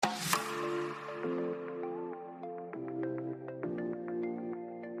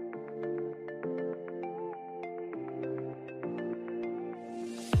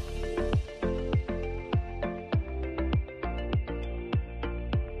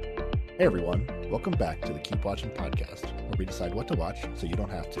Hey everyone, welcome back to the Keep Watching podcast, where we decide what to watch so you don't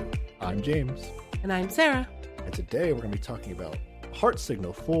have to. I'm James. And I'm Sarah. And today we're going to be talking about Heart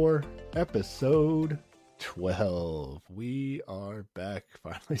Signal 4, episode 12. We are back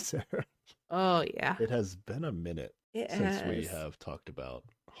finally, Sarah. Oh, yeah. It has been a minute since we have talked about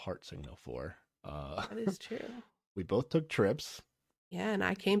Heart Signal 4. That is true. We both took trips. Yeah, and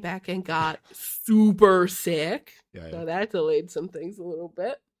I came back and got super sick. Yeah. So that delayed some things a little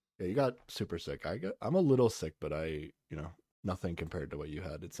bit. Yeah, you got super sick. I'm a little sick, but nothing compared to what you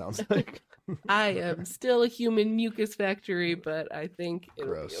had, it sounds like. I am still a human mucus factory, but I think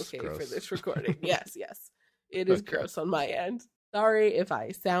it'll be okay gross. for this recording. Yes. It is gross on my end. Sorry if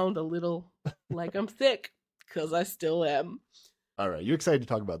I sound a little like I'm sick, because I still am. All right. You excited to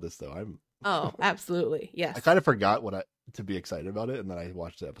talk about this, though? Oh, absolutely. Yes. I kind of forgot to be excited about it, and then I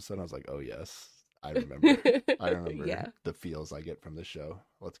watched the episode, and I was like, oh, yes. I remember. Yeah. The feels I get from this show.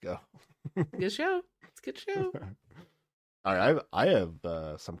 Let's go. Good show. It's a good show. All right. I have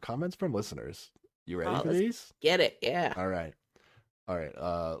some comments from listeners. You ready for these? Get it. Yeah. All right.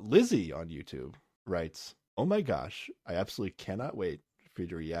 Lizzie on YouTube writes, "Oh my gosh, I absolutely cannot wait for you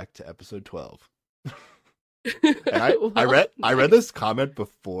to react to episode 12." And I read this comment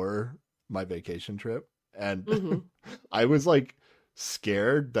before my vacation trip, and I was like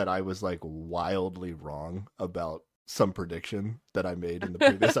scared that I was like wildly wrong about some prediction that I made in the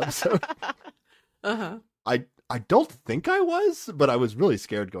previous episode. I don't think I was, but I was really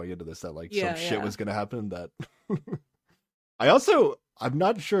scared going into this that some shit was gonna happen. That I'm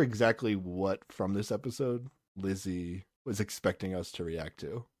not sure exactly what from this episode Lizzie was expecting us to react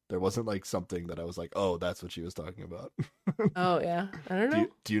to. There wasn't like something that I was like, oh, that's what she was talking about. Oh yeah, I don't know.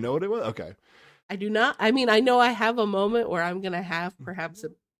 Do you know what it was? Okay. I do not. I mean, I know I have a moment where I'm going to have perhaps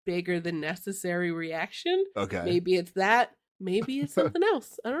a bigger than necessary reaction. Okay. Maybe it's that. Maybe it's something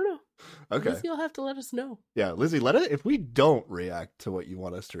else. I don't know. Okay. Lizzie, you'll have to let us know. Yeah, Lizzie, if we don't react to what you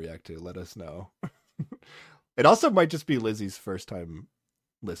want us to react to, let us know. It also might just be Lizzie's first time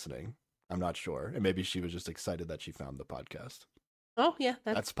listening. I'm not sure. And maybe she was just excited that she found the podcast. Oh, yeah.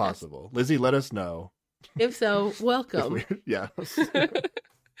 That's possible. Lizzie, let us know. If so, welcome. Yeah.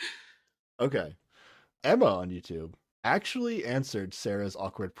 Okay. Emma on YouTube actually answered Sarah's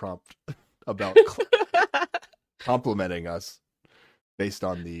awkward prompt about complimenting us based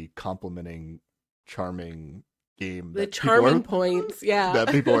on the complimenting charming game. The charming points, yeah. That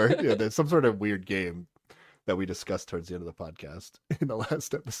people are, there's some sort of weird game that we discussed towards the end of the podcast in the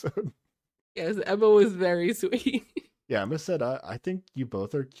last episode. Yes, Emma was very sweet. Yeah, Emma said, I think you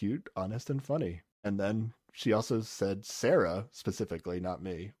both are cute, honest, and funny. And then she also said Sarah, specifically, not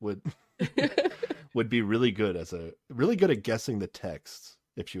me, would be really good at guessing the text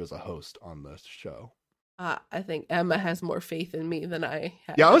if she was a host on the show. I think Emma has more faith in me than I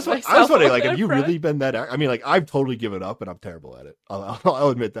have. Yeah, I was wondering, like, have you really been that? I mean, like, I've totally given up and I'm terrible at it. I'll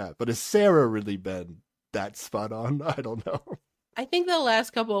admit that. But has Sarah really been that spot on? I don't know. I think the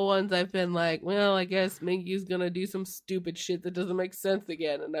last couple of ones I've been like, well, I guess Mingyu's gonna do some stupid shit that doesn't make sense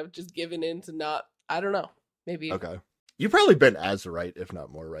again, and I've just given in to not. I don't know. Maybe. Okay. You've probably been as right, if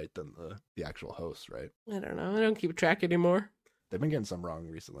not more right, than the actual host, right? I don't know. I don't keep track anymore. They've been getting some wrong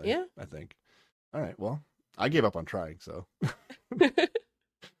recently. Yeah. I think. All right. Well, I gave up on trying, so.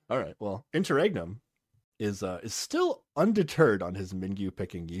 All right. Well, Interregnum is still undeterred on his Mingyu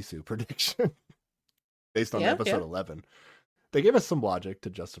picking Yisu prediction based on episode 11. They gave us some logic to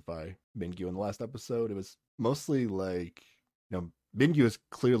justify Mingyu in the last episode. It was mostly like, Mingyu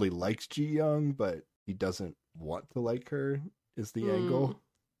clearly likes Ji Young, but he doesn't want to like her is the angle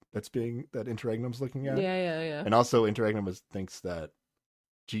that Interregnum's looking at. Yeah. And also Interregnum thinks that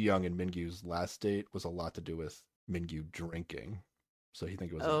Ji Young and Mingyu's last date was a lot to do with Mingyu drinking. So he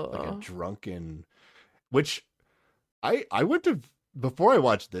think it was like a drunken, which I wouldn't have, before I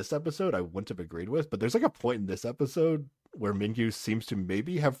watched this episode, I wouldn't have agreed with, but there's like a point in this episode where Mingyu seems to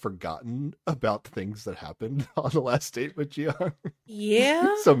maybe have forgotten about things that happened on the last date with Ji Young.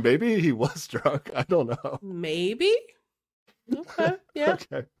 Yeah. So maybe he was drunk. I don't know. Maybe. Okay. Yeah.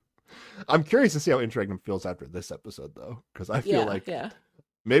 Okay. I'm curious to see how Interregnum feels after this episode, though, because I feel like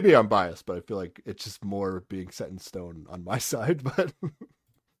maybe I'm biased, but I feel like it's just more being set in stone on my side. But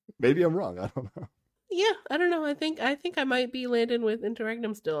maybe I'm wrong. I don't know. Yeah, I don't know. I think I might be landing with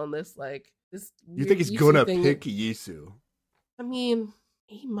Interregnum still on this. Like this. You think he's gonna pick Yisu? I mean,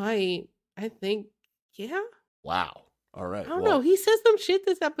 he might. I think. Yeah. Wow. All right. I don't know. He says some shit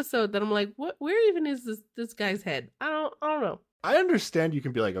this episode that I'm like, what? Where even is this guy's head? I don't know. I understand you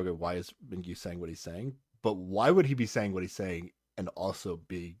can be like, okay, why is Mingyu saying what he's saying? But why would he be saying what he's saying and also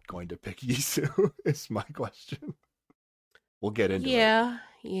be going to pick Yisu? Is my question. We'll get into it.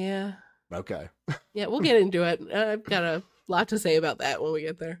 Yeah. Okay. Yeah, we'll get into it. I've got a lot to say about that when we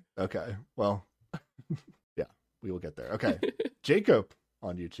get there. Okay. Well, yeah, we will get there. Okay. Jacob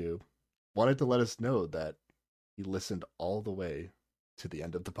on YouTube wanted to let us know that he listened all the way to the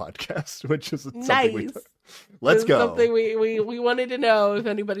end of the podcast, which is something Nice. Let's go. Something we wanted to know if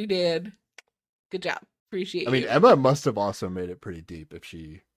anybody did. Good job. Appreciate I mean, you. Emma must have also made it pretty deep if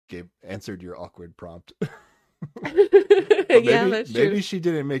she answered your awkward prompt. Yeah, that's true. Maybe she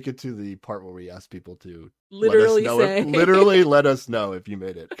didn't make it to the part where we asked people to Literally literally let us know if you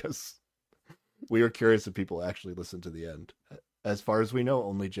made it, because we were curious if people actually listened to the end. As far as we know,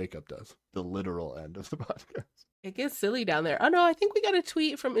 only Jacob does. The literal end of the podcast. It gets silly down there. Oh no, I think we got a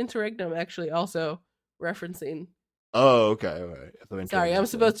tweet from Interregnum actually also referencing. Oh, okay. All right. Sorry, I'm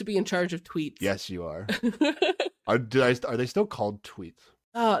supposed to be in charge of tweets. Yes, you are. Are they still called tweets?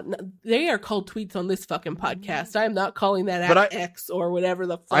 No, they are called tweets on this fucking podcast. I am not calling that app X or whatever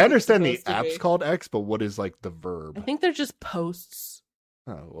the fuck. I understand the app's called X, but what is like the verb? I think they're just posts.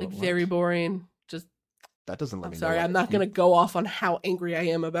 Oh, well, like very boring. Just that doesn't let me know. Sorry, I'm not going to go off on how angry I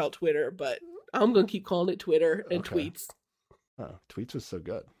am about Twitter, but I'm going to keep calling it Twitter and tweets. Oh, tweets was so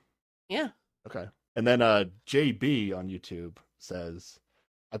good. Yeah. Okay. And then JB on YouTube says,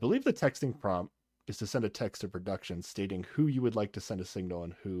 I believe the texting prompt is to send a text to production stating who you would like to send a signal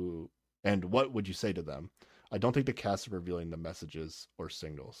and what would you say to them. I don't think the cast are revealing the messages or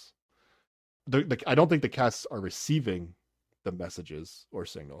signals. I don't think the casts are receiving the messages or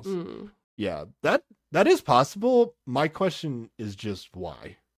signals. Yeah, that is possible. My question is just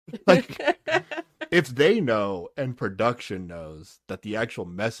why? Like, if they know and production knows that the actual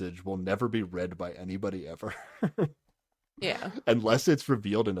message will never be read by anybody ever. Yeah. Unless it's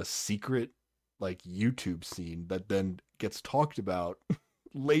revealed in a secret like YouTube scene that then gets talked about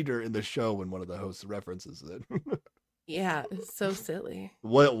later in the show when one of the hosts references it. Yeah, it's so silly.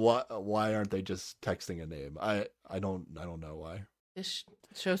 Why aren't they just texting a name? I don't know why. This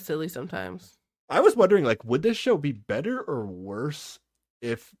show's silly sometimes. I was wondering, like, would this show be better or worse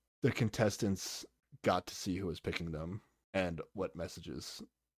if the contestants got to see who was picking them and what messages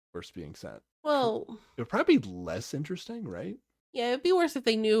were being sent? Well, it would probably be less interesting, right? Yeah, it'd be worse if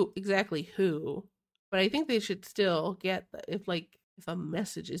they knew exactly who. But I think they should still get if a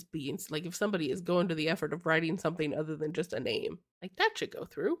message is being, like, if somebody is going to the effort of writing something other than just a name, like, that should go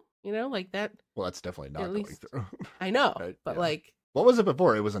through, like that. Well, that's definitely not going through. I know, right? But like, what was it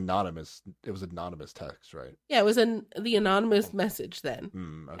before? It was anonymous. It was anonymous text, right? Yeah, it was the anonymous message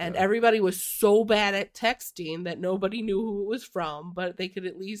then. Okay. And everybody was so bad at texting that nobody knew who it was from, but they could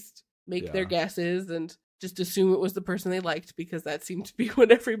at least make their guesses and just assume it was the person they liked, because that seemed to be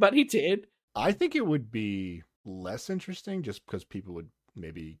what everybody did. I think it would be less interesting just because people would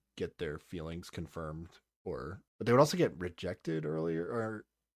maybe get their feelings confirmed, but they would also get rejected earlier, or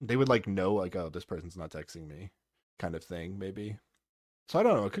they would know, like, oh, this person's not texting me kind of thing, maybe. So I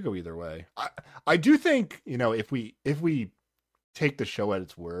don't know. It could go either way. I do think, if we take the show at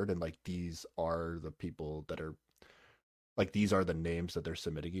its word and like these are the people that are like these are the names that they're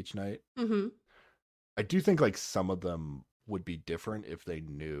submitting each night. Mm-hmm. I do think like some of them would be different if they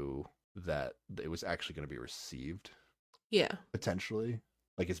knew that it was actually going to be received. Yeah, potentially.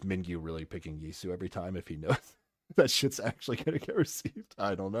 Like, is Mingyu really picking Yisu every time if he knows that shit's actually going to get received?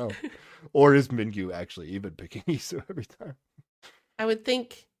 I don't know. Or is Mingyu actually even picking Yisu every time? I would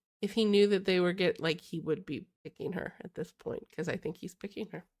think if he knew that they were he would be picking her at this point, because I think he's picking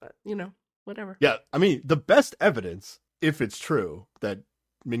her, but whatever. Yeah, I mean, the best evidence, if it's true that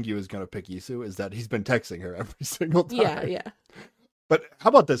Mingyu is going to pick Yisu, is that he's been texting her every single time. Yeah. But how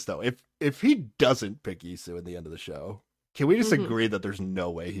about this though? If he doesn't pick Yisu in the end of the show, can we just agree that there's no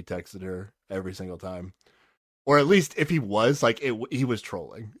way he texted her every single time? Or at least if he was, he was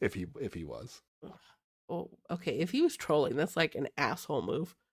trolling. If he was. Oh, okay. If he was trolling, that's like an asshole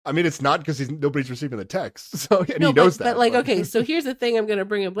move. I mean, it's not, because nobody's receiving the text, so he knows that. But okay, so here's the thing I'm going to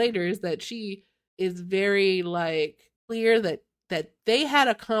bring up later is that she is very clear that they had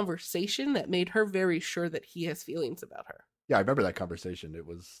a conversation that made her very sure that he has feelings about her. Yeah, I remember that conversation. It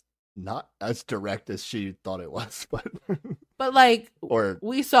was not as direct as she thought it was, but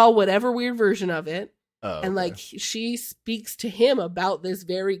we saw whatever weird version of it. Oh, and okay. She speaks to him about this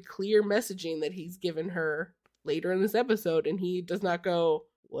very clear messaging that he's given her later in this episode, and he does not go,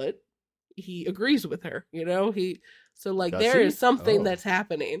 what? He agrees with her, there is something that's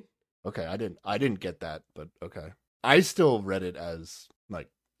happening. Okay, I didn't get that, but okay. I still read it as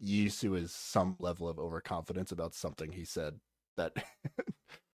Yisu is some level of overconfidence about something he said that.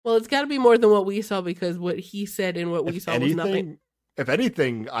 Well, it's got to be more than what we saw, because what he said and what we saw was nothing. If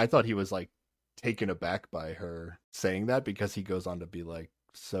anything, I thought he was taken aback by her saying that, because he goes on to be like,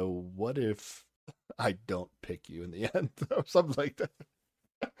 so what if I don't pick you in the end? Or something like that.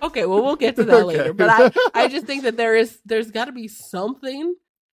 Okay, well, we'll get to that later. But I just think that there's got to be something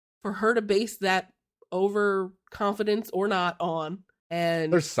for her to base that overconfidence or not on.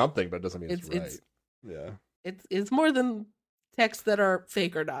 And there's something, but it doesn't mean it's right. Yeah. It's more than texts that are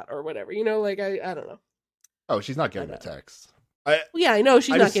fake or not or whatever. You know, like I don't know. Oh, she's not getting the text. Yeah, I know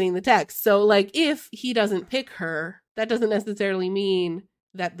she's not getting the text. So like if he doesn't pick her, that doesn't necessarily mean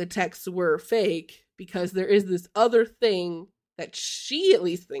that the texts were fake, because there is this other thing that she at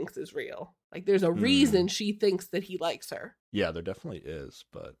least thinks is real. Like there's a reason she thinks that he likes her. Yeah, there definitely is,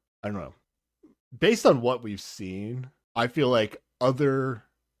 but I don't know. Based on what we've seen, I feel like other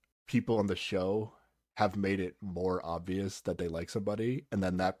people on the show have made it more obvious that they like somebody, and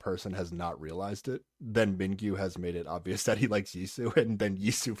then that person has not realized it. Then Mingyu has made it obvious that he likes Yisu, and then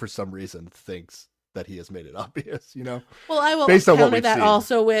Yisu for some reason thinks that he has made it obvious, you know? Well, I will based on what counter we've that seen.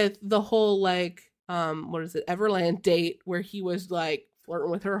 Also with the whole like what is it, Everland date where he was like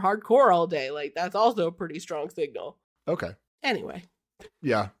flirting with her hardcore all day. Like that's also a pretty strong signal. Okay. Anyway.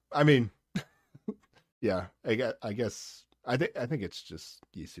 Yeah. I mean, yeah, I guess I think it's just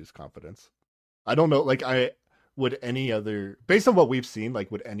Yisu's confidence. I don't know, like based on what we've seen,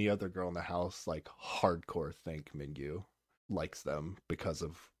 like would any other girl in the house like hardcore think Mingyu likes them because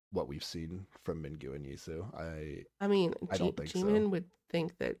of what we've seen from Mingyu and Yisu? I mean, I don't think Jimin would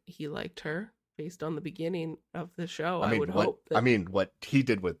think that he liked her based on the beginning of the show. I mean, would hope that... I mean, what he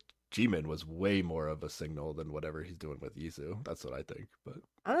did with Jimin was way more of a signal than whatever he's doing with Yisu. That's what I think. But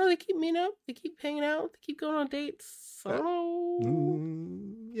I don't know. They keep meeting up. They keep hanging out. They keep going on dates. I don't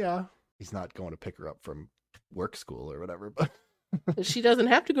know. Yeah, he's not going to pick her up from work school or whatever. But she doesn't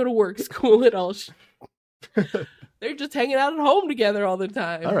have to go to work school at all. They're just hanging out at home together all the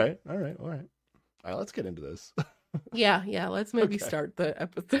time. All right. Let's get into this. Yeah. Let's maybe start the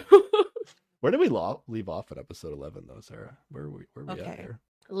episode. Where did we leave off at episode 11, though, Sarah? Where are we at here?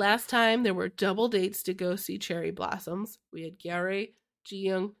 Last time, there were double dates to go see cherry blossoms. We had Gyaru,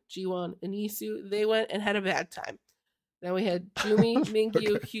 Jiyoung, Jiwon, and Yisu. They went and had a bad time. Then we had Jumi,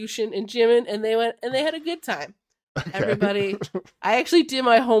 Mingyu, Hyushin, and Jimin, and they went and they had a good time. Okay. Everybody, I actually did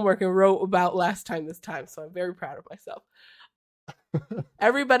my homework and wrote about last time this time, so I'm very proud of myself.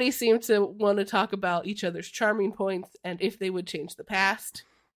 Everybody seemed to want to talk about each other's charming points and if they would change the past.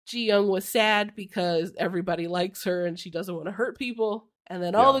 Jiyoung was sad because everybody likes her and she doesn't want to hurt people. And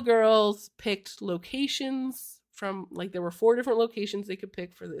then all the girls picked locations from, like, there were 4 different locations they could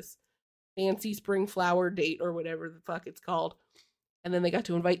pick for this fancy spring flower date or whatever the fuck it's called. And then they got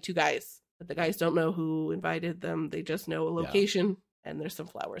to invite 2 guys. But the guys don't know who invited them. They just know a location and there's some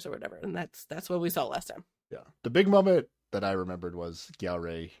flowers or whatever. And that's what we saw last time. Yeah. The big moment that I remembered was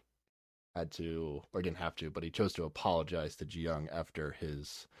Gyaru had to, or didn't have to, but he chose to apologize to Jiyoung after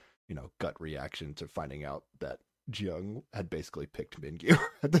his, gut reaction to finding out that Jiyoung had basically picked Mingyu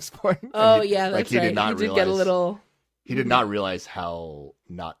at this point. Oh, that's right. He did get a little... He did not realize how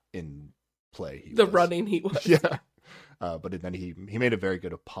not in play he was. The was. running he was. Yeah. But then he made a very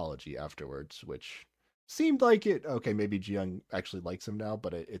good apology afterwards, which seemed like it, okay, maybe Jiyoung actually likes him now,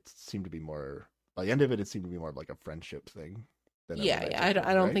 but it seemed to be more, by the end of it seemed to be more of like a friendship thing. I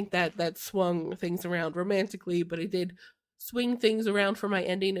don't think that swung things around romantically, but it did swing things around for my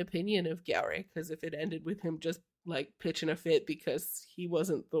ending opinion of Gyaru, because if it ended with him just like pitching a fit because he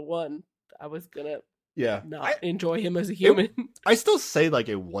wasn't the one, I was gonna not enjoy him as a human. I still say like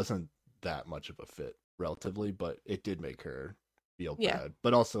it wasn't that much of a fit relatively, but it did make her feel bad.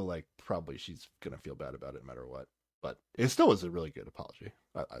 But also like probably she's gonna feel bad about it no matter what. But it still was a really good apology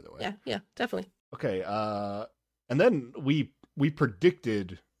either way. Yeah, definitely. Okay, and then we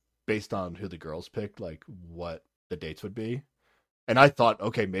predicted based on who the girls picked, like what the dates would be. And I thought,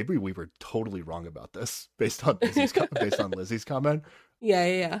 okay, maybe we were totally wrong about this based on Lizzie's comment.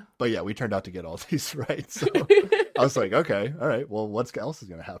 Yeah. But yeah, we turned out to get all these right. So I was like, okay, all right. Well, what else is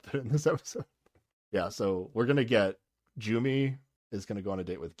going to happen in this episode? Yeah, so we're going to get Jumi is going to go on a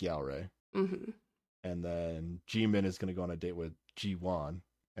date with Gyaru. Mm-hmm. And then Jimin is going to go on a date with Jiwon.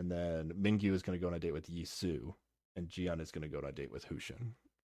 And then Mingyu is going to go on a date with Yisu. And Jiyeon is going to go on a date with Hyushin,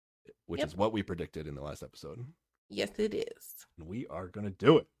 which is what we predicted in the last episode. Yes, it is. And we are going to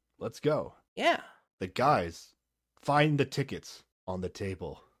do it. Let's go. Yeah. The guys find the tickets on the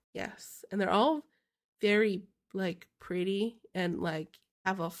table. Yes. And they're all very, like, pretty and, like,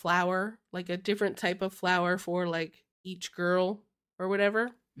 have a flower, like a different type of flower for, like, each girl or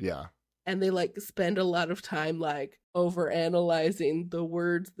whatever. Yeah. And they, like, spend a lot of time, like, over analyzing the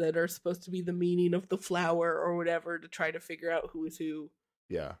words that are supposed to be the meaning of the flower or whatever to try to figure out who is who.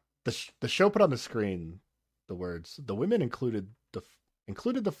 Yeah. The show put on the screen the words, the women included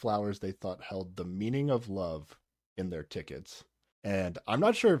included the flowers they thought held the meaning of love in their tickets. And I'm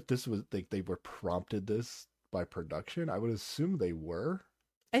not sure if this was they were prompted this by production. I would assume they were.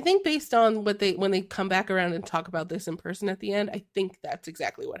 I think based on what when they come back around and talk about this in person at the end, I think that's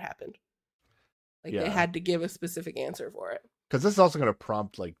exactly what happened. Like they had to give a specific answer for it. Because this is also going to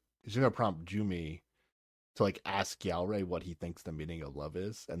prompt it's going to prompt Jumi to like ask Gyaorai what he thinks the meaning of love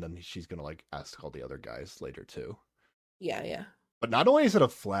is, and then she's going to like ask all the other guys later too. Yeah. But not only is it a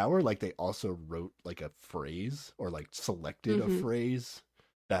flower, like they also wrote like a phrase or like selected a phrase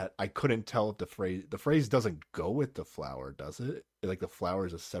that I couldn't tell if the phrase doesn't go with the flower, does it? Like the flower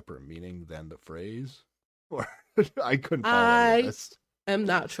is a separate meaning than the phrase, or I couldn't follow this. I'm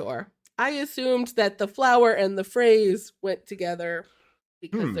not sure. I assumed that the flower and the phrase went together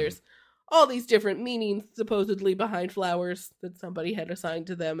because there's all these different meanings supposedly behind flowers that somebody had assigned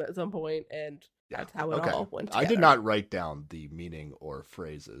to them at some point, and that's how it all went together. I did not write down the meaning or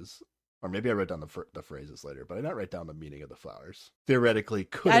phrases. Or maybe I wrote down the phrases later, but I did not write down the meaning of the flowers. Theoretically,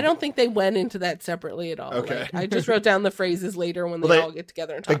 could I don't think they went into that separately at all. Okay. Like, I just wrote down the phrases later when they all get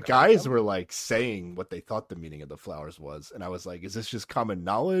together and talk. The guys were like saying what they thought the meaning of the flowers was, and I was like, "Is this just common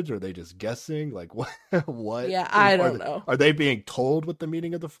knowledge, or are they just guessing? Like what? What? Yeah, I don't know. Are they being told what the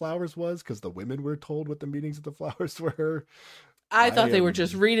meaning of the flowers was because the women were told what the meanings of the flowers were?" I thought they were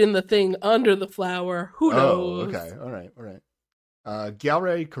just reading the thing under the flower. Who knows? Okay. All right.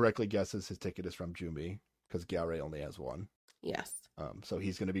 Gyaorai correctly guesses his ticket is from Jumi because Gyaorai only has one. Yes. So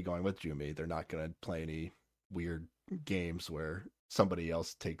he's going to be going with Jumi. They're not going to play any weird games where somebody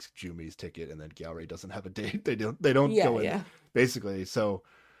else takes Jumi's ticket and then Gyaorai doesn't have a date. They don't go in. Basically. So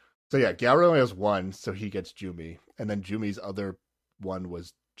Gyaorai only has one, so he gets Jumi. And then Jumi's other one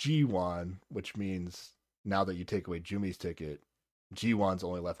was Jiwan, which means now that you take away Jumi's ticket, Jiwan's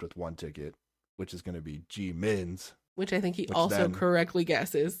only left with one ticket, which is going to be Jimin's. Which I think he also correctly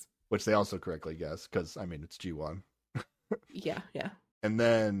guesses. Which they also correctly guess, because, I mean, it's Jiwan. Yeah. And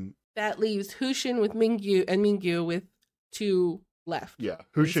then... that leaves Hushin with Mingyu with two left. Yeah,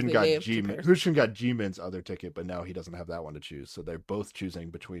 Hushin got Jimin's other ticket, but now he doesn't have that one to choose. So they're both choosing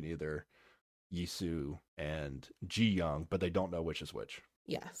between either Yisu and Ji Young, but they don't know which is which.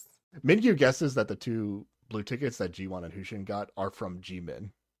 Yes. Mingyu guesses that the two blue tickets that Jiwan and Hushin got are from Jimin,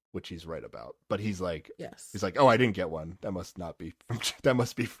 which he's right about. But he's like, oh, I didn't get one. That must be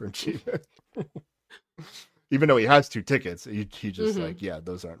from Jimin. Even though he has two tickets, he just like, yeah,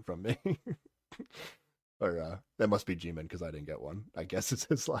 those aren't from me. Or that must be Jimin because I didn't get one. I guess it's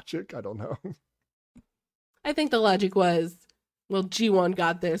his logic. I don't know. I think the logic was, well, G1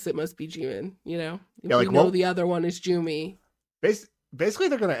 got this. It must be Jimin. You know, we know the other one is Jumi. Basically,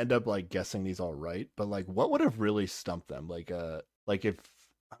 they're gonna end up like guessing these all right. But like, what would have really stumped them? Like if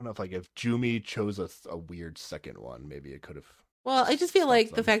I don't know if Jumi chose a weird second one, maybe it could have. Well, I just feel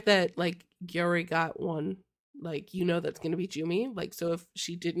like the fact that like Gyaorai got one, like that's gonna be Jumi. Like, so if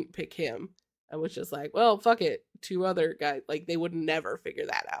she didn't pick him, I was just like, well, fuck it. Two other guys, like they would never figure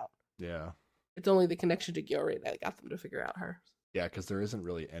that out. Yeah. It's only the connection to Gyaorai that got them to figure out her. Yeah, because there isn't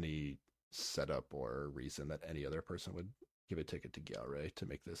really any setup or reason that any other person would give a ticket to Gyaorai to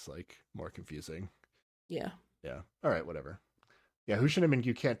make this like more confusing. Yeah. Yeah. All right. Whatever. Yeah. Hushin and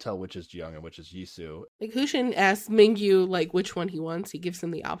Mingyu can't tell which is Jiyoung and which is Yisu. Like Hushin asks Mingyu like which one he wants. He gives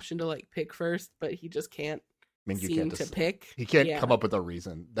him the option to like pick first, but he just can't. Mingyu seem to pick. He can't come up with a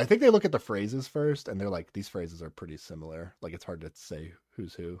reason. I think they look at the phrases first, and they're like, these phrases are pretty similar. Like it's hard to say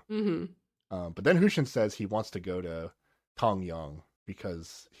who's who. Mm-hmm. But then Hushin says he wants to go to Tongyang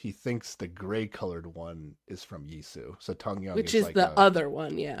because he thinks the gray-colored one is from Yisu. So Tongyang, which is like the other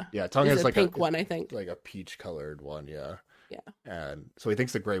one, yeah. Yeah, Tongyang is like a pink one, I think, like a peach-colored one, yeah. Yeah. And so he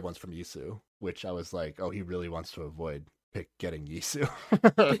thinks the gray one's from Yisu, which I was like, oh, he really wants to avoid getting Yisu.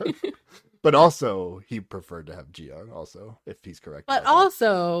 But also, he preferred to have Jiyoung, also, if he's correct. But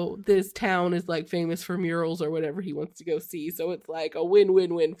also, this town is, like, famous for murals or whatever he wants to go see, so it's, like, a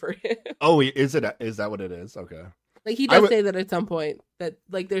win-win-win for him. Oh, is that what it is? Okay. Like, he does say that at some point, that,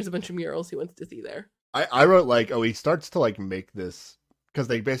 like, there's a bunch of murals he wants to see there. I wrote, like, he starts to, like, make this, because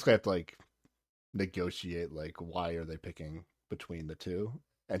they basically have to, like, negotiate, like, why are they picking between the two?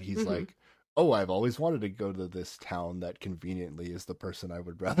 And he's like, oh, I've always wanted to go to this town that conveniently is the person I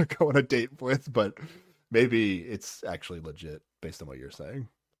would rather go on a date with, but maybe it's actually legit based on what you're saying.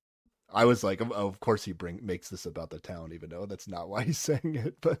 I was like, of course he makes this about the town, even though that's not why he's saying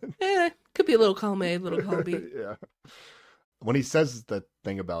it. But could be a little column A, a little column B. Yeah. When he says the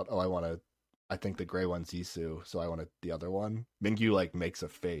thing about, I think the gray one's Yisu, so I wanted the other one. Mingyu like makes a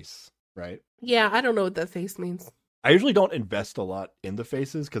face, right? Yeah, I don't know what that face means. I usually don't invest a lot in the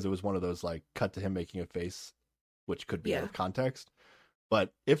faces because it was one of those like cut to him making a face, which could be out of context.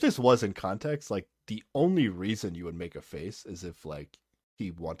 But if this was in context, like the only reason you would make a face is if like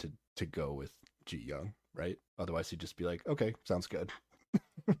he wanted to go with Ji Young, right? Otherwise he'd just be like, okay, sounds good.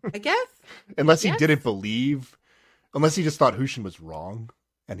 I guess. Unless he Yes. didn't believe, unless he just thought Hushin was wrong,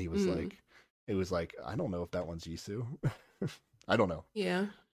 and he was Mm. like, it was like, I don't know if that one's Yisu. I don't know. Yeah.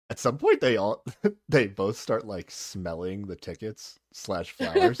 At some point, they both start like smelling the tickets /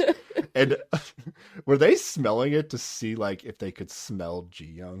 flowers, and were they smelling it to see like if they could smell Ji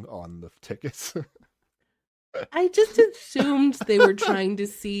Young on the tickets? I just assumed they were trying to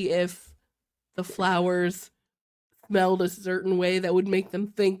see if the flowers smelled a certain way that would make them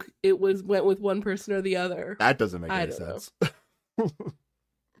think it went with one person or the other. That doesn't make I any don't know. sense.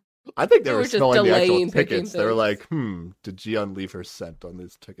 I think they They were were just smelling the actual delaying picking tickets. They were things. like, did Jiyeon leave her scent on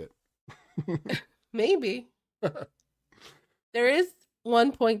this ticket? Maybe. There is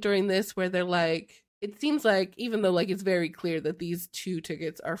one point during this where they're like, it seems like even though like it's very clear that these two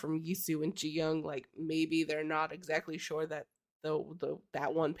tickets are from Yisu and Ji Young, like maybe they're not exactly sure that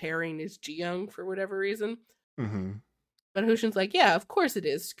that one pairing is Ji Young for whatever reason. Mm-hmm. But Hushin's like, yeah, of course it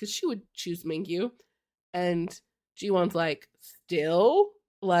is, because she would choose Mingyu. And Jiwon's like, still?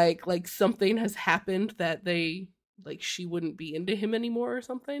 Like something has happened that they like she wouldn't be into him anymore or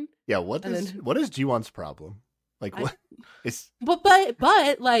something. Yeah, And then- what is Jiwon's problem? Like I- what is But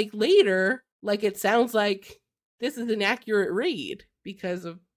like later, like it sounds like this is an accurate read because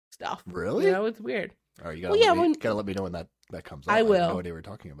of stuff. Really? You know, it's weird. All right, Well, yeah, gotta let me know when that comes up. I have will. no idea what we're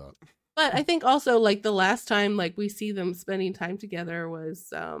talking about. But I think also like the last time like we see them spending time together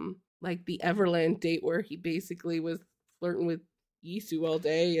was like the Everland date where he basically was flirting with Yisu all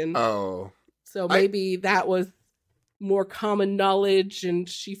day, and Oh, so maybe that was more common knowledge and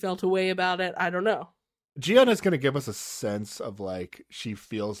she felt a way about it. I don't know. Jiyeon is gonna give us a sense of like she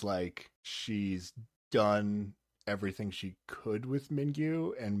feels like she's done everything she could with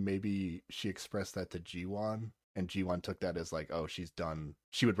Mingyu, and maybe she expressed that to Jiwon, and Jiwon took that as like, oh, she's done.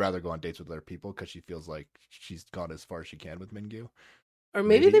 She would rather go on dates with other people because she feels like she's gone as far as she can with Mingyu. Or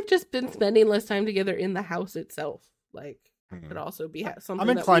maybe Maybe. they've just been spending less time together in the house itself. Like could also be something. I'm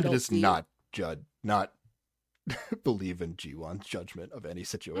that we inclined to don't just see. not believe in Jiwon's judgment of any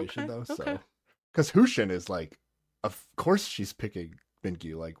situation Okay, though. okay. So because Hushin is like, of course she's picking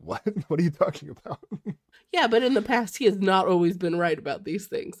Mingyu. Like what? What are you talking about? Yeah, but in the past he has not always been right about these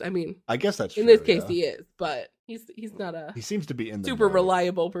things. I mean, I guess that's in true, this case yeah. he is, but he's not a He seems to be in the super know.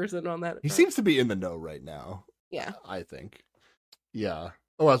 reliable person on that. He front. seems to be in the know right now. Yeah. I think. Yeah.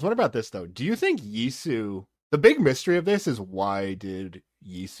 Oh, I was wondering about this though. Do you think Yisu? The big mystery of this is why did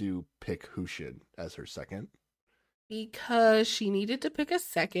Yisu pick Hushin as her second? Because she needed to pick a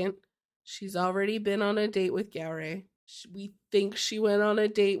second. She's already been on a date with Gaore. We think she went on a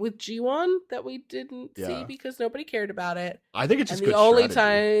date with Jiwon that we didn't see Yeah. because nobody cared about it. I think it's And just the good only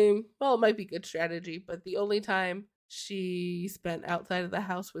strategy. time, well, it might be good strategy, but the only time she spent outside of the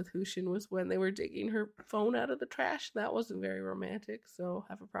house with Hushin was when they were digging her phone out of the trash. That wasn't very romantic, so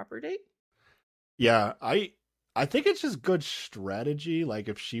have a proper date. Yeah, I think it's just good strategy. Like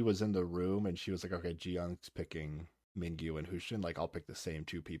if she was in the room and she was like, okay, Jiyoung's picking Mingyu and Hushin, like I'll pick the same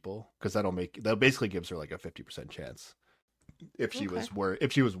two people because that basically gives her like a 50% chance if she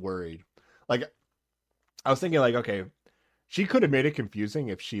was worried. Like I was thinking like, okay, she could have made it confusing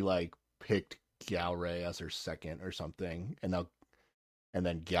if she like picked Gaore as her second or something, and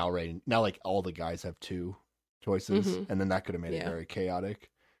then Gaore, now like all the guys have two choices, Mhm. and then that could have made it Yeah. very chaotic.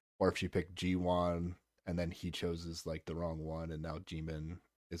 Or if she picked Jiwon and then he chooses like the wrong one, and now Jimin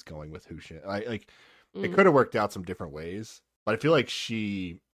is going with Hushin. It Mm. could have worked out some different ways, but I feel like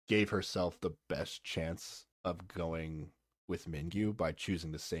she gave herself the best chance of going with Mingyu by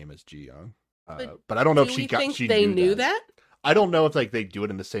choosing the same as Jiyoung. But I don't know if Do she we got. think She they knew knew that? I don't know if like they do it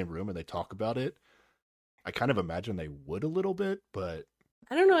in the same room and they talk about it. I kind of imagine they would a little bit, but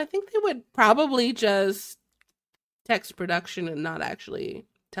I don't know. I think they would probably just text production and not actually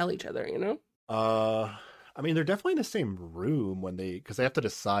tell each other, you know? I mean they're definitely in the same room because they have to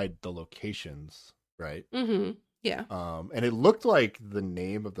decide the locations, right? Mm-hmm. Yeah. And it looked like the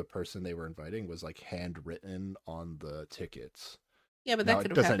name of the person they were inviting was like handwritten on the tickets. Yeah, but Now, that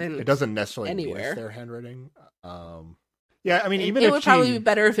could have happened. It doesn't necessarily mean anywhere. it's their handwriting. Yeah, I mean, even it if would probably be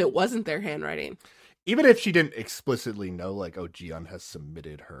better if it wasn't their handwriting. even if she didn't explicitly know, like, oh, Jiyeon has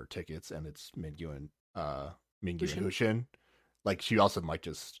submitted her tickets and it's Mingyu and Hushin, like she also might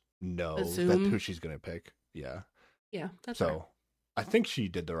just know that Assume. who she's gonna pick. Yeah. Yeah, that's So right. I think she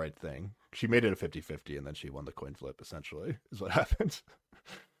did the right thing. She made it a 50-50 and then she won the coin flip, essentially, is what happened.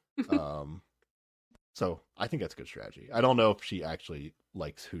 So I think that's good strategy. I don't know if she actually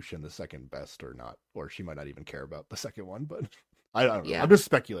likes Hushin the second best or not, or she might not even care about the second one, but I don't know. Yeah. I'm just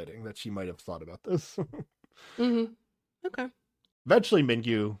speculating that she might have thought about this. Mm-hmm. Okay. Eventually,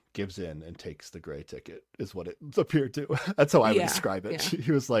 Mingyu gives in and takes the gray ticket, is what it appeared to. That's how I would Yeah, describe it. yeah.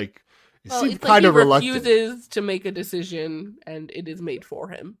 He was like, he Well, seemed it's kind like of he reluctant. refuses to make a decision, and it is made for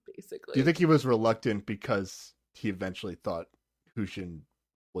him, basically. Do you think he was reluctant because he eventually thought Hushin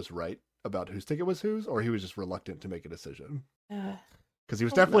was right about whose ticket was whose, or he was just reluctant to make a decision? Because he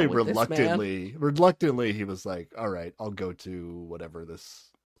was I don't know definitely with this man. reluctantly, he was like, all right, I'll go to whatever this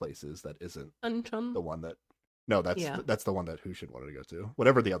place is that isn't Sunchun? the one that... No, that's Yeah. that's the one that Hushin wanted to go to.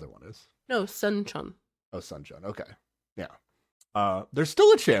 Whatever the other one is. No, Sunchun. Oh, Sunshine. Okay. Yeah. There's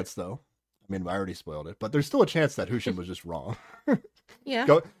still a chance, though. I mean, I already spoiled it, but there's still a chance that Hushin was just wrong. Yeah.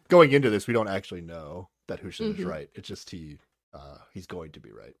 Going into this, we don't actually know that Hushin is Mhm. right. It's just he's going to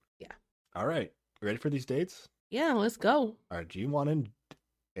be right. Yeah. All right. Ready for these dates? Yeah, let's go. All right. G1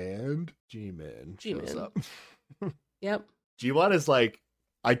 and G-Min shows G-Min. up. Yep. G1 is like,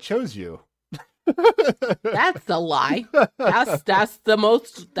 I chose you. That's a lie. That's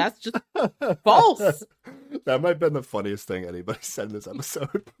just false. That might have been the funniest thing anybody said in this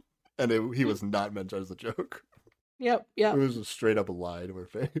episode. And he was not meant as a joke. Yep. It was a straight up a lie to her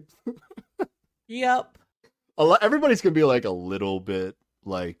face. Yep. Everybody's going to be like a little bit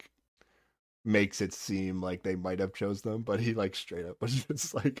like, makes it seem like they might have chose them, but he like straight up was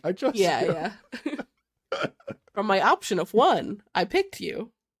just like, I chose you. Yeah. From my option of one, I picked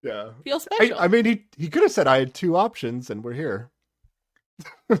you. Yeah. Feel special. I mean, he could have said I had two options and we're here.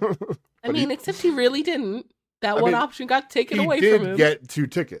 I mean, except he really didn't. That I one mean, option got taken he away did from him. get 2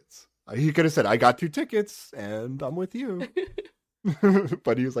 tickets. He could have said, I got 2 tickets and I'm with you.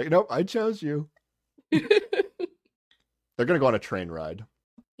 But he was like, nope, I chose you. They're going to go on a train ride.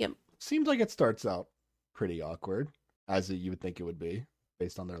 Yep. Seems like it starts out pretty awkward, as you would think it would be,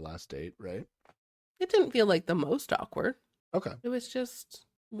 based on their last date, right? It didn't feel like the most awkward. Okay. It was just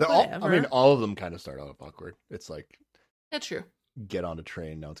All, all of them kind of start off awkward. It's like, that's true. get on a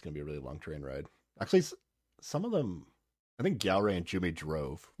train, now it's going to be a really long train ride. Actually, some of them, I think Galray and Jumi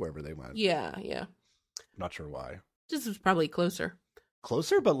drove wherever they went. Yeah. I'm not sure why. This was probably closer.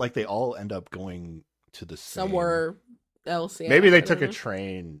 Closer, but like they all end up going to the same... Somewhere else. Yeah, Maybe they I took don't a know.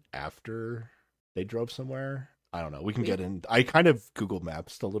 train after they drove somewhere. I don't know. We can get in. I kind of Google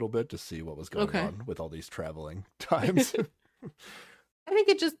Maps a little bit to see what was going on with all these traveling times. I think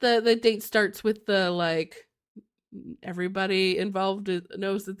it just the date starts with the like everybody involved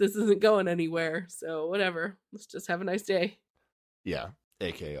knows that this isn't going anywhere. So whatever. Let's just have a nice day. Yeah.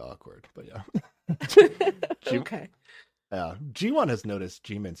 AKA awkward, but yeah. Okay. G1 has noticed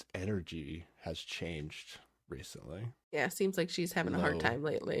Jimin's energy has changed recently. Yeah, seems like she's having a hard time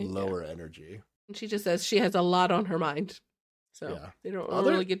lately. Lower energy. And she just says she has a lot on her mind. So Yeah. they don't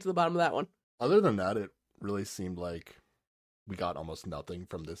really get to the bottom of that one. Other than that, it really seemed like we got almost nothing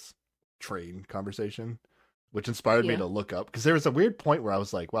from this train conversation, which inspired me to look up, because there was a weird point where I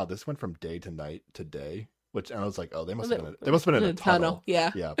was like, wow, this went from day to night to day, and I was like, oh, they must have been in a tunnel.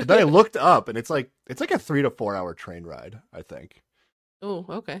 Yeah. But then I looked up and it's like a 3 to 4 hour train ride, I think. Oh,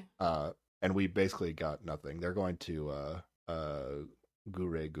 okay. And we basically got nothing. They're going to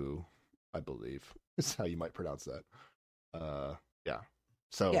Guregu, I believe is how you might pronounce that.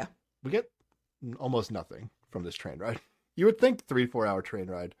 So we get almost nothing from this train ride. You would think 3-4 hour train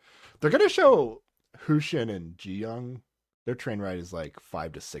ride. They're going to show Hushin and Ji-young. Their train ride is like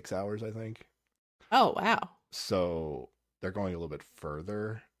 5 to 6 hours, I think. Oh, wow. So they're going a little bit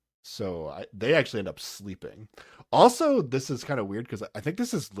further. So they actually end up sleeping. Also, this is kind of weird because I think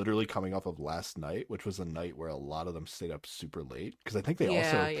this is literally coming off of last night, which was a night where a lot of them stayed up super late. Because I think they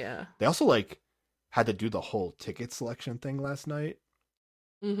also like had to do the whole ticket selection thing last night.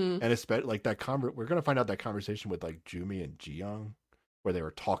 Mm-hmm. And especially like that we're gonna find out that conversation with like Jumi and Ji-young, where they were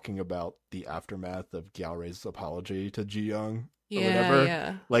talking about the aftermath of Galray's apology to Ji-young or whatever.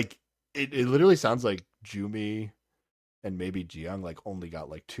 Yeah. Like it literally sounds like Jumi and maybe Ji-young like only got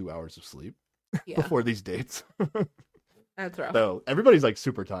like 2 hours of sleep before these dates. That's rough. So everybody's like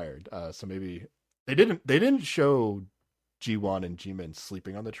super tired. So maybe they didn't show Ji-won and Jimin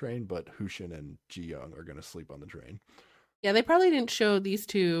sleeping on the train, but Hushin and Ji-young are gonna sleep on the train. Yeah, they probably didn't show these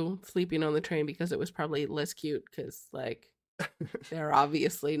two sleeping on the train because it was probably less cute, because like they're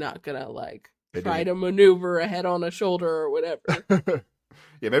obviously not gonna like try to maneuver a head on a shoulder or whatever.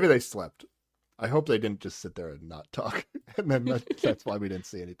 Yeah, maybe they slept. I hope they didn't just sit there and not talk, and then that's why we didn't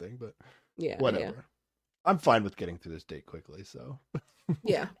see anything. But whatever. Yeah. I'm fine with getting through this date quickly. So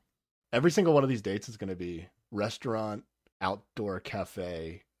yeah, every single one of these dates is going to be restaurant, outdoor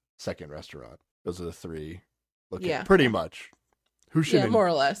cafe, second restaurant. Those are the 3. Pretty much. Who should more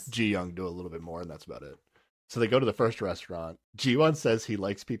or less. Ji-young do a little bit more, and that's about it. So they go to the first restaurant. Jiwon says he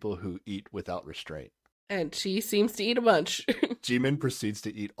likes people who eat without restraint. And she seems to eat a bunch. Jimin proceeds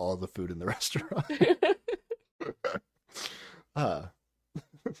to eat all the food in the restaurant. But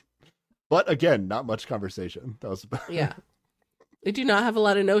again, not much conversation. That was about Yeah. They do not have a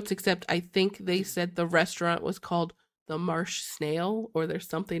lot of notes, except I think they said the restaurant was called the Marsh Snail, or there's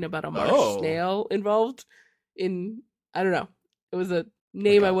something about a marsh snail involved in, I don't know. It was a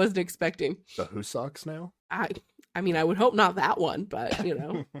name I wasn't expecting. The Husak snail? I mean, I would hope not that one, but, you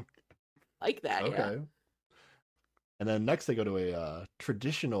know, like that, okay. Yeah. And then next they go to a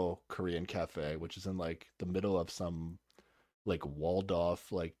traditional Korean cafe, which is in like the middle of some like walled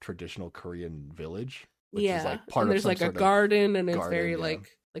off like traditional Korean village. Which is like part and there's of like a garden, and it's very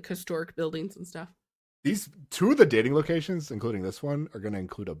like historic buildings and stuff. These two of the dating locations, including this one, are going to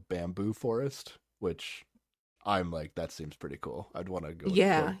include a bamboo forest, which I'm like, that seems pretty cool. I'd want to go.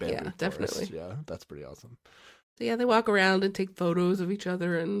 Yeah, to a bamboo definitely. Forest. Yeah, that's pretty awesome. So yeah, they walk around and take photos of each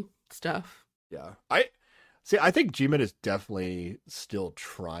other and stuff. Yeah, I think Jimin is definitely still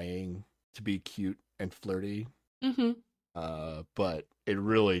trying to be cute and flirty. Mm-hmm. But it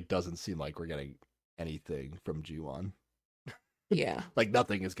really doesn't seem like we're getting anything from Jiwon. Yeah. Like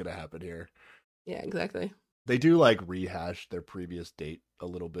nothing is going to happen here. Yeah, exactly. They do like rehash their previous date a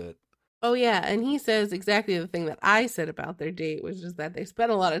little bit. Oh yeah, and he says exactly the thing that I said about their date, which is that they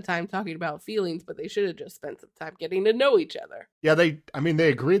spent a lot of time talking about feelings, but they should have just spent some time getting to know each other. Yeah, they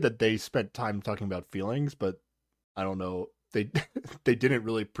agreed that they spent time talking about feelings, but I don't know, they didn't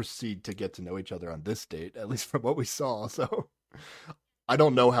really proceed to get to know each other on this date, at least from what we saw. So I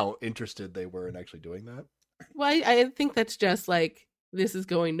don't know how interested they were in actually doing that. Well, I think that's just like, this is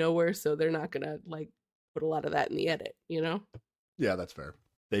going nowhere, so they're not gonna like put a lot of that in the edit, you know? Yeah, that's fair.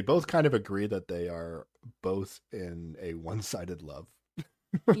 They both kind of agree that they are both in a one-sided love.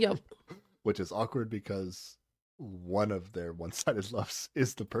 Yep. Which is awkward because one of their one-sided loves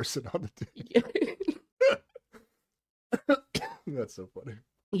is the person on the date. That's so funny.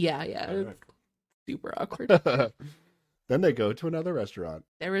 Yeah, it's right. super awkward. Then they go to another restaurant.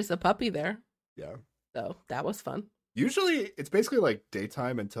 There is a puppy there. Yeah. So that was fun. Usually it's basically like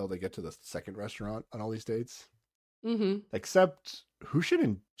daytime until they get to the second restaurant on all these dates. Mm-hmm. Except Hushin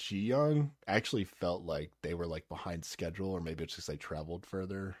and Ji-young actually felt like they were like behind schedule, or maybe it's just they traveled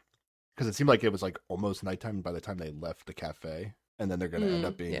further. Because it seemed like it was like almost nighttime by the time they left the cafe. And then they're going to end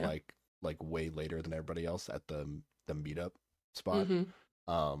up being like way later than everybody else at the meetup spot.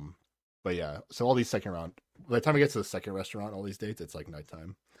 Mm-hmm. But yeah, so all these second round, by the time it gets to the second restaurant, all these dates, it's like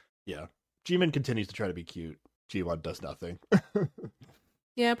nighttime. Yeah. Jimin continues to try to be cute. Jiwon does nothing.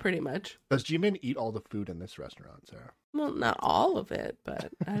 Yeah, pretty much. Does Jimin eat all the food in this restaurant, Sarah? Well, not all of it,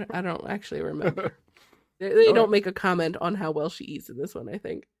 but I don't actually remember. They don't make a comment on how well she eats in this one, I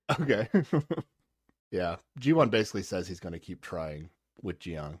think. Okay. Yeah. Jiwon basically says he's going to keep trying with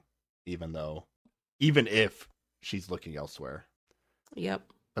Jiyoung, even if she's looking elsewhere. Yep.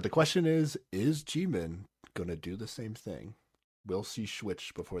 But the question is Jimin going to do the same thing? Will she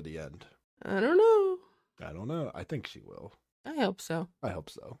switch before the end? I don't know. I think she will. I hope so. I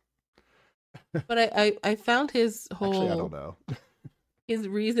hope so. But I found his whole... Actually, I don't know. His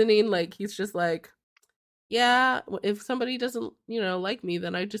reasoning, like, he's just like, yeah, if somebody doesn't, like me,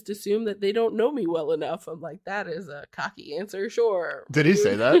 then I just assume that they don't know me well enough. I'm like, that is a cocky answer, sure. Did he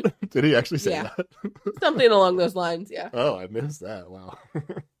say that? Did he actually say that? Something along those lines, yeah. Oh, I missed that. Wow.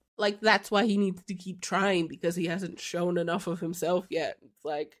 Like, that's why he needs to keep trying, because he hasn't shown enough of himself yet. It's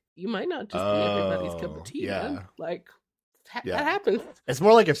like, you might not just be everybody's cup of tea, man. Like, that happens. It's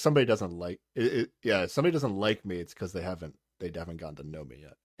more like if somebody doesn't like if somebody doesn't like me, it's because they haven't gotten to know me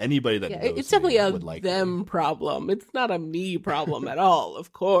yet. Anybody that knows it's definitely me a would like them me. problem. It's not a me problem at all,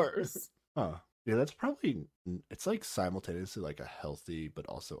 of course. Huh. Yeah, that's probably, it's like simultaneously like a healthy but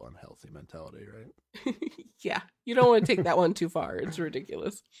also unhealthy mentality, right? Yeah, you don't want to take that one too far. It's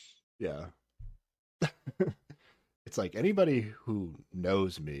ridiculous. Yeah. It's like anybody who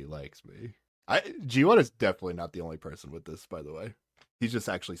knows me likes me. G1 is definitely not the only person with this, by the way. He's just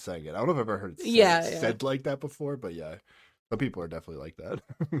actually saying it. I don't know if I've ever heard it said like that before, but yeah, some people are definitely like that.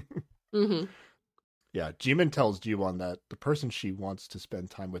 Mm-hmm. Yeah, Jimin tells Jiwon that the person she wants to spend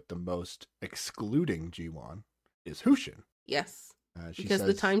time with the most, excluding Jiwon, is Hushin. Yes, She because says,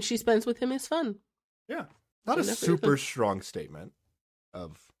 the time she spends with him is fun. Yeah, not a super strong statement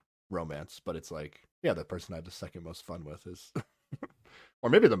of romance, but it's like, yeah, the person I have the second most fun with is... Or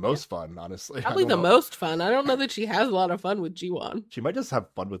maybe the most fun, honestly. Probably the most fun. I don't know that she has a lot of fun with Jiwon. She might just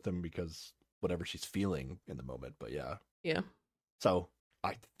have fun with him because whatever she's feeling in the moment, but yeah. Yeah. So,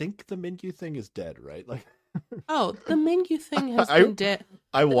 I think the Mingyu thing is dead, right? Like, Oh, the Mingyu thing has been dead.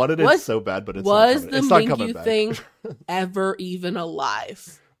 I wanted it so bad, but it's was not the it's not coming Mingyu back. thing ever even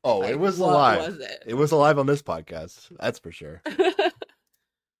alive? Oh, Like, it was what alive. was it? It was alive on this podcast. That's for sure.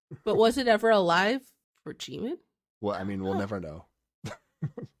 But was it ever alive for Jimin? Well, I mean, we'll never know.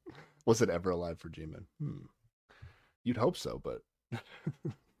 Was it ever alive for Jimin? You'd hope so, but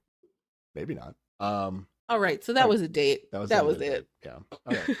maybe not. All right, so that was a date. That was it. Yeah.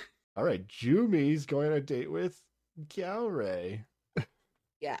 All right. All right. Jumi's going on a date with Gyaorei.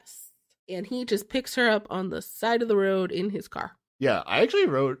 Yes. And he just picks her up on the side of the road in his car. Yeah, I actually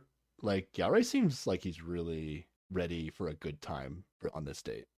wrote, like, Gyaorei seems like he's really ready for a good time on this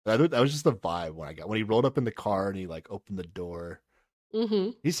date. That was just the vibe when he rolled up in the car and he, like, opened the door.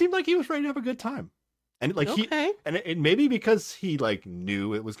 Mm-hmm. He seemed like he was ready to have a good time. And, like, it maybe because he, like,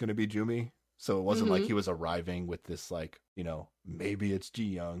 knew it was going to be Jumi. So it wasn't like he was arriving with this, like, you know, maybe it's Ji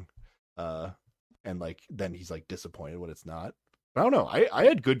Young. And, like, then he's, like, disappointed when it's not. But I don't know. I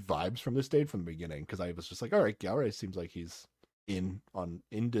had good vibes from this date from the beginning because I was just like, all right, Gyaorei seems like he's he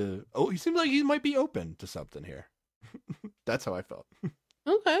seems like he might be open to something here. That's how I felt.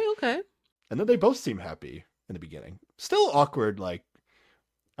 Okay. And then they both seem happy in the beginning. Still awkward, like,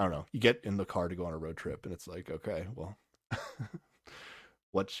 I don't know. You get in the car to go on a road trip and it's like, okay, well,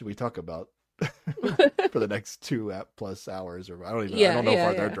 what should we talk about for the next 2+ hours? Or I don't know how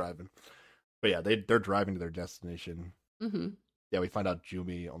far they're driving. But yeah, they're driving to their destination. Mm-hmm. Yeah, we find out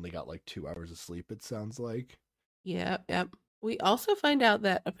Jumi only got like 2 hours of sleep, it sounds like. Yeah. We also find out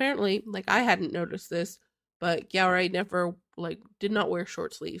that apparently, like, I hadn't noticed this, but Gyaorei never, like, did not wear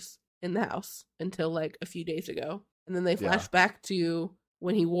short sleeves in the house until, like, a few days ago. And then they flash back to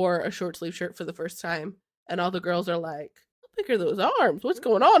when he wore a short sleeve shirt for the first time. And all the girls are like, how big are those arms? What's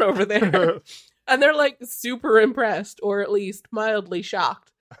going on over there? And they're, like, super impressed, or at least mildly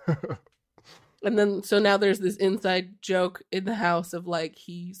shocked. And then, so now there's this inside joke in the house of, like,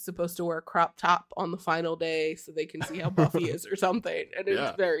 he's supposed to wear a crop top on the final day so they can see how buff he is or something. And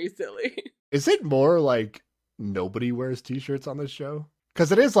it's very silly. Is it more like nobody wears t-shirts on this show?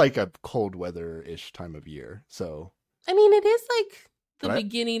 Because it is like a cold weather-ish time of year, so... I mean, it is like the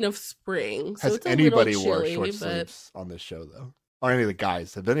beginning of spring, so has it's anybody chilly, wore short sleeves on this show, though? Or any of the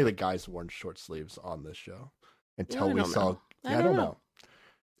guys? Have any of the guys worn short sleeves on this show? Until we saw... Yeah, I don't know.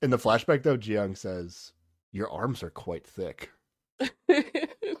 In the flashback, though, Ji Young says, your arms are quite thick. And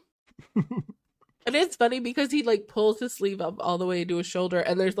it's funny because he, like, pulls his sleeve up all the way to his shoulder,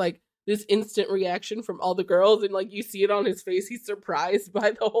 and there's, like, this instant reaction from all the girls, and, like, you see it on his face. He's surprised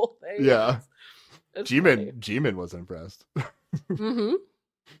by the whole thing. Yeah. Jimin was impressed. Mm-hmm.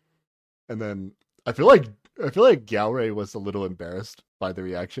 And then I feel like Gyaorei was a little embarrassed by the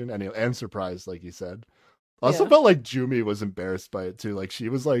reaction and surprised, like you said. I also felt like Jumi was embarrassed by it too. Like she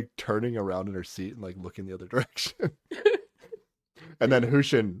was like turning around in her seat and like looking the other direction. And then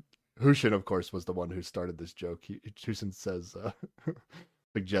Hushin, of course, was the one who started this joke. Hushin says,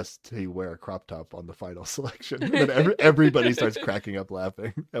 suggests he wear a crop top on the final selection. And then everybody starts cracking up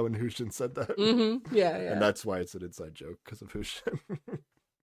laughing when Hushin said that. Mm-hmm. Yeah. And that's why it's an inside joke, because of Hushin.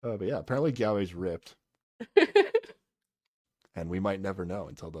 But yeah, apparently Gyaorei's ripped. And we might never know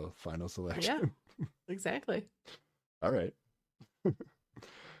until the final selection. Yeah. Exactly. All right.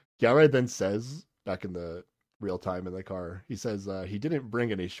 Gyaorei then says, back in the real time in the car, he says he didn't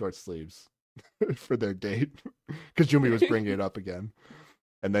bring any short sleeves for their date because Jumi was bringing it up again.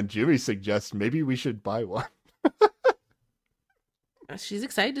 And then Jumi suggests maybe we should buy one. She's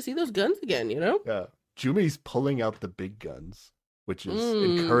excited to see those guns again, you know? Yeah. Jumi's pulling out the big guns, which is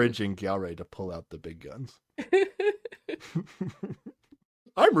encouraging Gyaorei to pull out the big guns.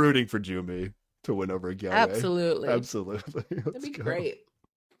 I'm rooting for Jumi to win over Gyaorei. Absolutely. That'd be great.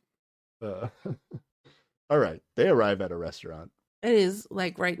 All right. They arrive at a restaurant. It is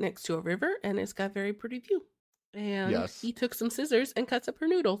like right next to a river, and it's got a very pretty view. And he took some scissors and cuts up her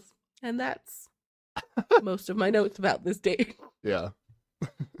noodles. And that's most of my notes about this date. Yeah.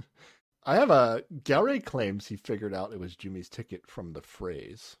 I have Gyaorei claims he figured out it was Jumi's ticket from the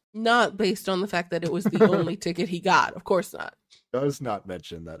phrase. Not based on the fact that it was the only ticket he got. Of course not. Does not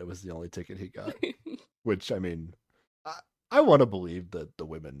mention that it was the only ticket he got. Which, I mean, I want to believe that the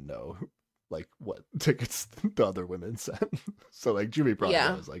women know, like, what tickets the other women sent. So, like, Jumi probably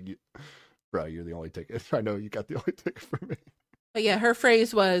was like, bro, you're the only ticket. I know you got the only ticket for me. But yeah, her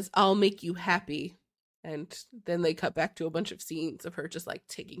phrase was, I'll make you happy. And then they cut back to a bunch of scenes of her just, like,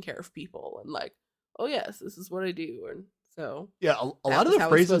 taking care of people and, like, oh, yes, this is what I do. And so, yeah, a lot of the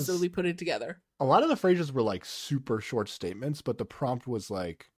phrases supposed to be put it together. A lot of the phrases were, like, super short statements, but the prompt was,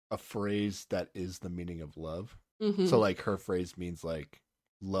 like, a phrase that is the meaning of love. Mm-hmm. So, like, her phrase means, like,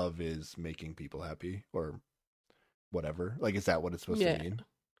 love is making people happy or whatever. Like, is that what it's supposed to mean?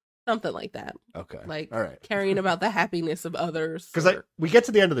 Something like that. Okay. Like, all right. Caring about the happiness of others. Because we get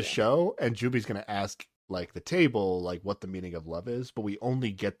to the end of the show, and Juby's going to ask, like, the table, like, what the meaning of love is, but we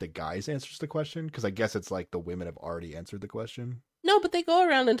only get the guys' answers to the question, because I guess it's like the women have already answered the question. No, but they go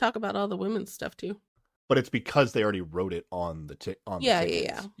around and talk about all the women's stuff, too. But it's because they already wrote it on the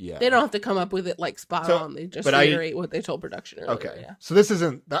Yeah. They don't have to come up with it, like, spot on. They just reiterate what they told production earlier. Okay. Yeah. So this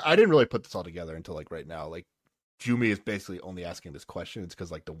isn't... I didn't really put this all together until, like, right now. Like, Jumi is basically only asking this question. It's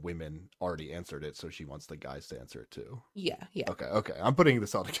because, like, the women already answered it, so she wants the guys to answer it, too. Yeah. Okay. I'm putting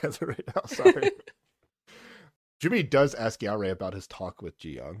this all together right now. Sorry. Jumi does ask Gyaorai about his talk with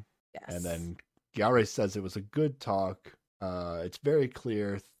Ji-young. Yes. And then Gyaorai says it was a good talk. It's very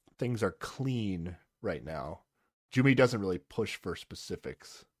clear. Things are clean right now. Jumi doesn't really push for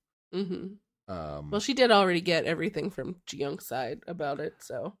specifics. Mm-hmm. Well, she did already get everything from Ji-young's side about it,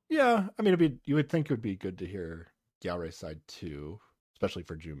 so... Yeah, I mean, you would think it would be good to hear Gyaorai's side, too, especially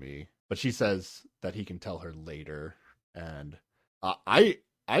for Jumi. But she says that he can tell her later, and I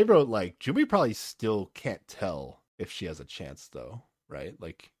wrote, like, Jumi probably still can't tell if she has a chance, though, right?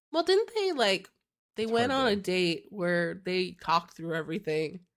 Like... Well, didn't they, like... They went on a date where they talked through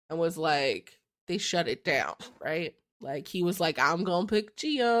everything and was like... They shut it down, right? Like, he was like, I'm gonna pick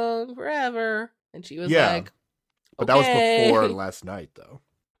Ji-young forever. And she was like, okay. But that was before last night, though.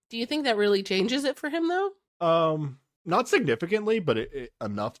 Do you think that really changes it for him, though? Not significantly, but it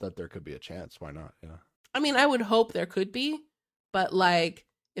enough that there could be a chance. Why not? Yeah. I mean, I would hope there could be. But, like,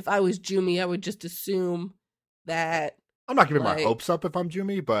 if I was Jumi, I would just assume that... I'm not giving my hopes up if I'm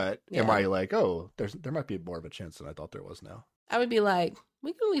Jumi, but am I like, oh, there might be more of a chance than I thought there was now? I would be like,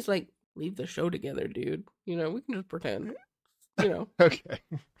 we can at least, like, leave the show together, dude. You know, we can just pretend. You know. Okay.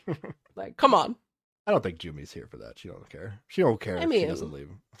 Like, come on. I don't think Jumi's here for that. She don't care. She don't care if she doesn't leave.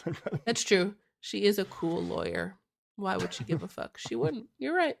 That's true. She is a cool lawyer. Why would she give a fuck? She wouldn't.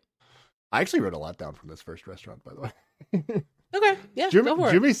 You're right. I actually wrote a lot down from this first restaurant, by the way. Okay. Yeah. Go for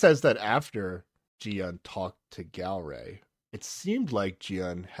it. Jumi says that after Ji-young talked to Gyaorai, it seemed like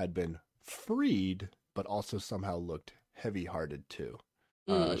Ji-young had been freed, but also somehow looked heavy-hearted too.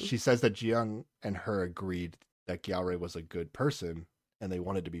 She says that Ji-young and her agreed that Gyaorai was a good person, and they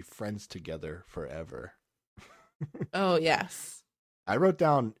wanted to be friends together forever. Oh, yes. I wrote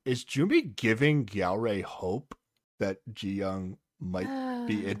down, is Jumi giving Gyaorai hope that Ji-young might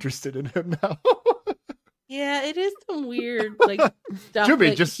be interested in him now? Yeah, it is some weird, like, stuff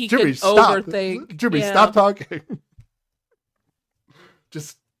Jumi, that he Jumi, could stop. overthink. Jumi, stop talking.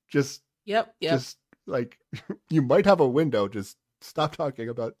 Just, Yep. Just, like, you might have a window, just stop talking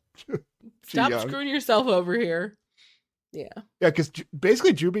about Stop screwing yourself over here. Yeah. Yeah, because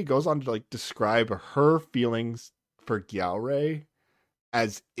basically Jumi goes on to, like, describe her feelings for Gyaorai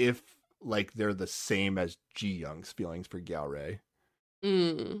as if, like, they're the same as Ji-young's feelings for Gyaorai.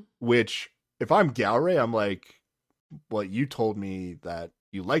 Which, if I'm Gyaorai, I'm like, well, you told me that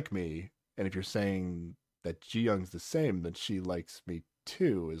you like me, and if you're saying that Ji-young's the same, then she likes me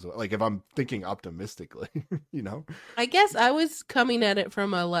too. Is like, if I'm thinking optimistically, you know? I guess I was coming at it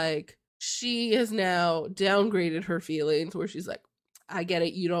from a, like, she has now downgraded her feelings, where she's like, I get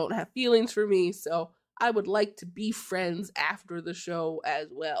it, you don't have feelings for me, so I would like to be friends after the show as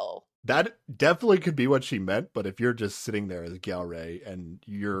well. That definitely could be what she meant, but if you're just sitting there as Gyaorai and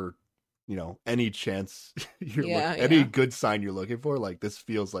you're, you know, any chance any good sign you're looking for, like, this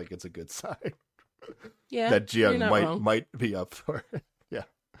feels like it's a good sign. Yeah. That Ji-young might be up for it. Yeah.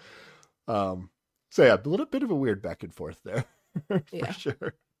 So yeah, a little bit of a weird back and forth there. For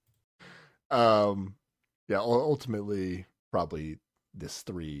sure. Yeah, ultimately probably this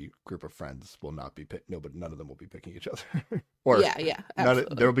three group of friends will not be none of them will be picking each other. Or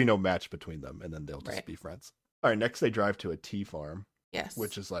there will be no match between them, and then they'll just be friends. All right, next they drive to a tea farm. Yes.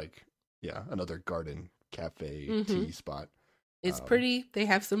 Which is like, another garden cafe tea spot. It's pretty. They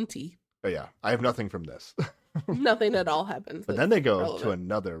have some tea. But yeah, I have nothing from this. Nothing at all happens. But then they go to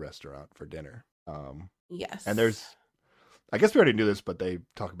another restaurant for dinner. Yes. And I guess we already knew this, but they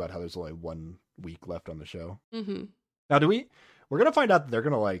talk about how there's only 1 week left on the show. Mm-hmm. Now, we're going to find out that they're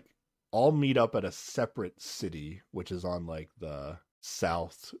going to, like, all meet up at a separate city, which is on, like, the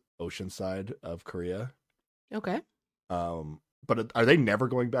south ocean side of Korea. Okay. But are they never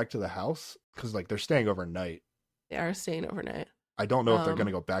going back to the house? Because, like, they're staying overnight. They are staying overnight. I don't know if they're going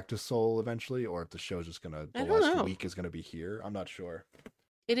to go back to Seoul eventually, or if the show's just going to, the last week is going to be here. I'm not sure.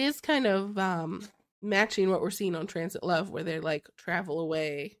 It is kind of matching what we're seeing on Transit Love, where they, like, travel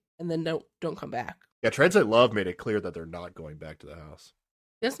away and then don't come back. Yeah, Transit Love made it clear that they're not going back to the house.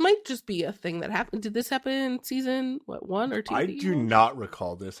 This might just be a thing that happened. Did this happen in season, 1 or 2? I do not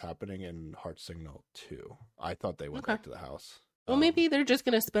recall this happening in Heart Signal 2. I thought they went back to the house. Well, maybe they're just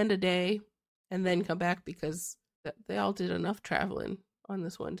going to spend a day and then come back because they all did enough traveling on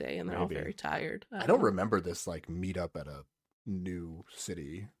this one day and they're all very tired. I don't remember this like meet up at a new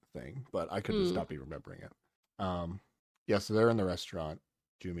city thing, but I could just not be remembering it. Yeah, so they're in the restaurant,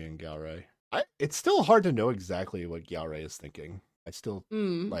 Jumi and Gyaorai. It's still hard to know exactly what Gyaorai is thinking. I still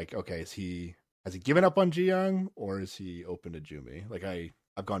like, okay, has he given up on Ji-young or is he open to Jumi? Like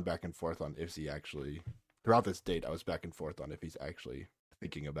I've gone back and forth on if he actually throughout this date I was back and forth on if he's actually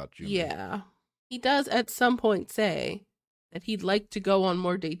thinking about Jumi. Yeah. He does at some point say that he'd like to go on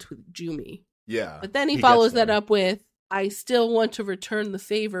more dates with Jumi. Yeah. But then he follows that up with, I still want to return the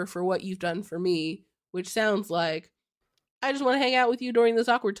favor for what you've done for me, which sounds like, I just want to hang out with you during this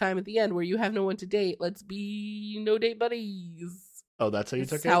awkward time at the end where you have no one to date. Let's be no date buddies. Oh, that's how you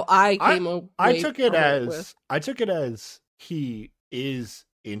took it? How I came away I took it as he is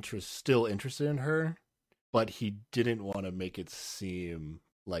still interested in her, but he didn't want to make it seem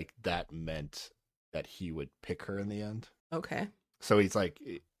like that meant that he would pick her in the end. Okay. So he's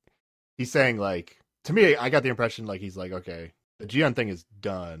saying like, to me, I got the impression like he's like, okay, the Ji-young thing is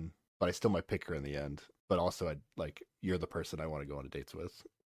done, but I still might pick her in the end. But also, you're the person I want to go on dates with.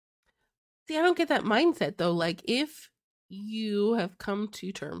 See, I don't get that mindset though. Like, if you have come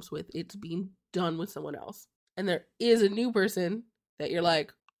to terms with it's being done with someone else, and there is a new person that you're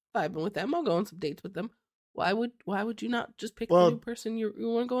like, I've been with them, I'll go on some dates with them. Why would you not just pick the new person you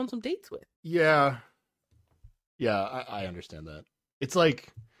want to go on some dates with? Yeah, I understand that. It's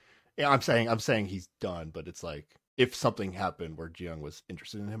like, yeah, I'm saying he's done, but it's like if something happened where Ji-young was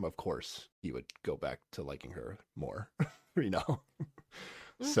interested in him, of course he would go back to liking her more, you know.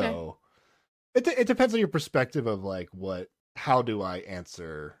 Okay. So it depends on your perspective of like how do I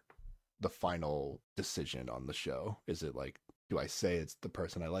answer the final decision on the show? Is it like, do I say it's the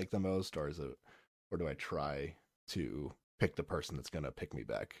person I like the most, or do I try to pick the person that's gonna pick me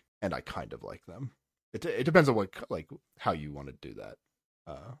back and I kind of like them? It depends on how you want to do that.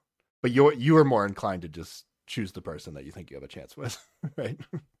 But you are more inclined to just choose the person that you think you have a chance with, right?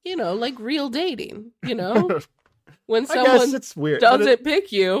 You know, like real dating. You know, when someone it's weird, doesn't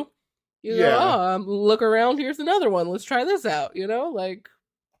pick you, you go, oh, look around. Here's another one. Let's try this out. You know, like.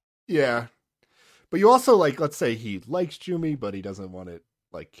 Yeah, but you also let's say he likes Jumi, but he doesn't want it.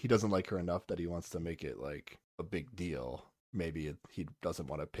 Like he doesn't like her enough that he wants to make it like a big deal. Maybe he doesn't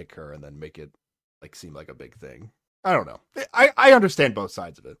want to pick her and then make it like seem like a big thing. I don't know. I understand both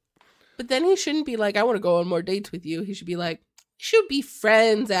sides of it. But then he shouldn't be like, I want to go on more dates with you. He should be like, we should be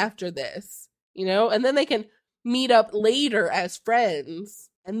friends after this, you know? And then they can meet up later as friends,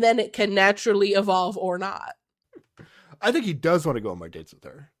 and then it can naturally evolve or not. I think he does want to go on more dates with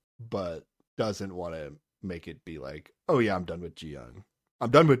her, but doesn't want to make it be like, oh yeah, I'm done with Ji-young. I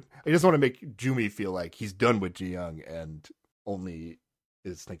just want to make Jumi feel like he's done with Ji-young and only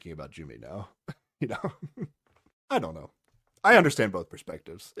is thinking about Jumi now. You know? I don't know. I understand both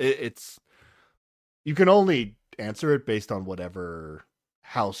perspectives. It's you can only answer it based on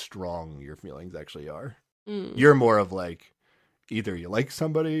how strong your feelings actually are. You're more of like either you like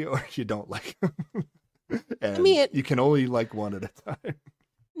somebody or you don't like them. And you can only like one at a time.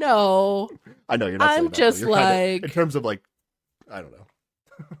 No. I know you're not saying I'm just that, like in terms of like, I don't know.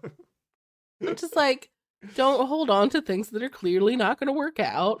 I'm just like, don't hold on to things that are clearly not going to work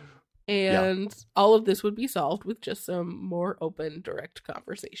out. And all of this would be solved with just some more open, direct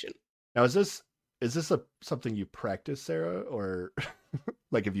conversation. Now, is this something you practice, Sarah, or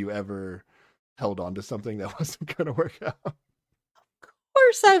like have you ever held on to something that wasn't going to work out? Of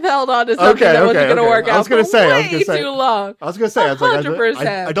course, I've held on to something that wasn't going to work out. I was going to say too long. I was going to say,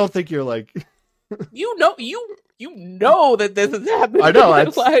 100%. I don't think you're like. You know that this is happening. I know.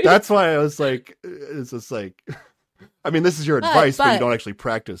 That's why I was like, it's just like. I mean, this is your advice, but you don't actually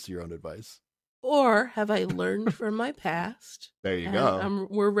practice your own advice. Or have I learned from my past? There you go.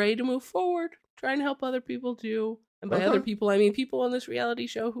 We're ready to move forward, trying to help other people too. And by other people, I mean people on this reality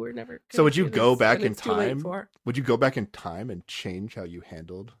show who are never. So would you go back in time? Would you go back in time and change how you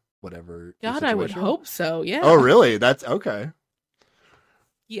handled whatever? God, I would hope so. Yeah. Oh, really? That's okay.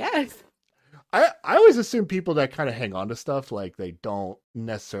 Yes. I always assume people that kind of hang on to stuff like they don't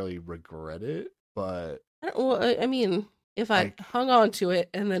necessarily regret it, but. Well, I mean, if I hung on to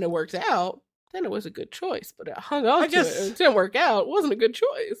it and then it worked out, then it was a good choice. But I hung on to it and it didn't work out. It wasn't a good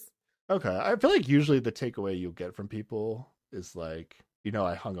choice. Okay. I feel like usually the takeaway you'll get from people is like,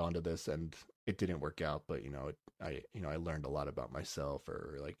 I hung on to this and it didn't work out, but I learned a lot about myself,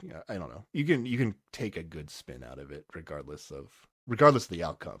 or like, I don't know. You can take a good spin out of it regardless of regardless of the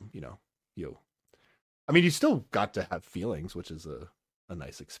outcome, you. I mean, you still got to have feelings, which is a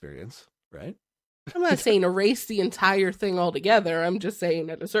nice experience, right? I'm not saying erase the entire thing altogether. I'm just saying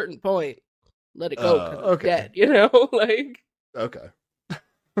at a certain point, let it go because it's dead, like. Okay.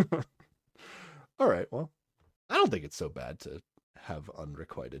 All right, well, I don't think it's so bad to have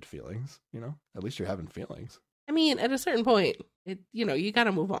unrequited feelings, At least you're having feelings. I mean, at a certain point, you got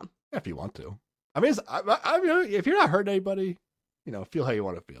to move on. If you want to. I mean, if you're not hurting anybody, feel how you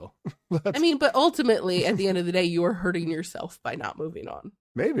want to feel. I mean, but ultimately, at the end of the day, you are hurting yourself by not moving on.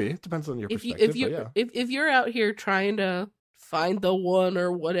 Maybe. It depends on your perspective. If you're out here trying to find the one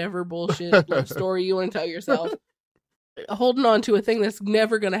or whatever bullshit love story you want to tell yourself, holding on to a thing that's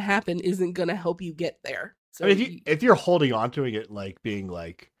never going to happen isn't going to help you get there. So I mean, if you're holding on to it, like being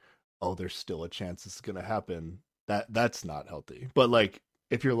like, oh, there's still a chance this is going to happen, that's not healthy. But like,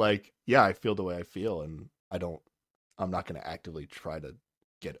 if you're like, yeah, I feel the way I feel and I'm not going to actively try to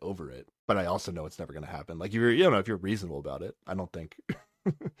get over it, but I also know it's never going to happen. Like if you're reasonable about it, I don't think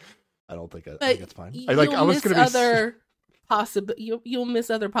I think that's fine. You'll miss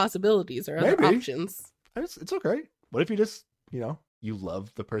other possibilities or other options. It's okay. What if you just, you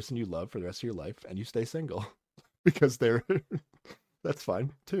love the person you love for the rest of your life and you stay single because that's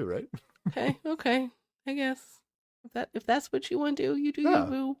fine too, right? Okay. I guess if that's what you want to do, you do you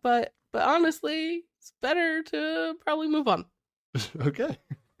boo. But honestly, it's better to probably move on. Okay.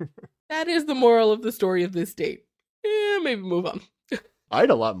 That is the moral of the story of this date. Maybe move on. I had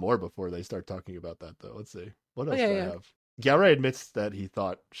a lot more before they start talking about that, though. Let's see. What else do I have? Gyaorai admits that he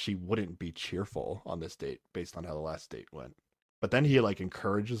thought she wouldn't be cheerful on this date based on how the last date went. But then he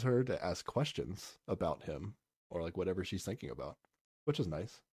encourages her to ask questions about him or whatever she's thinking about, which is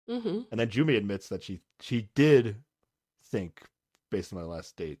nice. Mm-hmm. And then Jumi admits that she did think based on the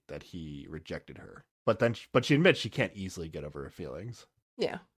last date that he rejected her. But she admits she can't easily get over her feelings.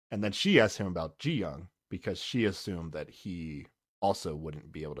 Yeah. And then she asks him about Ji-young because she assumed that he also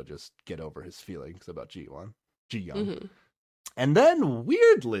wouldn't be able to just get over his feelings about Ji-young. Mm-hmm. And then,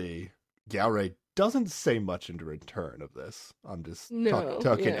 weirdly, Gyaorai doesn't say much in return of this. I'm just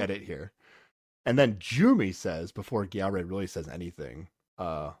talking edit here. And then Jumi says, before Gyaorai really says anything,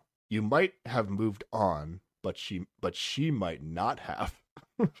 you might have moved on, but she might not have.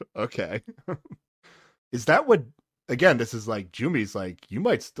 Okay. Is that what... Again, this is Jumi's you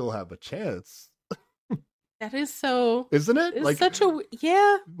might still have a chance. That is so... Isn't it? It's such a...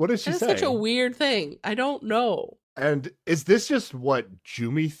 Yeah. What is she saying? It's such a weird thing. I don't know. And is this just what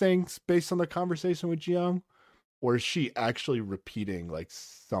Jumi thinks based on the conversation with Ji-young? Or is she actually repeating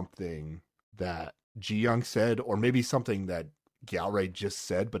something that Ji-young said? Or maybe something that Gyaorai just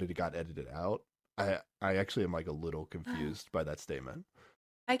said, but it got edited out? I actually am a little confused by that statement.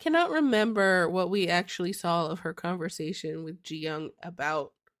 I cannot remember what we actually saw of her conversation with Ji-young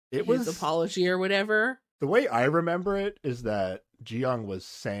about his apology or whatever. The way I remember it is that Ji-young was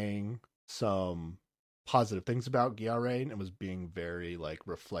saying some positive things about Gyaorai and was being very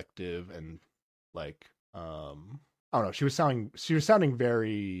reflective and I don't know. She was sounding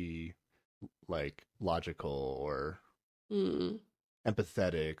very logical or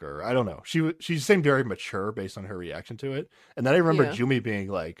empathetic, or I don't know. She seemed very mature based on her reaction to it. And then I remember Jumi being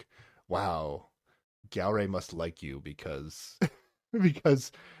like, "Wow, Gyaorai must like you because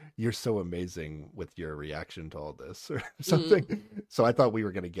you're so amazing with your reaction to all this," or something. So I thought we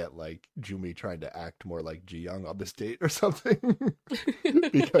were gonna get Jumi trying to act more like Ji-young on this date or something.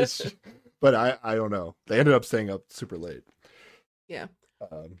 But I don't know. They ended up staying up super late. Yeah.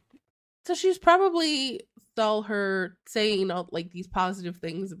 So she's probably saw her saying these positive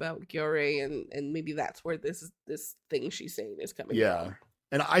things about Gyaorai, and maybe that's where this thing she's saying is coming from.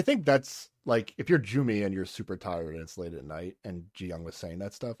 And I think that's if you're Jumi and you're super tired and it's late at night and Ji-young was saying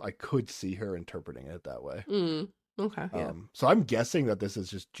that stuff, I could see her interpreting it that way. Okay. Yeah. So I'm guessing that this is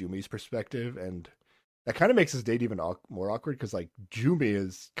just Jumi's perspective, and that kind of makes this date even more awkward because Jumi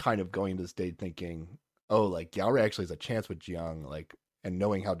is kind of going to this date thinking, oh, Gyaorai actually has a chance with Ji-young, and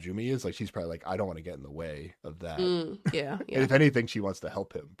knowing how Jumi is, she's probably I don't want to get in the way of that. Yeah. And if anything, she wants to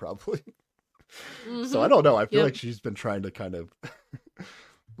help him, probably. Mm-hmm. So I don't know. I feel like she's been trying to kind of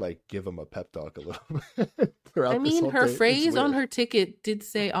give him a pep talk a little bit. I mean, her phrase on her ticket did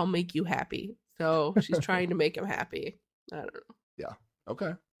say, "I'll make you happy." So she's trying to make him happy. I don't know. Yeah.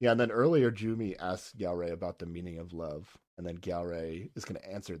 Okay. Yeah. And then earlier, Jumi asked Gyaorai about the meaning of love. And then Gyaorai is going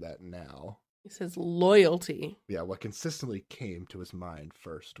to answer that now. He says loyalty. Yeah, what consistently came to his mind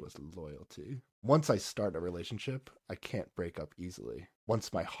first was loyalty. Once I start a relationship, I can't break up easily.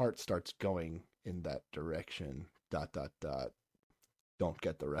 Once my heart starts going in that direction, ... Don't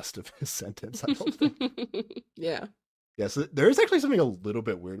get the rest of his sentence, I don't think. Yeah. Yeah, so there is actually something a little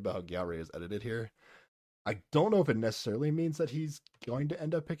bit weird about how Galray is edited here. I don't know if it necessarily means that he's going to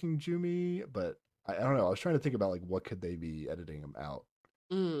end up picking Jumi, but I don't know. I was trying to think about like what could they be editing him out.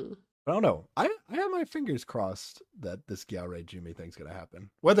 Mm. I don't know. I have my fingers crossed that this Galray Jumi thing's gonna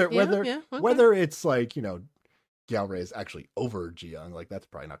happen. Whether Okay. whether it's like, Galray is actually over Ji-young, like that's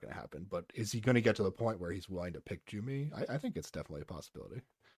probably not gonna happen. But is he gonna get to the point where he's willing to pick Jumi? I think it's definitely a possibility.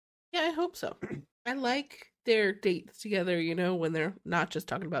 Yeah, I hope so. I like their dates together, when they're not just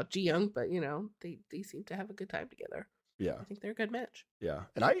talking about Ji-young, but they seem to have a good time together. Yeah. I think they're a good match. Yeah.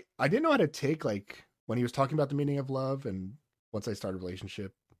 And I didn't know how to take like when he was talking about the meaning of love and once I start a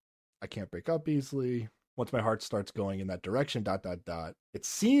relationship, I can't break up easily. Once my heart starts going in that direction, ... It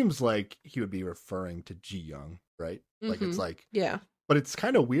seems like he would be referring to Ji-young, right? Like it's like, yeah. But it's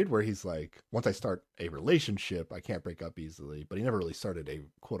kind of weird where he's like, once I start a relationship, I can't break up easily. But he never really started a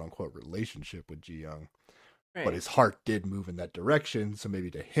quote unquote relationship with Ji-young. Right. But his heart did move in that direction. So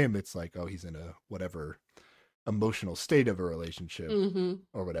maybe to him, it's like, oh, he's in a whatever emotional state of a relationship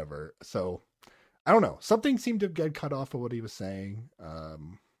or whatever. So I don't know. Something seemed to get cut off of what he was saying.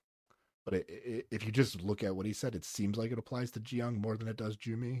 But if you just look at what he said, it seems like it applies to Ji-young more than it does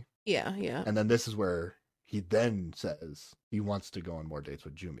Jumi. Yeah, yeah. And then this is where he then says he wants to go on more dates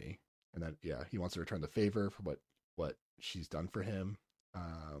with Jumi. And then, he wants to return the favor for what she's done for him.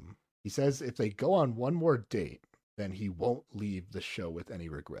 He says if they go on one more date, then he won't leave the show with any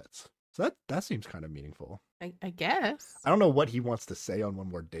regrets. So that seems kind of meaningful. I guess. I don't know what he wants to say on one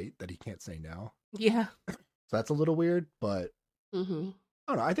more date that he can't say now. Yeah. So that's a little weird, but I don't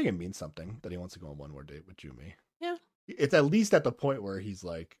know. I think it means something that he wants to go on one more date with Jumi. Yeah. It's at least at the point where he's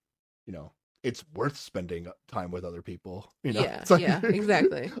like, it's worth spending time with other people. Yeah, like, yeah,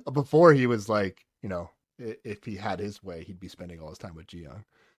 exactly. Before he was like, if he had his way, he'd be spending all his time with Ji-young.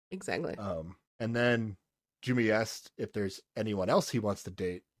 Exactly. And then Jumi asked if there's anyone else he wants to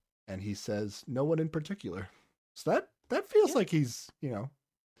date, and he says no one in particular. So that feels like he's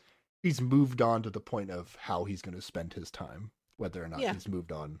moved on to the point of how he's going to spend his time, whether or not he's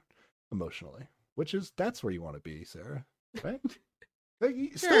moved on emotionally. That's where you want to be, Sarah, right?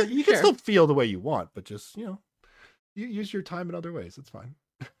 You can still feel the way you want, but just you use your time in other ways. It's fine.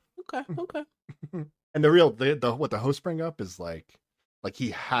 Okay. And what the hosts bring up is like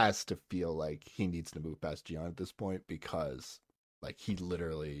he has to feel like he needs to move past Ji-young at this point because like he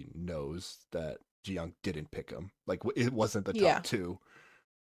literally knows that Ji-young didn't pick him. Like it wasn't the top two.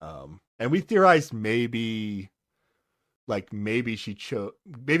 And we theorized maybe Galray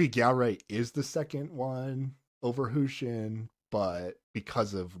is the second one over Hushin, but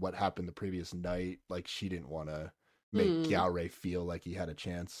because of what happened the previous night, like she didn't want to make Galray feel like he had a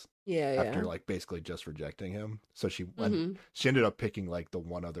chance. After like basically just rejecting him. So she ended up picking like the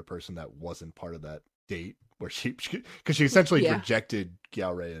one other person that wasn't part of that date where because she essentially rejected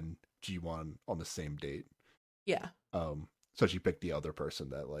Galray and Ji-won on the same date. Yeah. So she picked the other person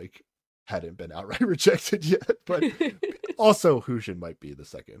that like hadn't been outright rejected yet, but also Hushin might be the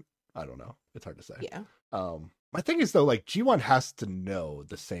second. I don't know. It's hard to say. Yeah. My thing is though, like Ji-won has to know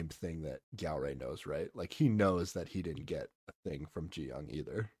the same thing that Galray knows, right? Like he knows that he didn't get a thing from Ji-young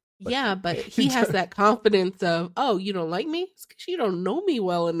either. But he has that confidence of, oh, you don't like me? It's 'cause you don't know me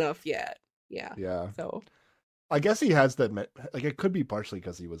well enough yet. Yeah. Yeah. So I guess he has that. Like it could be partially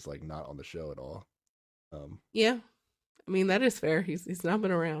because he was like not on the show at all. Yeah. I mean that is fair. He's not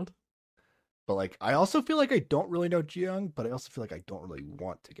been around. But like, I also feel like I don't really know Ji-young, but I also feel like I don't really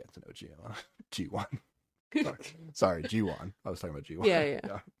want to get to know Ji-won. Sorry, Ji-won. I was talking about Ji-won.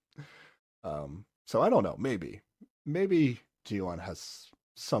 Yeah. So I don't know. Maybe Ji-won has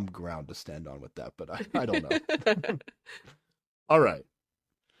some ground to stand on with that, but I don't know. All right.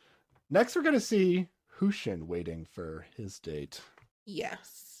 Next, we're gonna see Hushin waiting for his date.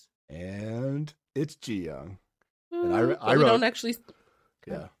 Yes. And it's Ji-young. And I wrote. Don't actually.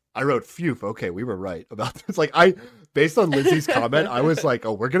 Yeah. I wrote, phew, okay, we were right about this. Like, based on Lindsay's comment, I was like,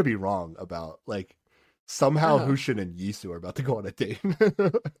 oh, we're going to be wrong about, like, somehow Hushin and Yisu are about to go on a date.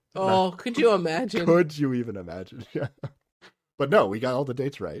 Could you imagine? Could you even imagine? Yeah. But no, we got all the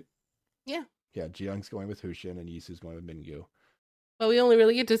dates right. Yeah. Yeah, Ji-young's going with Hushin and Yisu's going with Mingyu. But we only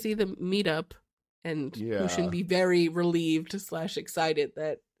really get to see them meet up and Hushin be very relieved / excited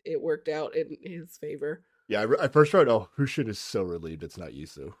that it worked out in his favor. Yeah, I first wrote, oh, Hushin is so relieved it's not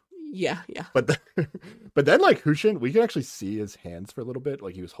Yisu. Yeah. But then like Hushin, we can actually see his hands for a little bit,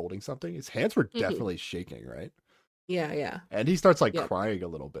 like he was holding something. His hands were definitely shaking, right? Yeah. And he starts like crying a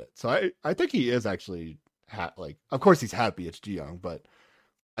little bit. So I think he is actually like, of course he's happy it's Ji-young, but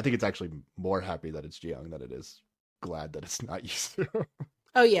I think it's actually more happy that it's Ji-young than it is glad that it's not Yisu.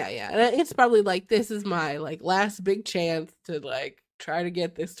 Oh yeah, yeah. And it's probably like this is my like last big chance to like try to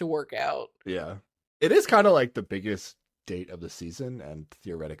get this to work out. Yeah. It is kind of like the biggest date of the season, and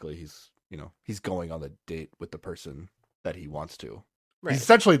theoretically he's going on the date with the person that he wants to. Right. He's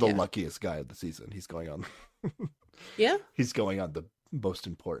essentially the Yeah. luckiest guy of the season. He's going on Yeah. he's going on the most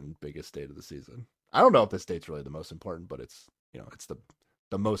important, biggest date of the season. I don't know if this date's really the most important, but it's it's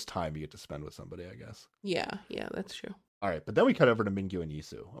the most time you get to spend with somebody, I guess. Yeah, yeah, that's true. All right, but then we cut over to Mingyu and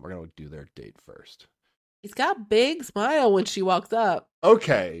Yisu, and we're gonna do their date first. He's got a big smile when she walks up.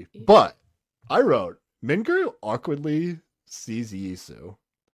 Okay, but I wrote Mingyu awkwardly sees Yisu,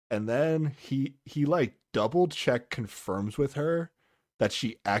 and then he like double check confirms with her that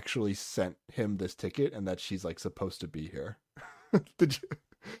she actually sent him this ticket and that she's like supposed to be here. Did you?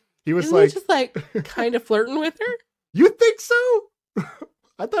 He was Isn't like he just like kind of flirting with her? You think so?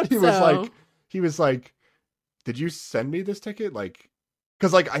 I thought he was like, did you send me this ticket? Like,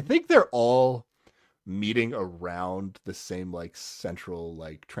 because like I think they're all meeting around the same like central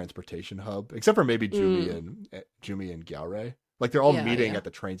like transportation hub, except for maybe Jumi and Gyaore. Like they're all meeting at the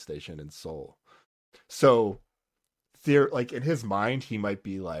train station in Seoul. So, like in his mind, he might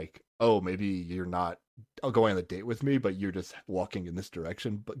be like, oh, maybe you're not going on a date with me, but you're just walking in this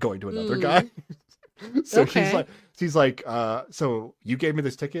direction, but going to another guy. So okay. he's like, so you gave me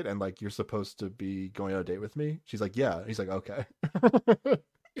this ticket and like you're supposed to be going on a date with me? She's like, yeah. He's like, okay.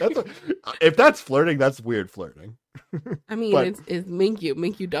 If that's flirting, that's weird flirting. I mean, it's Mingyu.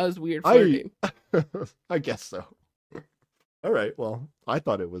 Mingyu does weird flirting. I guess so. All right. Well, I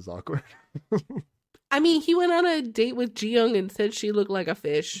thought it was awkward. I mean, he went on a date with Ji-young and said she looked like a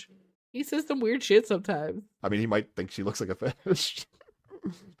fish. He says some weird shit sometimes. I mean, he might think she looks like a fish.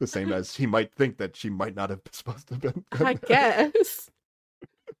 The same as he might think that she might not have been supposed to have been. I guess.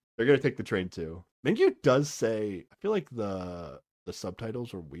 They're going to take the train too. Mingyu does say, I feel like the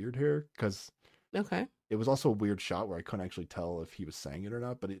subtitles were weird here because okay. It was also a weird shot where I couldn't actually tell if he was saying it or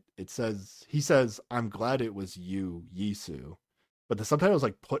not, but he says, I'm glad it was you, Yisu. But the subtitles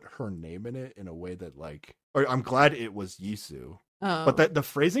like put her name in it in a way that like, or I'm glad it was Yisu. Oh. But the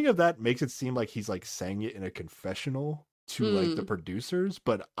phrasing of that makes it seem like he's like saying it in a confessional to like the producers,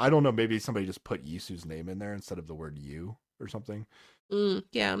 but I don't know, maybe somebody just put Yisu's name in there instead of the word you or something.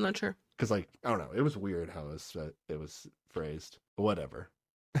 Yeah, I'm not sure. Because like, I don't know, it was weird how it was phrased, but whatever.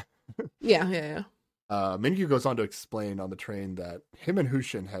 Yeah. Mingyu goes on to explain on the train that him and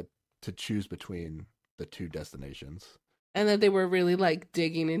Hushin had to choose between the two destinations. And that they were really like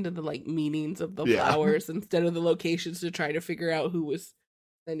digging into the like meanings of the flowers instead of the locations to try to figure out who was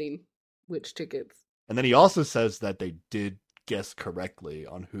sending which tickets. And then he also says that they did guess correctly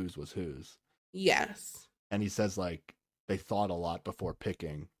on whose was whose. Yes. And he says like they thought a lot before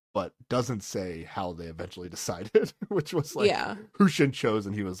picking, but doesn't say how they eventually decided, which was like Hushin chose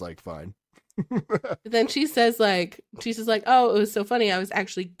and he was like, fine. Then she says like, oh, it was so funny. I was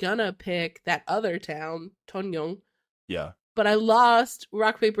actually gonna pick that other town, Tonyong. Yeah. But I lost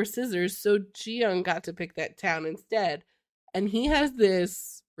rock, paper, scissors, so Ji-young got to pick that town instead. And he has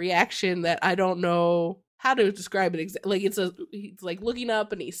this reaction that I don't know how to describe it exactly. Like he's like looking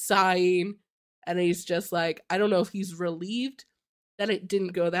up and he's sighing and he's just like, I don't know if he's relieved that it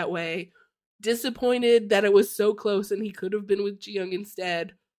didn't go that way, disappointed that it was so close and he could have been with Ji-young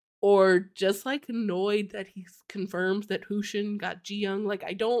instead, or just like annoyed that he confirms that Hushin got Ji-young. Like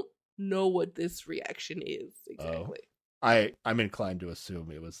I don't know what this reaction is exactly. I'm inclined to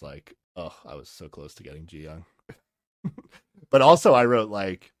assume it was like, oh, I was so close to getting Ji-young. But also I wrote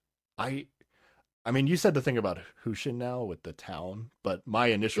like, I mean, you said the thing about Hushin now with the town, but my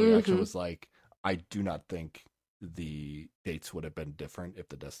initial reaction was like, I do not think the dates would have been different if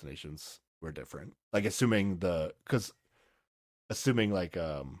the destinations were different. Like assuming like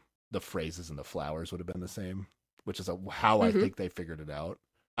the phrases and the flowers would have been the same, which is how I think they figured it out.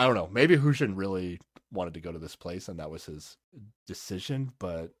 I don't know. Maybe Hushin really wanted to go to this place and that was his decision,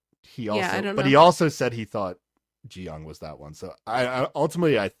 but he also said he thought Ji-young was that one. So I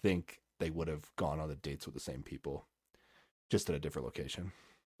ultimately I think they would have gone on the dates with the same people, just at a different location.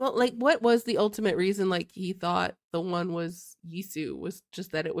 Well, like what was the ultimate reason like he thought the one was Yisu? Was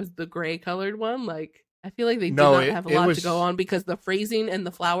just that it was the gray colored one? Like I feel like they did not have a lot to go on because the phrasing and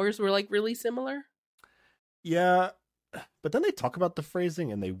the flowers were like really similar. Yeah. But then they talk about the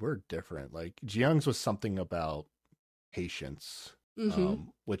phrasing and they were different. Like Ji-young's was something about patience,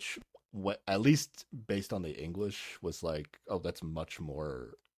 which at least based on the English was like, oh, that's much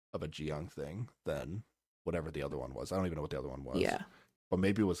more of a Ji-young thing than whatever the other one was. I don't even know what the other one was. Yeah. But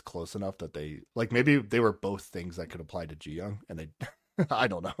maybe it was close enough that maybe they were both things that could apply to Ji-young and they, I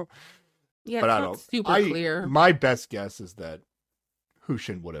don't know. Yeah, but it's I not don't super clear. My best guess is that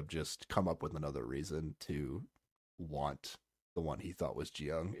Hushin would have just come up with another reason to want the one he thought was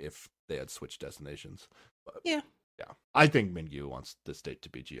Ji-young if they had switched destinations. But, yeah. I think Mingyu wants this date to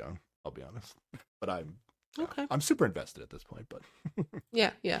be Ji-young, I'll be honest. But I'm super invested at this point, but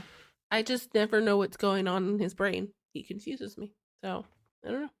yeah. I just never know what's going on in his brain. He confuses me. So,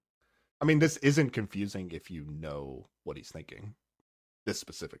 I don't know. I mean, this isn't confusing if you know what he's thinking. This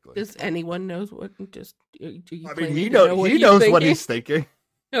specifically. Does anyone knows what? Just he knows what he's thinking.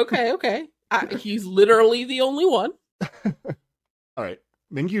 Okay. He's literally the only one. All right.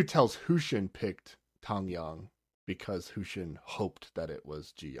 Mingyu tells Hushin picked Tang Yang because Hushin hoped that it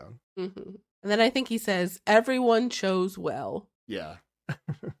was Ji-young. Mm-hmm. And then I think he says, everyone chose well. Yeah.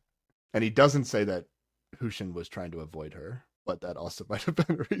 And he doesn't say that Hushin was trying to avoid her, but that also might have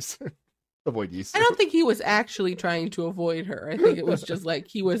been a reason. Avoid Yisu. I don't think he was actually trying to avoid her. I think it was just like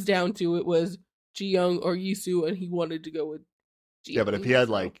he was down to it was Ji-young or Yisu, and he wanted to go with Ji-young. Yeah, but if he had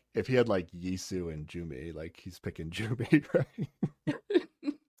like Yisu and Jumi, like he's picking Jumi, right?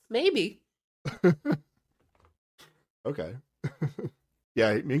 Maybe. Okay.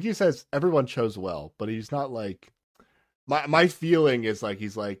 Yeah, Mingyu says everyone chose well, but he's not like my feeling is like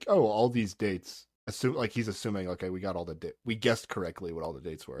he's like, oh, all these dates. He's assuming, okay, we got all we guessed correctly what all the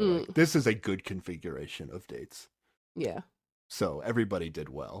dates were. Like, this is a good configuration of dates. Yeah. So everybody did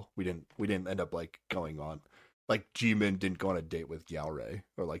well. We didn't end up like going on, like Jimin didn't go on a date with Yaorei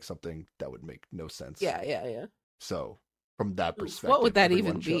or like something that would make no sense. Yeah. So from that perspective, what would that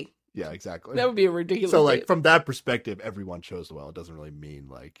even be? Yeah, exactly. That would be a ridiculous. So, like, date. from that perspective, everyone chose well. It doesn't really mean,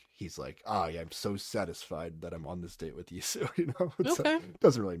 like, he's like, yeah, I'm so satisfied that I'm on this date with Yisu, you know? Okay. It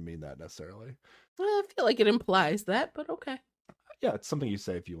doesn't really mean that necessarily. I feel like it implies that, but okay. Yeah, it's something you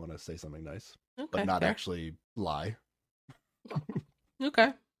say if you want to say something nice, but not actually lie.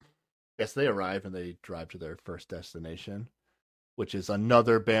 Okay. Yes, they arrive and they drive to their first destination, which is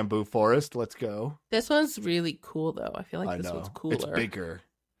another bamboo forest. Let's go. This one's really cool, though. I feel like this one's cooler. It's bigger.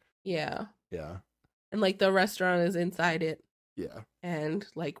 Yeah. Yeah. And like the restaurant is inside it. Yeah. And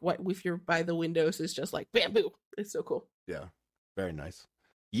like what if you're by the windows is just like bamboo. It's so cool. Yeah. Very nice.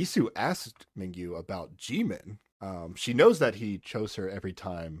 Yisu asked Mingyu about Jimin. She knows that he chose her every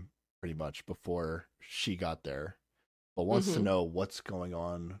time pretty much before she got there, but wants to know what's going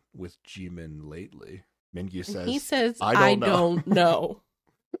on with Jimin lately. Mingyu says, he says, I don't know.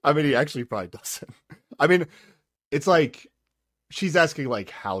 I mean, he actually probably doesn't. I mean, it's like, she's asking, like,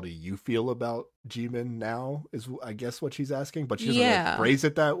 how do you feel about Jimin now, is I guess what she's asking, but she doesn't like, phrase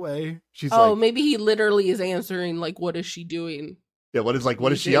it that way. She's like, maybe he literally is answering, like, what is she doing? Yeah, what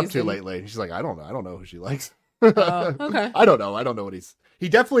is she up to lately? And she's like, I don't know who she likes. Okay. I don't know what he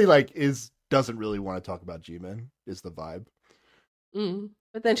definitely, like, doesn't really want to talk about Jimin, is the vibe.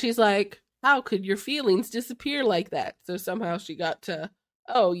 But then she's like, how could your feelings disappear like that? So somehow she got to,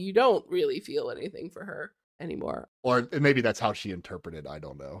 you don't really feel anything for her anymore. Or maybe that's how she interpreted. I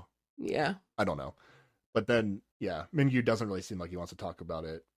don't know. Yeah. I don't know. But then, yeah, Mingyu doesn't really seem like he wants to talk about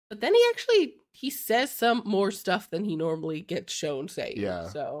it. But then he says some more stuff than he normally gets shown saying. Yeah.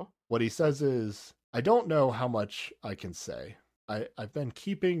 So what he says is, I don't know how much I can say. I've been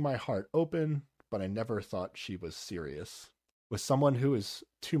keeping my heart open, but I never thought she was serious. With someone who is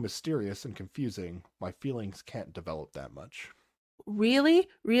too mysterious and confusing, my feelings can't develop that much. Really?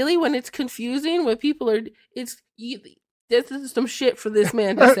 When it's confusing, when people are, this is some shit for this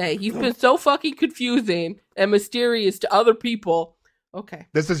man to say. He's been so fucking confusing and mysterious to other people. Okay.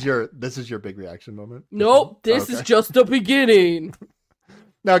 This is your big reaction moment? Nope, this is just the beginning.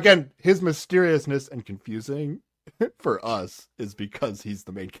 Now again, his mysteriousness and confusing for us is because he's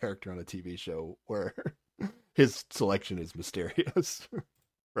the main character on a TV show where his selection is mysterious.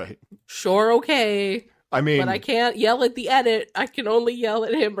 Right. Sure, okay. I mean, but I can't yell at the edit. I can only yell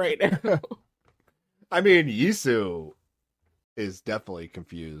at him right now. I mean, Yisu is definitely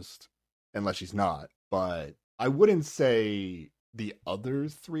confused, unless she's not. But I wouldn't say the other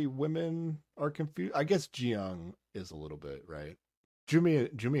three women are confused. I guess Ji-young is a little bit, right? Jumi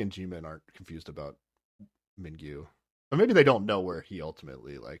and Jimin aren't confused about Mingyu. Or maybe they don't know where he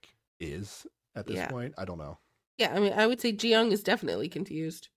ultimately is at this point. I don't know. Yeah, I mean, I would say Ji-young is definitely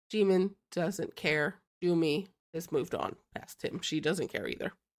confused. Jimin doesn't care. Jumi has moved on past him. She doesn't care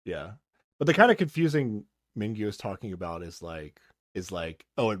either. Yeah. But the kind of confusing Mingyu is talking about is like,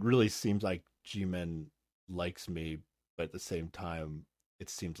 oh, it really seems like Jimin likes me, but at the same time, it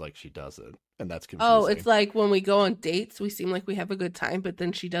seems like she doesn't. And that's confusing. Oh, it's like when we go on dates, we seem like we have a good time, but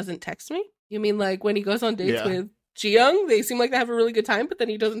then she doesn't text me? You mean like when he goes on dates with Ji-young, they seem like they have a really good time, but then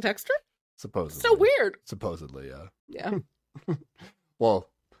he doesn't text her? Supposedly. So weird. Supposedly, yeah. Yeah. Well,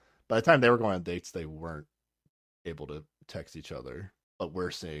 by the time they were going on dates, they weren't able to text each other. but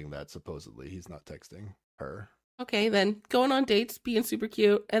we're seeing that supposedly he's not texting her. Okay, then going on dates, being super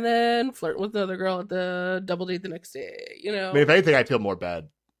cute, and then flirting with another girl at the double date the next day. You know, I mean, if anything, I feel more bad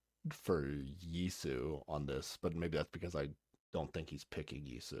for Yisu on this, but maybe that's because I don't think he's picking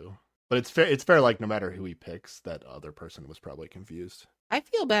Yisu. But it's fair. It's fair. Like no matter who he picks, that other person was probably confused. I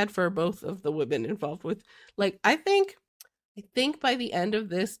feel bad for both of the women involved with. Like, I think by the end of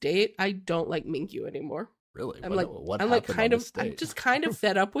this date, I don't like Mingyu anymore. Really? I'm what I'm like kind of, I'm just kind of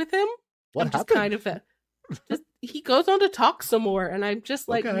fed up with him. What I'm just happened? kind of fed. Just, he goes on to talk some more, and I'm just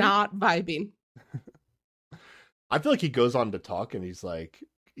like Okay. not vibing. I feel like he goes on to talk, and he's like,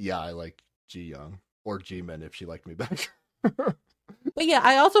 "Yeah, I like Ji Young or Ji Min if she liked me back." But yeah,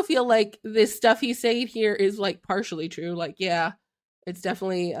 I also feel like this stuff he's saying here is like partially true. Like, yeah, it's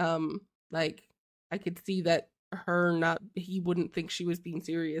definitely like I could see that he wouldn't think she was being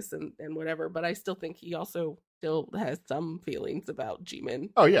serious and whatever, but I still think he also still has some feelings about Jimin.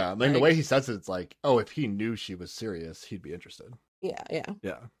 Oh yeah, I mean the Like- way he says it's like, "Oh, if he knew she was serious, he'd be interested." Yeah.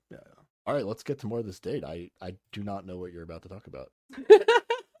 Yeah. All right, let's get to more of this date. I do not know what you're about to talk about.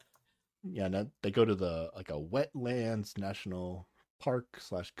 Yeah, and then they go to the like a wetlands national park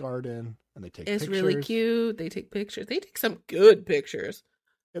 / garden, and they take It's pictures. really cute. They take pictures. They take some good pictures.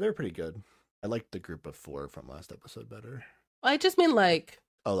 Yeah, they're pretty good. I liked the group of 4 from last episode better. I just mean like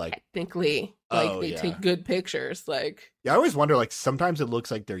Oh, like technically, like Oh, they yeah. take good pictures. Like, yeah, I always wonder. Like sometimes it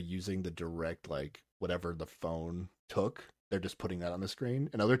looks like they're using the direct like whatever the phone took. They're just putting that on the screen,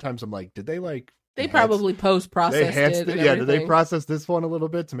 and other times I'm like, did they like? they enhance- probably post they processed enhanced it. And yeah, did they everything. process this one a little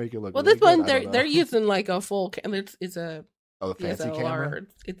bit to make it look? Well, really this one good? I don't know. they're using like a full. It's a Oh, the fancy DSLR. camera.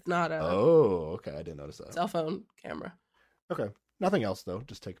 It's not a Oh, okay. I didn't notice that. cell phone camera. Okay. Nothing else though.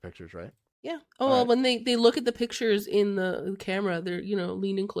 Just take pictures, right? Yeah. Oh, All well, right. when they look at the pictures in the camera, they're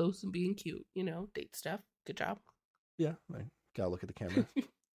leaning close and being cute. Date stuff. Good job. Yeah. I gotta look at the camera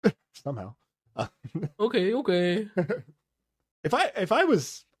somehow. Okay. If I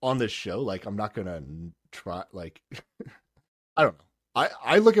was on this show, like I'm not gonna try. Like I don't know.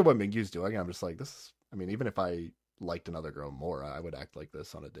 I look at what Mingyu's doing. And I'm just like this. I mean, even if I liked another girl more, I would act like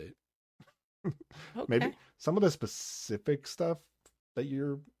this on a date. Okay. Maybe some of the specific stuff that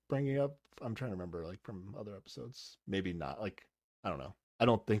you're bringing up, I'm trying to remember, like from other episodes. Maybe not. Like I don't know. I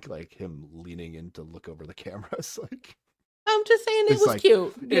don't think like him leaning in to look over the cameras. Like I'm just saying it It's was like-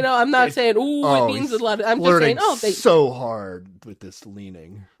 cute. I'm not saying oh, it means a he's lot. I'm just flirting saying they. so hard with this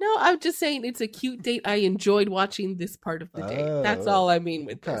leaning. No, I'm just saying it's a cute date. I enjoyed watching this part of the date. That's Oh, all I mean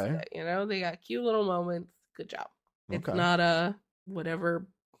with this. okay. Date, they got cute little moments. Good job. It's Okay. not a whatever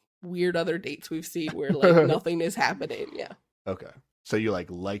weird other dates we've seen where like nothing is happening. Yeah. Okay. So you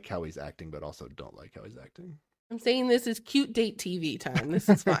like how he's acting, but also don't like how he's acting. I'm saying this is cute date TV time. This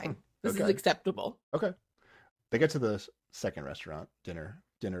is fine. This is Okay. acceptable. Okay. They get to the second restaurant, dinner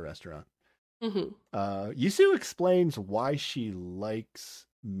restaurant. Hmm. Yisu explains why she likes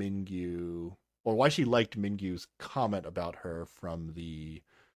Mingyu, or why she liked Mingyu's comment about her from the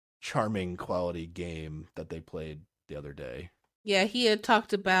charming quality game that they played the other day. Yeah, he had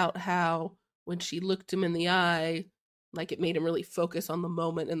talked about how when she looked him in the eye, like it made him really focus on the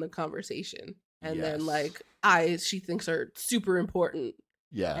moment in the conversation. And then Yes. like eyes she thinks are super important.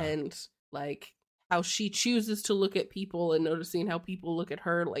 Yeah. And like how she chooses to look at people and noticing how people look at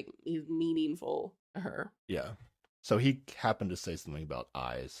her like is meaningful to her. Yeah. So he happened to say something about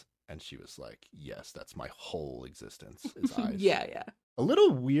eyes, and she was like, yes, that's my whole existence is eyes. Yeah. A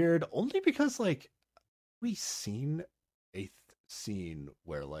little weird, only because like we seen a scene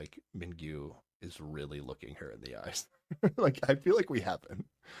where like Mingyu is really looking her in the eyes. Like I feel like we haven't.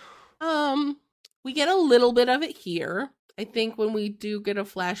 We get a little bit of it here. I think when we do get a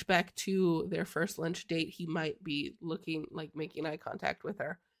flashback to their first lunch date, he might be looking like making eye contact with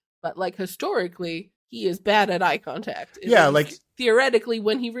her. But like historically, he is bad at eye contact. At Yeah, least like- theoretically,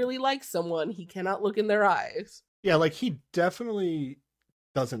 when he really likes someone, he cannot look in their eyes. Yeah, like he definitely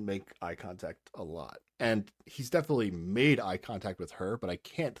doesn't make eye contact a lot. And he's definitely made eye contact with her, but I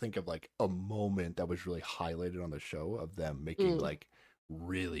can't think of like a moment that was really highlighted on the show of them making like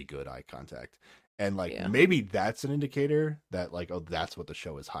really good eye contact. And like Yeah. maybe that's an indicator that like, oh, that's what the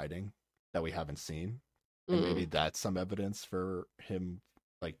show is hiding that we haven't seen. And maybe that's some evidence for him,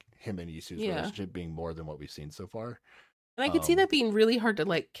 like him and Yisu's Yeah. relationship being more than what we've seen so far. And I could see Um, that being really hard to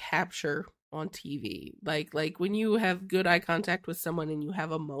like capture on TV. Like when you have good eye contact with someone and you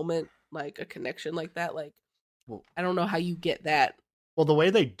have a moment, like a connection like that, like Well- I don't know how you get that Well, the way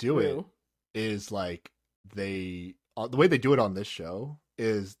they do it through. is like the way they do it on this show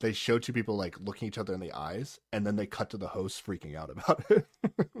is they show two people like looking each other in the eyes, and then they cut to the host freaking out about it.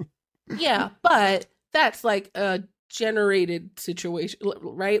 Yeah, but that's like a generated situation,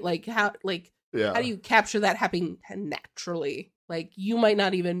 right? Like how Yeah. how do you capture that happening naturally? Like you might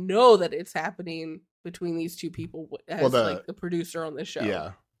not even know that it's happening between these two people as like the producer on the show.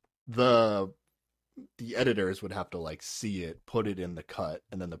 Yeah. The editors would have to like see it, put it in the cut,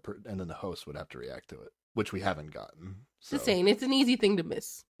 and then the host would have to react to it, which we haven't gotten. So Just saying, it's an easy thing to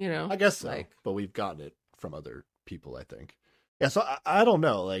miss, you know. I guess so, like, but we've gotten it from other people, I think. Yeah, so I don't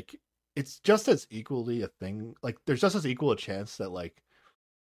know. Like, it's just as equally a thing. Like, there's just as equal a chance that like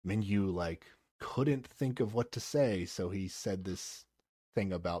Mingyu like couldn't think of what to say, so he said this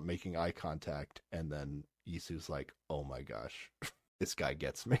thing about making eye contact, and then Isu's like, "Oh my gosh, this guy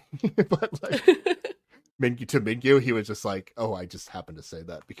gets me." But like Mingyu, he was just like, "Oh, I just happened to say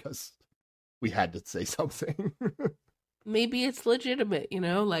that because we had to say something." Maybe it's legitimate, you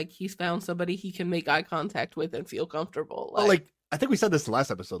know, like he's found somebody he can make eye contact with and feel comfortable. Like I think we said this last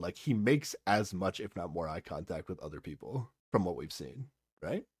episode, like he makes as much, if not more, eye contact with other people from what we've seen,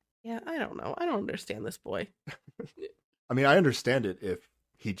 right? Yeah, I don't know. I don't understand this boy. I mean, I understand it if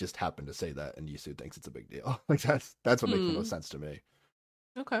he just happened to say that and Yisu thinks it's a big deal. Like that's what makes the most sense to me.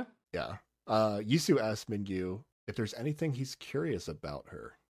 Okay. Yeah. Yisu asked Mingyu if there's anything he's curious about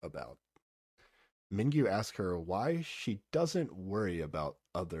her about. Mingyu asked her why she doesn't worry about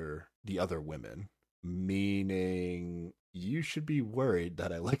the other women, meaning you should be worried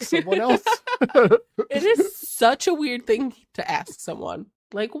that I like someone else. It is such a weird thing to ask someone.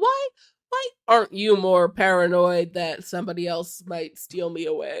 Like, why aren't you more paranoid that somebody else might steal me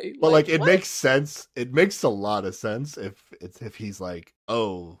away? Well, like it makes sense. It makes a lot of sense if he's like,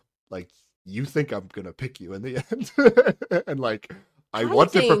 oh, like you think I'm gonna pick you in the end, and like I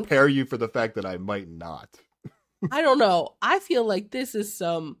want to prepare you for the fact that I might not. I don't know. I feel like this is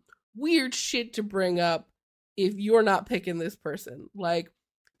some weird shit to bring up if you're not picking this person. Like,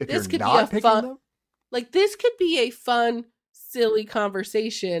 if this could be a fun, them? Like this could be a fun, silly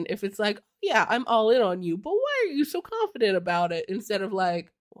conversation if it's like, yeah, I'm all in on you, but why are you so confident about it? Instead of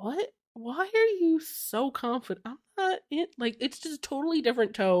like, what? Why are you so confident? I'm not in. Like, it's just a totally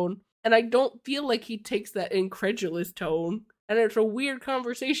different tone, and I don't feel like he takes that incredulous tone. And it's a weird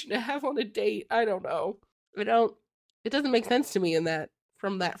conversation to have on a date. I don't know. It doesn't make sense to me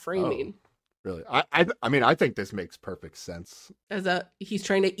from that framing. Oh, really? I mean, I think this makes perfect sense. He's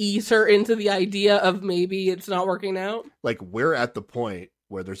trying to ease her into the idea of maybe it's not working out. Like, we're at the point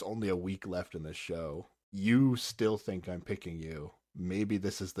where there's only a week left in this show. You still think I'm picking you. Maybe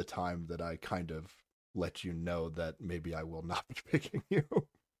this is the time that I kind of let you know that maybe I will not be picking you.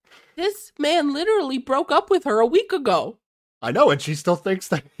 This man literally broke up with her a week ago. I know, and she still thinks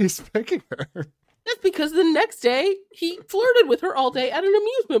that he's picking her. That's because the next day, he flirted with her all day at an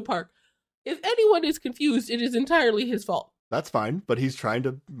amusement park. If anyone is confused, it is entirely his fault. That's fine, but he's trying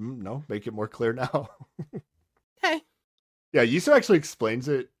to, make it more clear now. Okay. Yeah, Yisu actually explains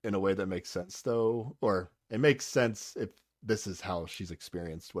it in a way that makes sense, though. Or it makes sense if this is how she's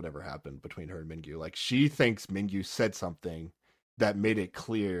experienced whatever happened between her and Mingyu. Like, she thinks Mingyu said something that made it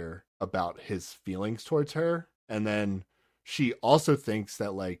clear about his feelings towards her, and then she also thinks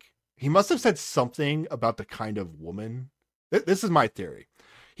that, like, he must have said something about the kind of woman. This is my theory.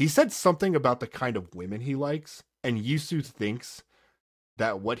 He said something about the kind of women he likes, and Yisu thinks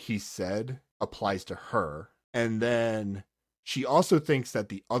that what he said applies to her. And then she also thinks that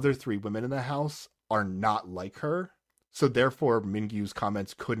the other three women in the house are not like her. So therefore, Mingyu's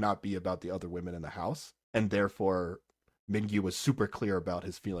comments could not be about the other women in the house. And therefore, Mingyu was super clear about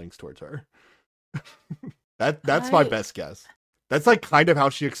his feelings towards her. That's my best guess. That's like kind of how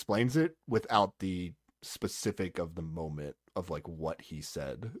she explains it without the specific of the moment of like what he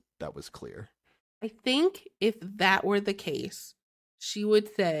said that was clear. I think if that were the case, she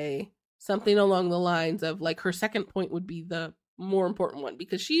would say something along the lines of like her second point would be the more important one,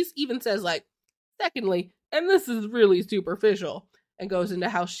 because she's even says like, secondly, and this is really superficial, and goes into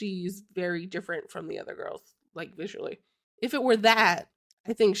how she's very different from the other girls, like visually. If it were that,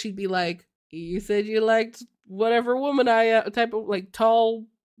 I think she'd be like, you said you liked whatever woman type of like tall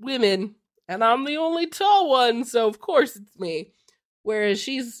women, and I'm the only tall one, so of course it's me. Whereas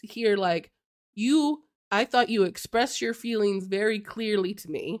she's here like, I thought you expressed your feelings very clearly to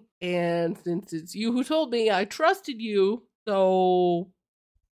me, and since it's you who told me, I trusted you, so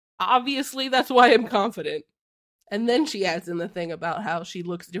obviously that's why I'm confident. And then she adds in the thing about how she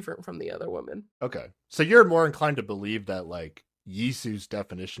looks different from the other women. Okay. So you're more inclined to believe that like Yisu's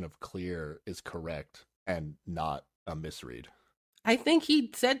definition of clear is correct and not a misread. I think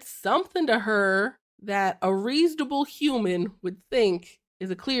he said something to her that a reasonable human would think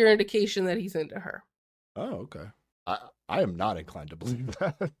is a clear indication that he's into her. Oh, okay. I am not inclined to believe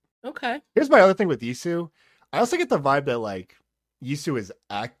that. Okay. Here's my other thing with Yisu. I also get the vibe that like Yisu is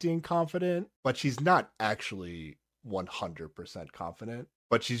acting confident, but she's not actually 100% confident.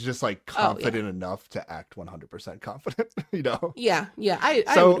 But she's just like confident enough to act 100% confident, you know? Yeah,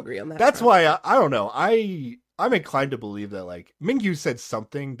 I would agree on that. That's why I don't know. I'm inclined to believe that like Mingyu said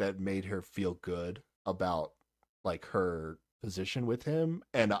something that made her feel good about like her position with him,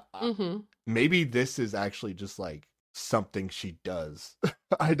 and maybe this is actually just like something she does.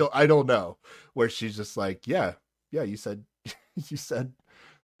 I don't know, where she's just like, yeah, you said you said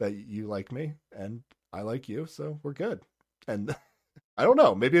that you like me and I like you, so we're good. And I don't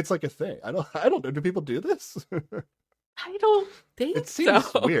know, maybe it's like a thing. I don't know. Do people do this? I don't think it seems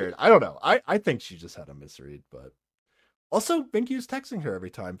weird. I don't know. I think she just had a misread, but also Mingyu's texting her every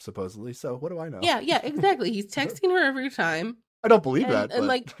time, supposedly, so what do I know? Yeah, exactly. He's texting her every time. I don't believe that, and but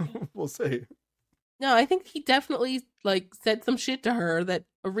like we'll see. No, I think he definitely like said some shit to her that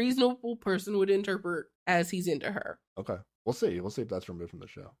a reasonable person would interpret as he's into her. Okay. We'll see. We'll see if that's removed from the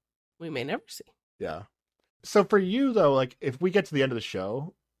show. We may never see. Yeah. So for you though, like if we get to the end of the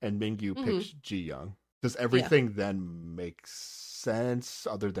show and Mingyu picks Ji Young, does everything then make sense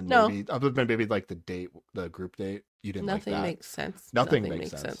other than maybe like the group date? You didn't Nothing like that. Makes sense. Nothing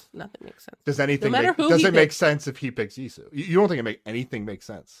makes sense. Nothing makes sense. Does anything make sense if he picks Yisu? You don't think anything makes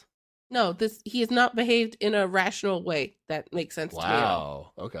sense? No, he has not behaved in a rational way that makes sense to me.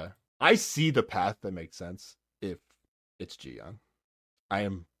 Wow. Okay. I see the path that makes sense if it's Ji Young. I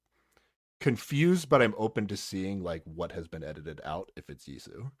am confused, but I'm open to seeing like what has been edited out if it's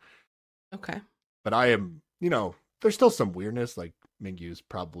Yisu. Okay. But I am, there's still some weirdness. Like Mingyu's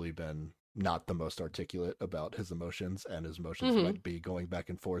probably been not the most articulate about his emotions, and his emotions might be going back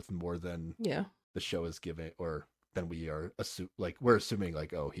and forth more than the show is giving, or than we are we're assuming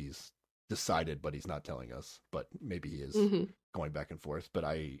like, oh, he's decided, but he's not telling us. But maybe he is going back and forth. But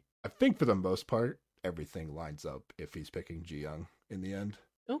I think for the most part, everything lines up if he's picking Ji Young in the end.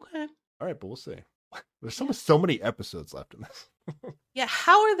 Okay. All right, but we'll see. There's so many episodes left in this. Yeah,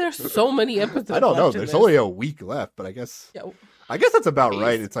 how are there so many episodes? I don't know. There's only a week left, but I guess that's about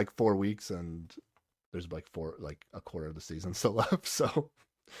right. It's like 4 weeks, and there's like a quarter of the season still left. So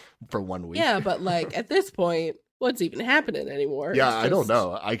for 1 week, yeah. But like at this point, what's even happening anymore? Yeah, I don't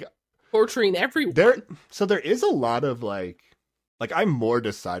know. Torturing everyone. There is a lot of like I'm more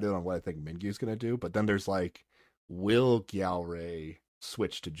decided on what I think Mingyu's gonna do, but then there's like, will Gyaorei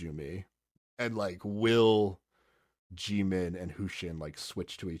switch to Jumi, and like will Jimin and Hushin like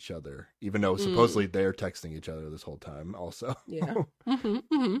switch to each other, even though supposedly they're texting each other this whole time also. Yeah.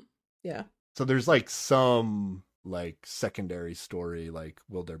 Yeah. So there's like some like secondary story, like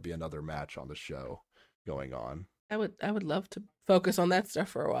will there be another match on the show going on? I would love to focus on that stuff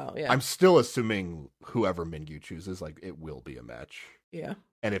for a while. Yeah. I'm still assuming whoever Mingyu chooses, like it will be a match. Yeah.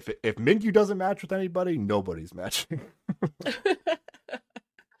 And if Mingyu doesn't match with anybody, nobody's matching.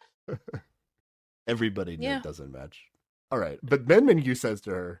 Everybody doesn't match. All right. But then Mingyu says to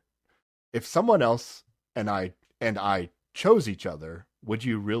her, if someone else and I chose each other, would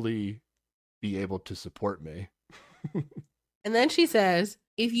you really be able to support me? And then she says,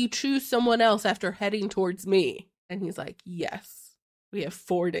 if you choose someone else after heading towards me. And he's like, yes, we have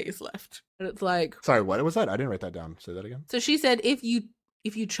 4 days left. And it's like, sorry, what was that? I didn't write that down. Say that again. So she said, if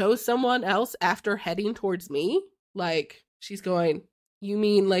you chose someone else after heading towards me, like she's going, you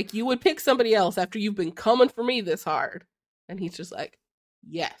mean like you would pick somebody else after you've been coming for me this hard? And he's just like,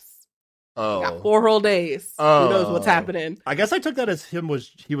 yes. Oh, got 4 whole days. Who knows what's happening? I guess I took that as he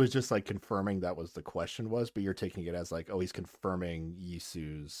was just like confirming that was the question was, but you're taking it as like, oh, he's confirming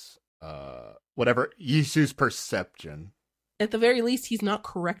Yisu's Yisu's perception. At the very least, he's not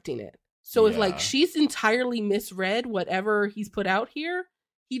correcting it. So if like she's entirely misread whatever he's put out here,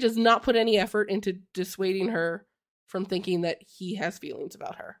 he does not put any effort into dissuading her from thinking that he has feelings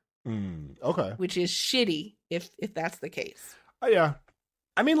about her. Okay. Which is shitty if that's the case. Yeah.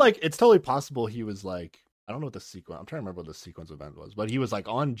 I mean, like, it's totally possible he was like, I don't know what the sequence, I'm trying to remember what the sequence event was, but he was like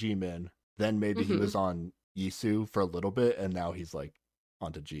on Jimin, then maybe he was on Yisu for a little bit, and now he's like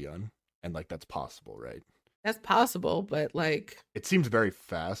onto Ji-Young. And like, that's possible, right? That's possible, but like, it seems very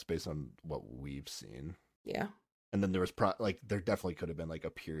fast based on what we've seen. Yeah. And then there was there definitely could have been like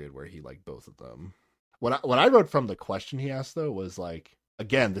a period where he liked both of them. What I wrote from the question he asked though was like,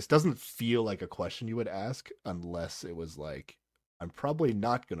 again, this doesn't feel like a question you would ask unless it was like, I'm probably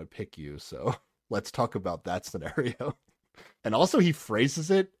not going to pick you, so let's talk about that scenario. And also he phrases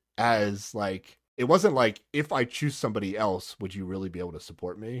it as like, it wasn't like, if I choose somebody else, would you really be able to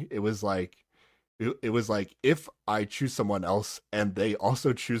support me? It was like, if I choose someone else and they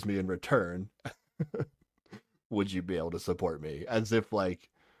also choose me in return, would you be able to support me? As if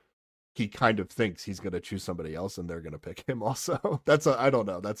like, he kind of thinks he's going to choose somebody else and they're going to pick him also. I don't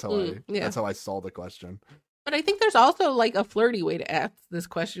know. That's how that's how I saw the question. But I think there's also like a flirty way to ask this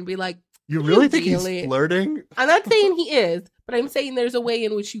question. Be like, you really think he's flirting? I'm not saying he is, but I'm saying there's a way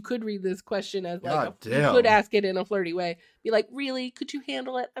in which you could read this question as like, you could ask it in a flirty way. Be like, really? Could you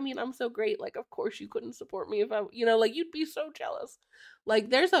handle it? I mean, I'm so great. Like, of course you couldn't support me if I, like you'd be so jealous. Like,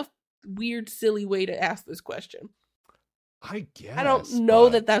 there's a weird, silly way to ask this question. I guess. I don't know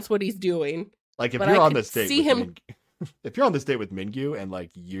that that's what he's doing. Like, if you're on this date with Mingyu, if you're on this date with Mingyu and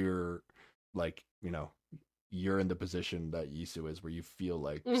like you're like, you're in the position that Yisu is where you feel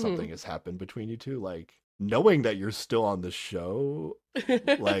like something has happened between you two, like knowing that you're still on the show,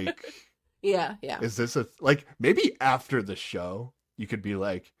 like yeah. Is this like maybe after the show you could be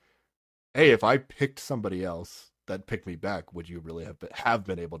like, hey, if I picked somebody else that picked me back, would you really have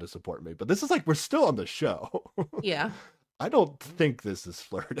been able to support me? But this is like we're still on the show. Yeah. I don't think this is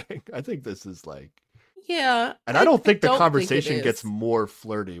flirting. I think this is like yeah. And I don't think the conversation gets more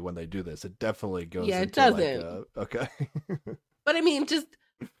flirty when they do this. It definitely goes into it doesn't. Okay. But I mean, just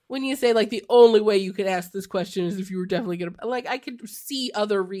when you say like the only way you could ask this question is if you were definitely gonna, like, I could see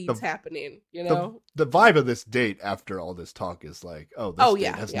other reads happening, The vibe of this date after all this talk is like, this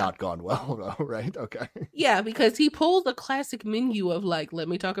date has not gone well, right? Okay. Yeah, because he pulls a classic Mingyu of like, let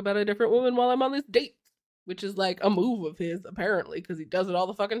me talk about a different woman while I'm on this date, which is like a move of his apparently because he does it all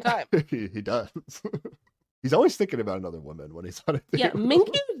the fucking time. He does. He's always thinking about another woman when he's on a date. Yeah,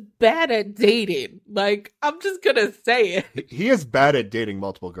 Mingyu's bad at dating. Like, I'm just gonna say it. He is bad at dating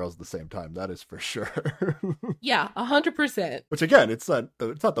multiple girls at the same time. That is for sure. Yeah, 100%. Which again, it's not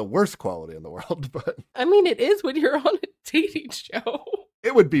the worst quality in the world, but I mean, it is when you're on a dating show.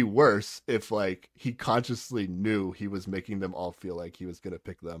 It would be worse if like he consciously knew he was making them all feel like he was gonna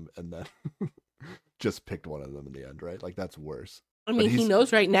pick them and then just picked one of them in the end, right? Like that's worse. I mean, he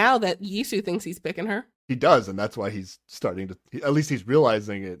knows right now that Yisu thinks he's picking her. He does, and that's why he's starting to, at least he's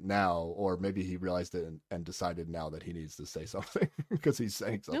realizing it now, or maybe he realized it and decided now that he needs to say something, because he's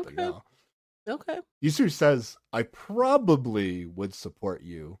saying something now. Okay. Yisu says, I probably would support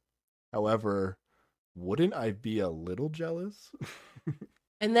you. However, wouldn't I be a little jealous?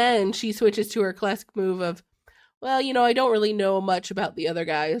 And then she switches to her classic move of, well, I don't really know much about the other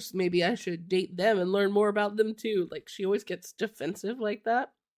guys. Maybe I should date them and learn more about them too. Like, she always gets defensive like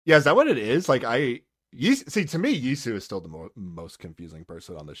that. Yeah, is that what it is? Like, see, to me, Yisu is still the most confusing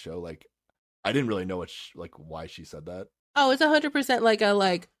person on the show. Like, I didn't really know why she said that. Oh, it's 100% like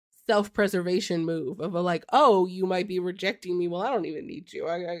a self-preservation move of a like, oh, you might be rejecting me. Well, I don't even need you.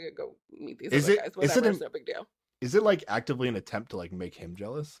 I gotta go meet these other guys. Whatever, it's no big deal. Is it like actively an attempt to like make him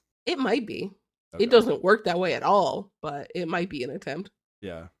jealous? It might be. Okay. It doesn't work that way at all, but it might be an attempt.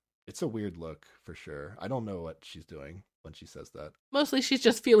 Yeah. It's a weird look for sure. I don't know what she's doing when she says that. Mostly she's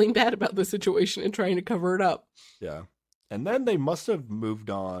just feeling bad about the situation and trying to cover it up. Yeah. And then they must have moved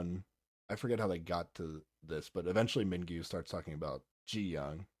on. I forget how they got to this, but eventually Mingyu starts talking about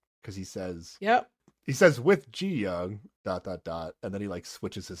Ji-young because he says, yep. He says with Ji-young, ... And then he like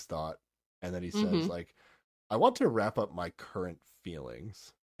switches his thought. And then he says like, I want to wrap up my current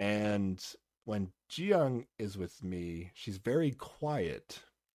feelings. And when Ji-young is with me, she's very quiet.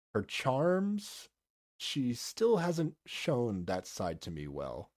 Her charms, she still hasn't shown that side to me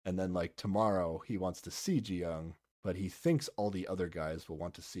well. And then like tomorrow he wants to see Ji-young, but he thinks all the other guys will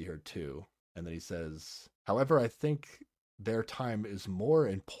want to see her too. And then he says, however, I think their time is more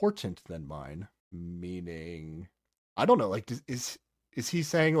important than mine. Meaning, I don't know, like is he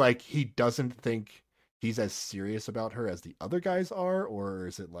saying like he doesn't think he's as serious about her as the other guys are, or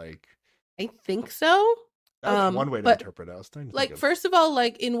is it like, I think so. That's one way to interpret it. I was trying to like, first of all,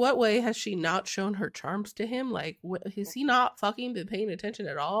 like, in what way has she not shown her charms to him? Like, has he not fucking been paying attention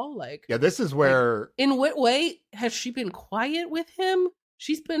at all? Like, yeah, this is where. Like, in what way has she been quiet with him?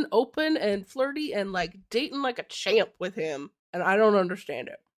 She's been open and flirty and like dating like a champ with him, and I don't understand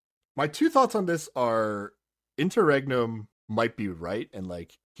it. My two thoughts on this are: Interregnum might be right, and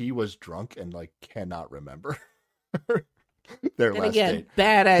like he was drunk and like cannot remember their last date.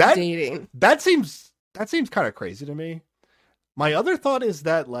 Bad at dating. That seems kind of crazy to me. My other thought is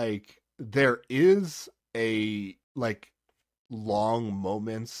that like there is a like long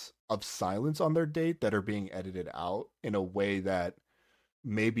moments of silence on their date that are being edited out in a way that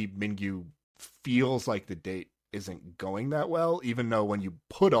maybe Mingyu feels like the date isn't going that well, even though when you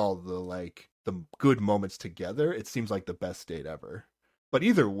put all the good moments together, it seems like the best date ever. But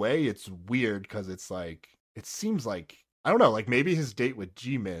either way, it's weird because it's like, it seems like, I don't know, like maybe his date with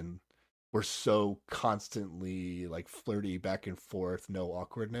Jimin were so constantly like flirty back and forth, no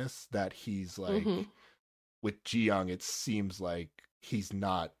awkwardness, that he's like, with Ji-young, it seems like he's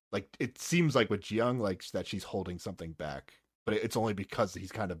not like, it seems like with Jiyoung, like that she's holding something back, but it's only because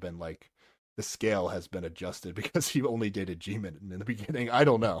he's kind of been like, the scale has been adjusted because he only dated Jimin in the beginning. I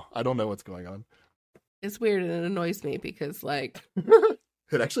don't know what's going on. It's weird and it annoys me because like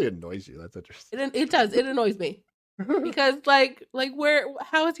It actually annoys you. That's interesting. it does. It annoys me because like where,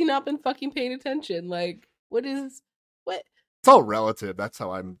 how has he not been fucking paying attention? Like what? It's all relative. That's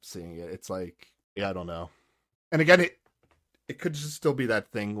how I'm seeing it. It's like, yeah, I don't know. And again, it could just still be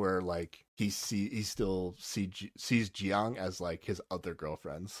that thing where like he still sees Jiyoung as like his other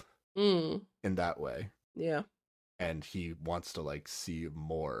girlfriends in that way. Yeah. And he wants to like see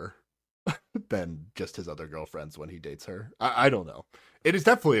more than just his other girlfriends when he dates her. I don't know. It is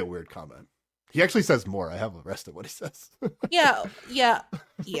definitely a weird comment. He actually says more. I have the rest of what he says. Yeah.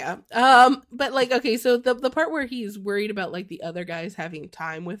 But like, okay, so the part where he's worried about like the other guys having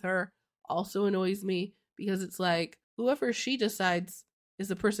time with her also annoys me because it's like whoever she decides is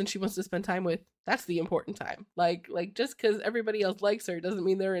the person she wants to spend time with. That's the important time. Like just because everybody else likes her doesn't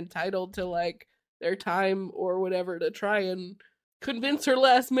mean they're entitled to like their time or whatever to try and convince her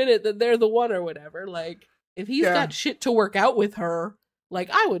last minute that they're the one or whatever. Like if he's got shit to work out with her, like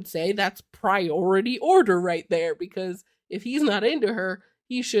I would say that's priority order right there, because if he's not into her,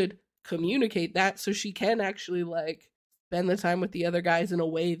 he should communicate that so she can actually like spend the time with the other guys in a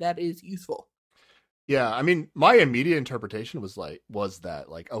way that is useful. Yeah, I mean, my immediate interpretation was that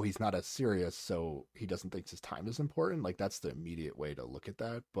like, oh, he's not as serious, so he doesn't think his time is important. Like that's the immediate way to look at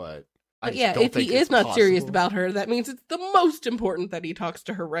that. But yeah, if he is not serious about her, that means it's the most important that he talks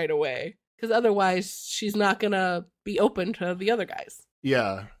to her right away. Because otherwise, she's not gonna be open to the other guys.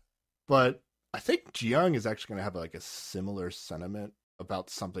 Yeah, but I think Jiyoung is actually gonna have like a similar sentiment about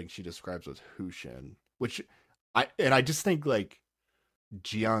something she describes as Hushin, which I just think like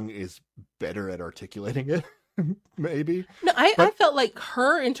Jiyoung is better at articulating it. Maybe. No, I felt like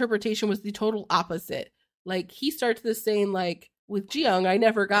her interpretation was the total opposite. Like he starts this saying like, with Jiyoung, I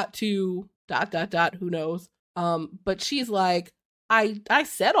never got to ... who knows. But she's like, I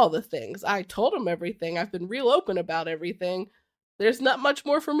said all the things. I told him everything. I've been real open about everything. There's not much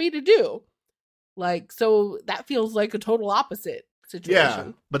more for me to do. Like, so that feels like a total opposite situation.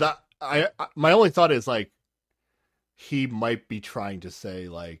 Yeah, but I my only thought is like, he might be trying to say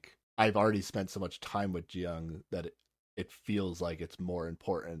like, I've already spent so much time with Jiyoung that it feels like it's more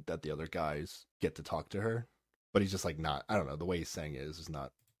important that the other guys get to talk to her. But he's just like not, I don't know, the way he's saying it is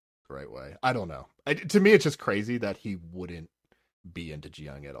not the right way. I don't know. To me, it's just crazy that he wouldn't be into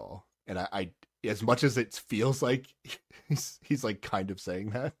Jiyoung at all. And I as much as it feels like he's like kind of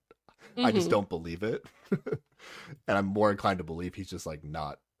saying that, I just don't believe it. And I'm more inclined to believe he's just like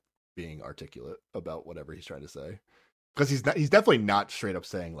not being articulate about whatever he's trying to say. Because he's definitely not straight up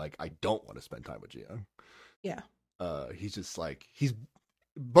saying like, I don't want to spend time with Jiyoung. Yeah. He's just like,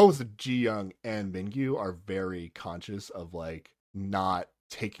 both Jiyoung and Mingyu are very conscious of like not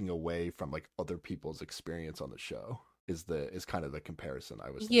taking away from like other people's experience on the show is kind of the comparison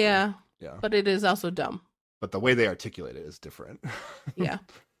I was thinking. Yeah. But it is also dumb. But the way they articulate it is different. Yeah.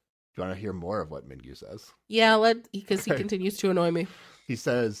 Do you want to hear more of what Mingyu says? Yeah, because he continues to annoy me. He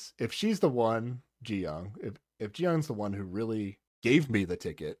says, if she's the one, Jiyoung, if Jiyoung's the one who really gave me the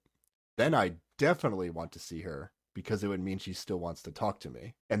ticket, then I definitely want to see her, because it would mean she still wants to talk to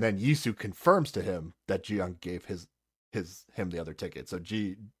me. And then Yisu confirms to him that Jiyoung gave him the other ticket. So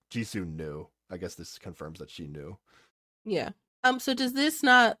Jisoo knew. I guess this confirms that she knew. Yeah. So does this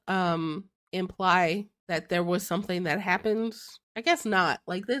not imply that there was something that happened? I guess not.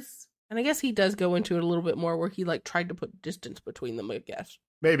 Like this, and I guess he does go into it a little bit more where he like tried to put distance between them, I guess.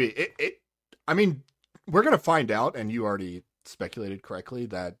 Maybe. I mean, we're gonna find out, and you already speculated correctly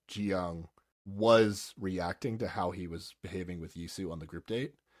that Jiyoung was reacting to how he was behaving with Yisu on the group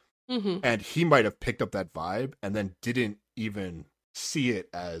date. Mm-hmm. And he might have picked up that vibe and then didn't even see it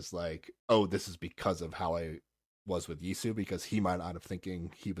as like, oh, this is because of how I was with Yisu, because he might not have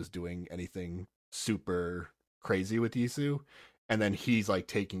thinking he was doing anything super crazy with Yisu. And then he's like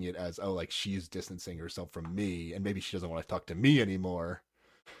taking it as, oh, like she's distancing herself from me and maybe she doesn't want to talk to me anymore.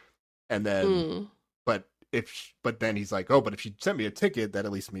 And then, but then he's like, oh, but if she sent me a ticket, that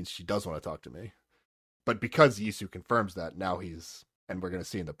at least means she does want to talk to me. But because Yisu confirms that, now and we're going to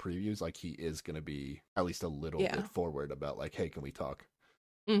see in the previews, like he is going to be at least a little bit forward about like, hey, can we talk?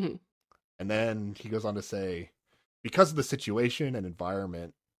 Mm-hmm. And then he goes on to say, because of the situation and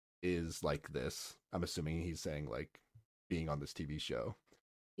environment is like this, I'm assuming he's saying like being on this TV show.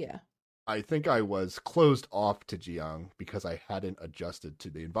 Yeah. I think I was closed off to Jiyoung because I hadn't adjusted to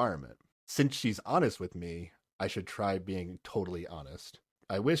the environment. Since she's honest with me, I should try being totally honest.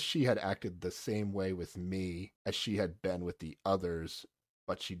 I wish she had acted the same way with me as she had been with the others,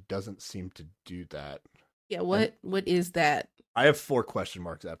 but she doesn't seem to do that. Yeah, what is that? I have 4 question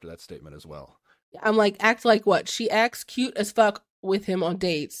marks after that statement as well. I'm like, act like what? She acts cute as fuck with him on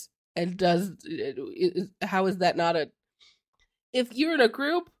dates, and how is that not a? If you're in a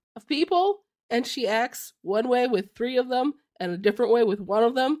group of people and she acts one way with 3 of them and a different way with one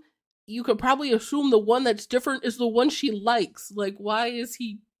of them, you could probably assume the one that's different is the one she likes. Like, why is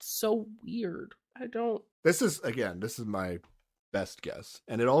he so weird? I don't. This is my best guess,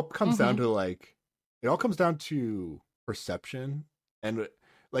 and it all comes down to perception, and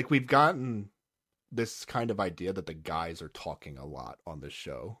like we've gotten this kind of idea that the guys are talking a lot on this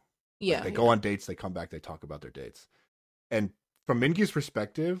show. Yeah, like they go on dates, they come back, they talk about their dates, and from Mingyu's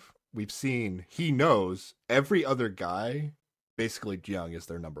perspective, we've seen he knows every other guy, basically Ji-young is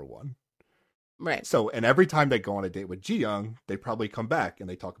their number one. Right. So, and every time they go on a date with Ji-young, they probably come back and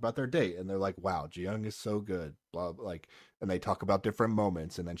they talk about their date, and they're like, "Wow, Ji-young is so good." Blah, like, and they talk about different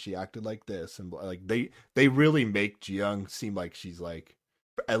moments, and then she acted like this, and blah, like they really make Ji-young seem like she's like,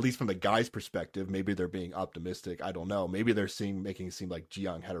 at least from the guy's perspective, maybe they're being optimistic. I don't know. Maybe they're making it seem like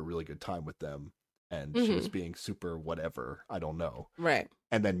Ji-young had a really good time with them, and she was being super whatever. I don't know. Right.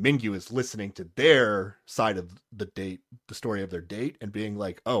 And then Mingyu is listening to their side of the date, the story of their date, and being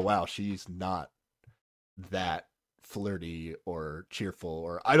like, "Oh wow, she's not that flirty or cheerful,"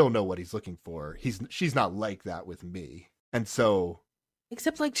 or I don't know what he's looking for. She's not like that with me. And so,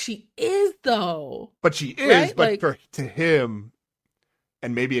 except like she is though. But she is. Right? But like, to him,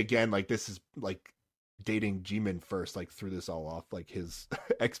 and maybe again, like this is like dating Jimin first, like threw this all off, like his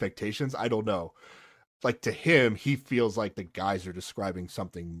expectations. I don't know. Like to him, he feels like the guys are describing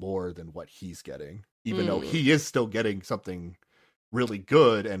something more than what he's getting, even though he is still getting something really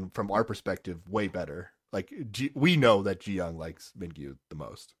good, and from our perspective, way better. Like we know that Ji-young likes Mingyu the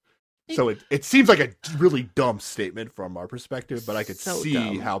most, so it seems like a really dumb statement from our perspective, but I could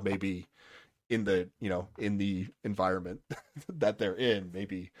see how maybe in the in the environment that they're in,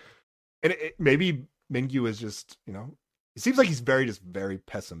 maybe maybe Mingyu is just it seems like he's very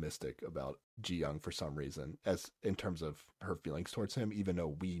pessimistic about Ji-young for some reason, as in terms of her feelings towards him, even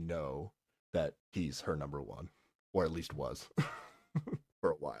though we know that he's her number one, or at least was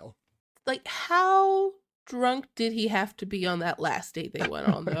for a while. Like, how drunk did he have to be on that last date they went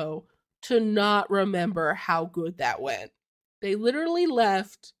on, though, to not remember how good that went? They literally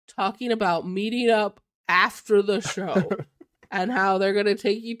left talking about meeting up after the show and how they're going to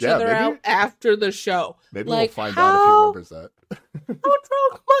take each other out after the show. Maybe we'll find out if he remembers that. How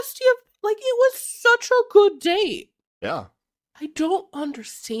drunk must he have? Like, it was such a good date. Yeah. I don't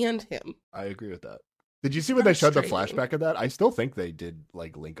understand him. I agree with that. Did you see when they showed the flashback of that? I still think they did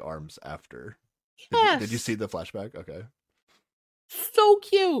like link arms after. Yes. Did you see the flashback? Okay. So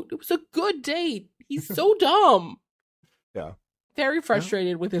cute. It was a good date. He's so dumb. Yeah. Very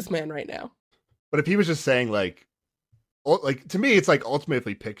frustrated with this man right now. But if he was just saying like to me, it's like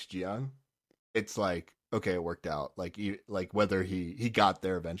ultimately picks Ji-young. It's like, okay, it worked out. Like whether he got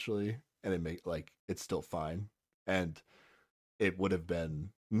there eventually, and it make like it's still fine, and it would have been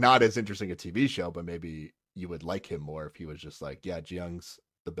not as interesting a TV show, but maybe you would like him more if he was just like, yeah, Ji-young's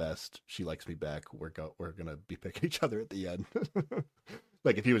the best. She likes me back. We're gonna be picking each other at the end.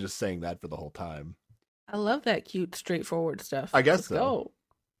 Like if he was just saying that for the whole time. I love that cute, straightforward stuff. I guess Let's go.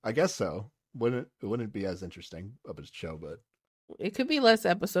 I guess so. It wouldn't be as interesting of a show, but it could be less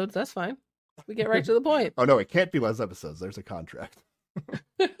episodes. That's fine. We get right to the point. Oh no, it can't be less episodes. There's a contract.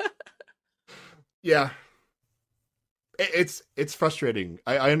 Yeah. It's frustrating.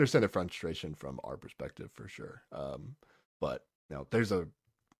 I understand the frustration from our perspective for sure. But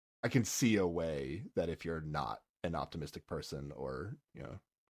I can see a way that if you're not an optimistic person, or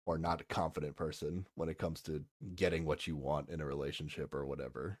or not a confident person when it comes to getting what you want in a relationship or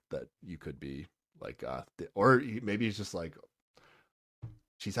whatever, that you could be like, or maybe it's just like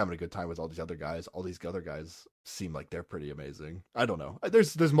she's having a good time with all these other guys. All these other guys seem like they're pretty amazing. I don't know.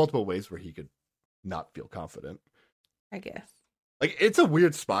 There's multiple ways where he could not feel confident, I guess. Like, it's a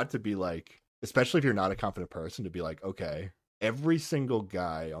weird spot to be like, especially if you're not a confident person, to be like, okay, every single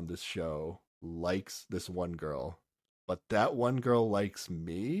guy on this show likes this one girl, but that one girl likes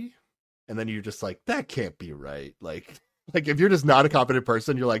me. And then you're just like, that can't be right. Like if you're just not a confident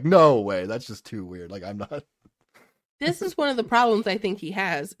person, you're like, no way, that's just too weird. Like, I'm not. This is one of the problems I think he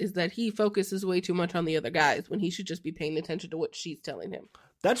has, is that he focuses way too much on the other guys when he should just be paying attention to what she's telling him.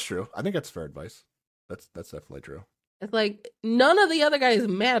 That's true. I think that's fair advice. That's definitely true. It's like, none of the other guys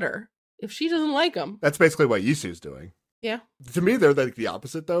matter if she doesn't like them. That's basically what Yisu's doing. Yeah. To me, they're like the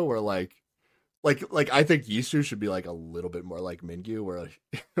opposite, though, where like Like I think Yisu should be like a little bit more like Mingyu, where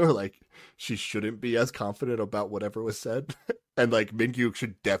or like she shouldn't be as confident about whatever was said, and like Mingyu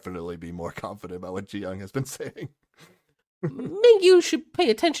should definitely be more confident about what Ji Young has been saying. Mingyu should pay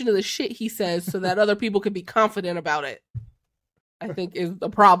attention to the shit he says so that other people can be confident about it. I think is the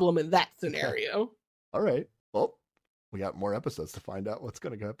problem in that scenario. All right, well, we got more episodes to find out what's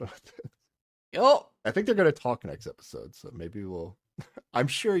going to happen with this. Yo, I think they're going to talk next episode, so maybe we'll. I'm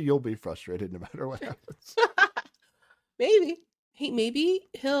sure you'll be frustrated no matter what happens. maybe. Hey, maybe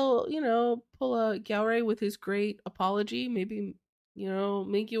he'll, pull a Gyaore with his great apology. Maybe,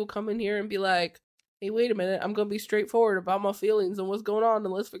 Mingyu will come in here and be like, hey, wait a minute, I'm going to be straightforward about my feelings and what's going on,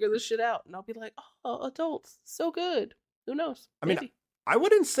 and let's figure this shit out. And I'll be like, oh, adults, so good. Who knows? Maybe. I mean, I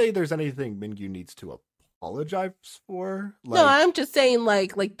wouldn't say there's anything Mingyu needs to apologize for. No, I'm just saying,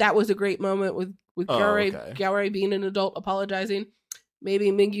 like that was a great moment with Gyaore being an adult apologizing.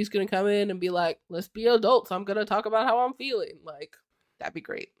 Maybe Mingyu's gonna come in and be like, "Let's be adults. I'm gonna talk about how I'm feeling." Like, that'd be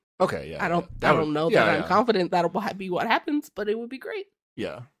great. Okay, yeah. I don't know that I'm confident that'll be what happens, but it would be great.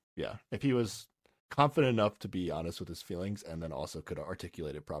 Yeah. If he was confident enough to be honest with his feelings and then also could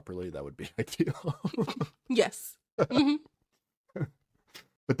articulate it properly, that would be ideal. Yes. Mm-hmm.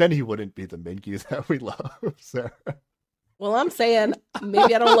 But then he wouldn't be the Mingyu that we love, Sarah. Well, I'm saying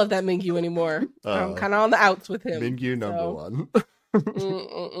maybe I don't love that Mingyu anymore. I'm kind of on the outs with him. Mingyu number one.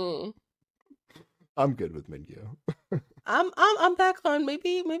 I'm good with Mingyu. I'm back on.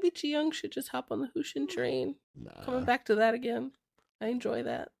 Maybe Ji Young should just hop on the Hushin train. Nah. Coming back to that again. I enjoy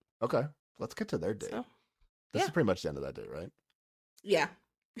that. Okay, let's get to their date. This is pretty much the end of that date, right? Yeah.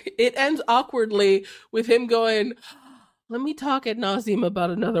 It ends awkwardly with him going, let me talk ad nauseum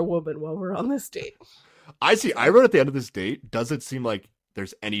about another woman while we're on this date. I wrote at the end of this date, does it seem like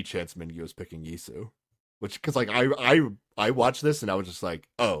there's any chance Mingyu is picking Yisu? Which, because like I watched this and I was just like,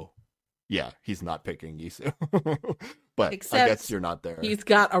 oh, yeah, he's not picking Yisu. But except I guess you're not there. He's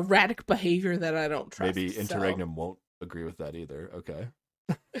got erratic behavior that I don't trust. Maybe Interregnum won't agree with that either. Okay.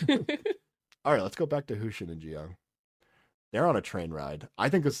 All right, let's go back to Hushin and Ji Young. They're on a train ride. I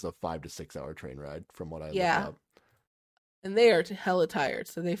think this is a 5 to 6 hour train ride from what I looked up. And they are hella tired,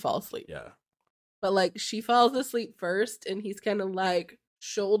 so they fall asleep. Yeah. But like she falls asleep first, and he's kind of like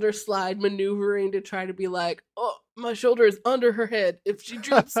shoulder slide maneuvering to try to be like, oh, my shoulder is under her head. If she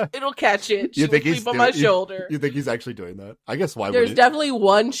droops, it'll catch it. She'll sleep on my shoulder. You think he's actually doing that? I guess why There's definitely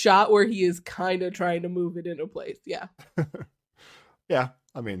one shot where he is kind of trying to move it into place. Yeah. Yeah.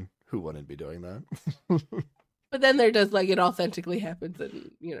 I mean, who wouldn't be doing that? But then there does, like, it authentically happens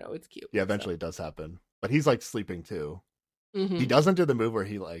and, it's cute. Yeah, eventually it does happen. But he's, like, sleeping, too. Mm-hmm. He doesn't do the move where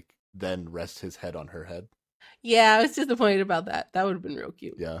he, like, then rests his head on her head. Yeah, I was disappointed about that. That would have been real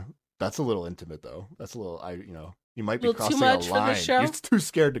cute. Yeah. That's a little intimate, though. That's a little, he might be crossing too much a line. For the show? He's too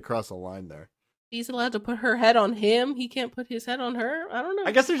scared to cross a line there. He's allowed to put her head on him. He can't put his head on her. I don't know.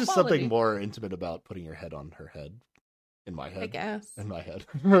 I guess there's just something more intimate about putting your head on her head. In my head. I guess. In my head.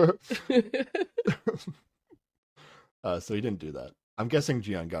 So he didn't do that. I'm guessing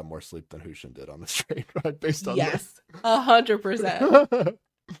Ji Young got more sleep than Hushin did on this train ride based on Yes, 100%.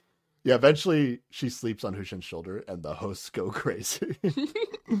 Yeah, eventually she sleeps on Hushin's shoulder and the hosts go crazy.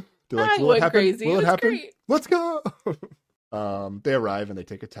 They're like, will it happen? Crazy. Will it happen? Great. Let's go. They arrive and they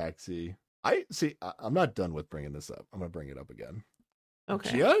take a taxi. I'm not done with bringing this up. I'm going to bring it up again. Okay.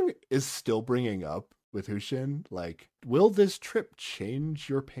 Ji Young is still bringing up with Hushin, like, will this trip change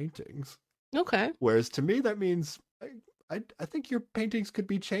your paintings? Okay. Whereas to me, that means I think your paintings could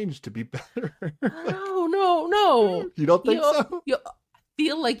be changed to be better. No. You don't think so? You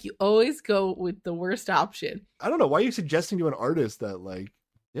feel like you always go with the worst option. I don't know. Why are you suggesting to an artist that, like,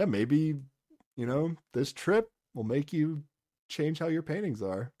 yeah, maybe, this trip will make you change how your paintings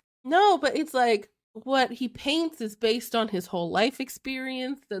are? No, but it's like what he paints is based on his whole life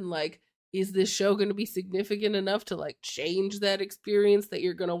experience, and like, is this show going to be significant enough to like change that experience that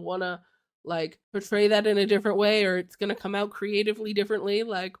you're going to want to like portray that in a different way, or it's going to come out creatively differently?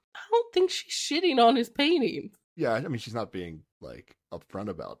 Like, I don't think she's shitting on his paintings. Yeah, I mean, she's not being like upfront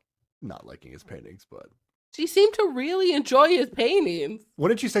about not liking his paintings, but she seemed to really enjoy his paintings.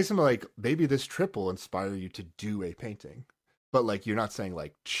 Wouldn't you say something like, maybe this trip will inspire you to do a painting? But like, you're not saying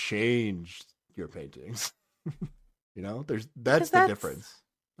like change your paintings. That's the difference.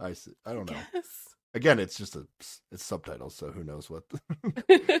 I don't know. Again, it's subtitles, so who knows what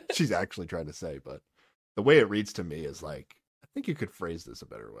she's actually trying to say. But the way it reads to me is like, I think you could phrase this a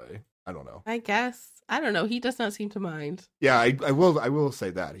better way. I don't know. I guess. I don't know. He does not seem to mind. Yeah, I will say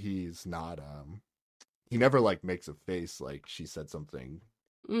that he's not. He never like makes a face like she said something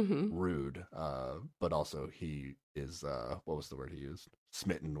rude. But also he is what was the word he used?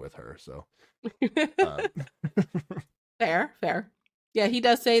 Smitten with her. So Fair. Yeah, he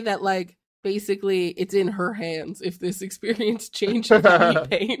does say that, like, basically it's in her hands if this experience changes how he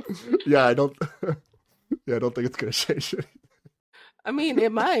paints. Yeah, I don't think it's gonna change it. I mean,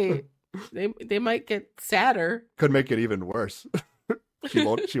 it might. They might get sadder. Could make it even worse. She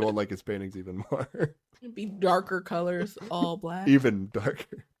won't like his paintings even more. It'd be darker colors, all black. Even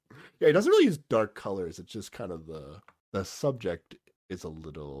darker. Yeah, he doesn't really use dark colors. It's just kind of the subject is a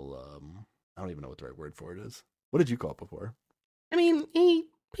little I don't even know what the right word for it is. What did you call it before? I mean, he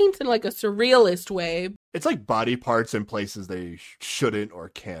paints in like a surrealist way. It's like body parts in places they shouldn't or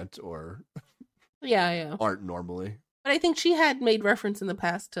can't or Yeah. aren't normally. But I think she had made reference in the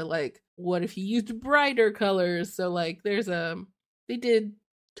past to, like, what if you used brighter colors? So, like, they did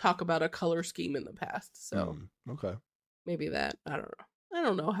talk about a color scheme in the past. So okay, maybe that. I don't know. I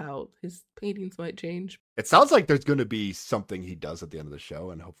don't know how his paintings might change. It sounds like there's going to be something he does at the end of the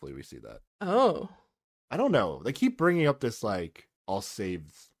show, and hopefully we see that. Oh. I don't know. They keep bringing up this, like, I'll save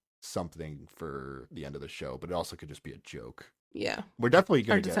something for the end of the show, but it also could just be a joke. Yeah. We're definitely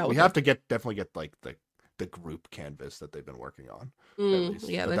going to get, we have to definitely get, like, the group canvas that they've been working on.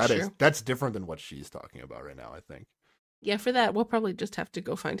 Yeah, but that's true. That's different than what she's talking about right now, I think. Yeah, for that, we'll probably just have to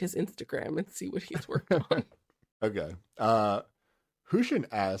go find his Instagram and see what he's worked on. Okay. Hushin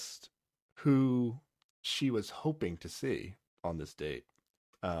asked who she was hoping to see on this date.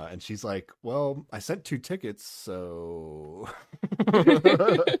 And she's like, well, I sent 2 tickets, so...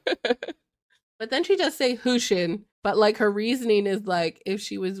 But then she does say Hushin, but, like, her reasoning is, like, if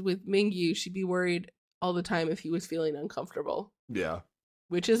she was with Mingyu, she'd be worried all the time if he was feeling uncomfortable. Yeah.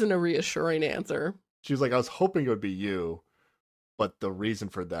 Which isn't a reassuring answer. She's like, I was hoping it would be you, but the reason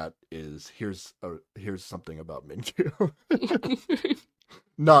for that is here's something about Mingyu.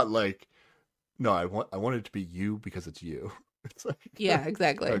 Not like, no, I want it to be you because it's you. It's like, yeah,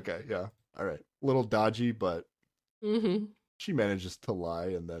 exactly. Okay, yeah, all right, a little dodgy, but Mm-hmm. she manages to lie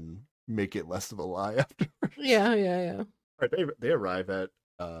and then make it less of a lie afterwards. Yeah. All right, they arrive at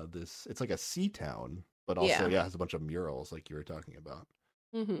this. It's like a sea town, but also has a bunch of murals, like you were talking about.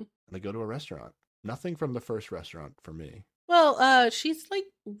 Mm-hmm. And they go to a restaurant. Nothing from the first restaurant for me. Well, she's like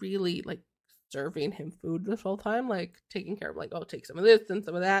really like serving him food this whole time, like taking care of, like, oh, take some of this and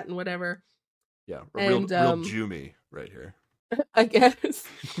some of that and whatever. Yeah, real Jumi right here. I guess.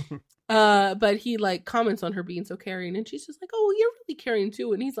 But he, like, comments on her being so caring, and she's just like, oh, you're really caring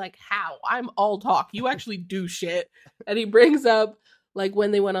too. And he's like, how? I'm all talk. You actually do shit. And he brings up, like,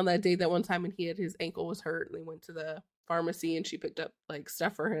 when they went on that date that one time and his ankle was hurt and they went to the pharmacy and she picked up, like,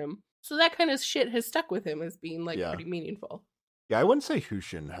 stuff for him. So that kind of shit has stuck with him as being, like, pretty meaningful. Yeah, I wouldn't say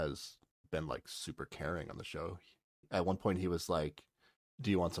Hushin has been, like, super caring on the show. At one point he was like, do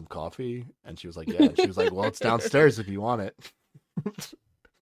you want some coffee? And she was like, yeah. And she was like, well, it's downstairs if you want it.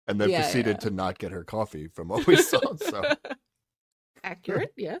 And then proceeded to not get her coffee from what we saw. So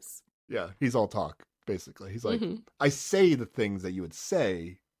accurate, yes. Yeah, he's all talk, basically. He's like, I say the things that you would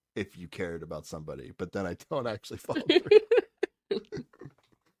say if you cared about somebody, but then I don't actually follow through.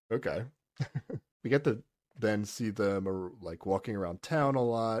 Okay. We get to then see them, like, walking around town a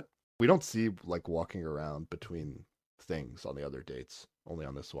lot. We don't see, like, walking around between things on the other dates, only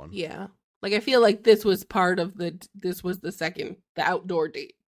on this one. Yeah. Like, I feel like this was the outdoor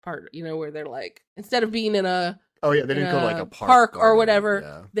date part, you know, where they're, like, instead of being in a they didn't go to, like, a park or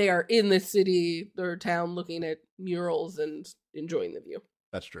whatever, they are in the city or town looking at murals and enjoying the view.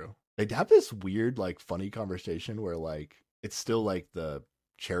 That's true. They have this weird, like, funny conversation where, like, it's still, like, the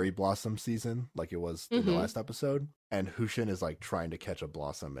cherry blossom season, like it was in the last episode, and Hushin is, like, trying to catch a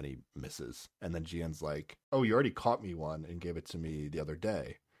blossom and he misses, and then Jian's like, oh, you already caught me one and gave it to me the other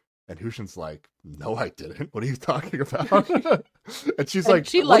day. And Hushin's like, no, I didn't. What are you talking about? And she's like,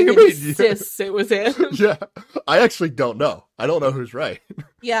 she, what like, do you insists it was him. Yeah, I actually don't know. I don't know who's right.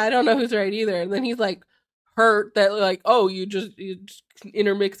 Yeah, I don't know who's right either. And then he's like hurt that, like, oh, you just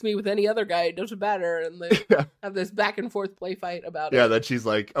intermix me with any other guy, it doesn't matter. And they have this back and forth play fight about it. Yeah, then she's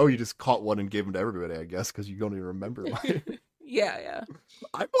like, oh, you just caught one and gave him to everybody, I guess, because you don't even remember mine. Yeah.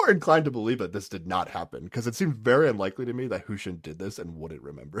 I'm more inclined to believe that this did not happen, because it seems very unlikely to me that Hushin did this and wouldn't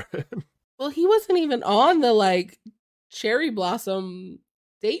remember him. Well, he wasn't even on the, like, cherry blossom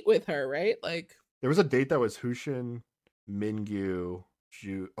date with her, right? Like, there was a date that was Hushin, Mingyu,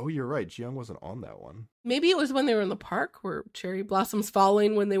 oh, you're right, Jiyoung wasn't on that one. Maybe it was when they were in the park where cherry blossoms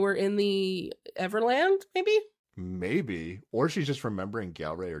falling when they were in the Everland, Maybe. Or she's just remembering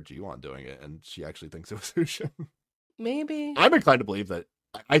Galray or Jiwon doing it, and she actually thinks it was Hushin. Maybe. I'm inclined to believe that.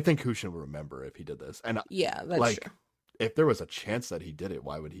 I think Hushin will remember if he did this. And yeah, that's true. if there was a chance that he did it,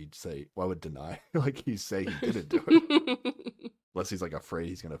 why would deny? Like, he say he didn't do it. Unless he's like afraid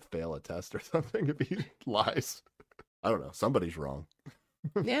he's going to fail a test or something if he lies. I don't know. Somebody's wrong.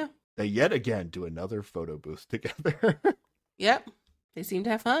 Yeah. They yet again do another photo booth together. Yep. They seem to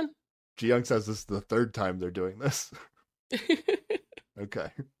have fun. Ji-young says this is the third time they're doing this.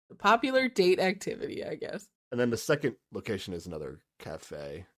 Okay. A popular date activity, I guess. And then the second location is another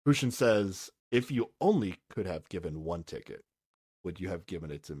cafe. Hushin says, if you only could have given one ticket, would you have given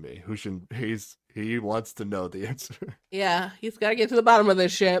it to me? Hushin, he wants to know the answer. Yeah, he's got to get to the bottom of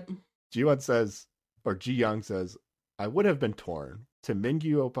this ship. Ji-young says, I would have been torn. To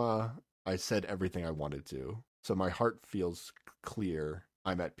Mingyu Oppa, I said everything I wanted to. So my heart feels clear.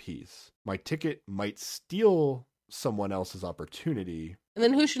 I'm at peace. My ticket might steal someone else's opportunity. And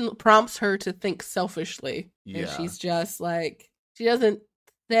then Hushin prompts her to think selfishly. Yeah. And she's just like, she doesn't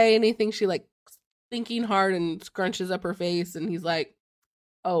say anything. She like thinking hard and scrunches up her face. And he's like,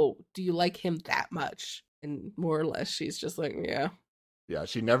 oh, do you like him that much? And more or less, she's just like, yeah. Yeah,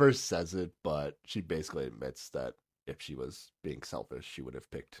 she never says it, but she basically admits that if she was being selfish, she would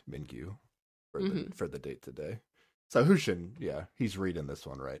have picked Mingyu for the date today. So Hushin, yeah, he's reading this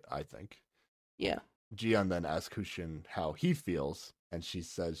one right, I think. Yeah. Ji-yeon then asks Hushin how he feels, and she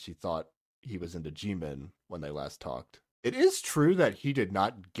says she thought he was into Jimin when they last talked. It is true that he did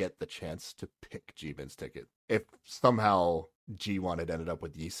not get the chance to pick Jimin's ticket. If somehow Ji-won had ended up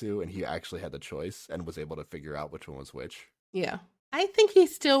with Yisu and he actually had the choice and was able to figure out which one was which. Yeah. I think he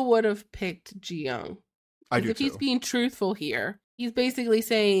still would have picked Ji-young. I do if he's being truthful here, he's basically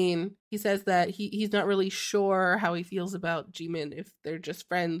saying, he says that he's not really sure how he feels about Jimin, if they're just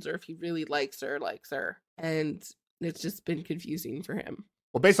friends or if he really likes her. And it's just been confusing for him.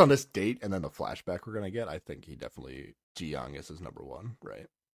 Well, based on this date and then the flashback we're going to get, I think he definitely, Ji-young is his number one, right?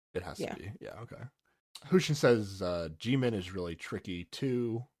 It has to be. Yeah, okay. Hushin says Jimin is really tricky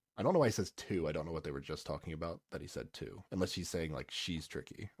too. I don't know why he says two. I don't know what they were just talking about that he said two. Unless he's saying like she's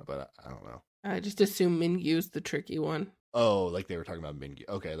tricky, but I don't know. I just assume Mingyu's the tricky one. Oh, like they were talking about Mingyu.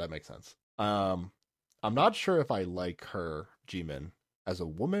 Okay, that makes sense. I'm not sure if I like her, Jimin, as a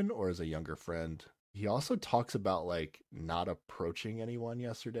woman or as a younger friend. He also talks about like not approaching anyone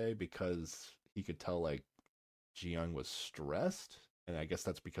yesterday because he could tell like Ji-young was stressed, and I guess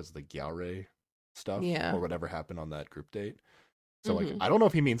that's because of the Gyaore stuff or whatever happened on that group date. So like I don't know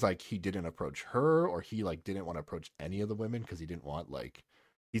if he means like he didn't approach her or he like didn't want to approach any of the women because he didn't want like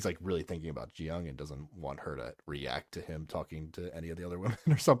he's like really thinking about Ji-young and doesn't want her to react to him talking to any of the other women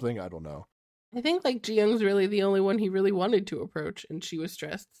or something. I don't know. I think like Ji-young's really the only one he really wanted to approach, and she was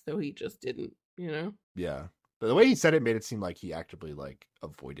stressed, so he just didn't, you know? Yeah. But the way he said it made it seem like he actively like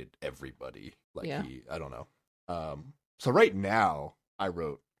avoided everybody. Like I don't know. So right now I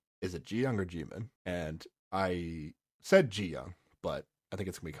wrote, is it Ji-young or Jimin? And I said Ji-young, but I think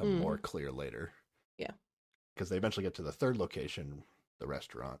it's going to become more clear later. Yeah. Because they eventually get to the third location, the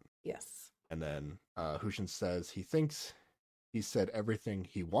restaurant. Yes. And then Hushin says he thinks he said everything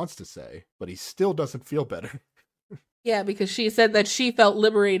he wants to say, but he still doesn't feel better. Yeah, because she said that she felt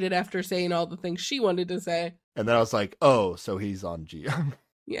liberated after saying all the things she wanted to say. And then I was like, oh, so he's on Ji-young.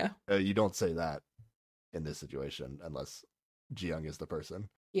 Yeah. You don't say that in this situation unless Ji-young is the person.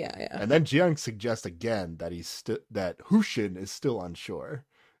 Yeah, yeah. And then Ji-young suggests again that that Hushin is still unsure.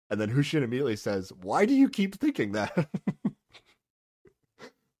 And then Hushin immediately says, why do you keep thinking that?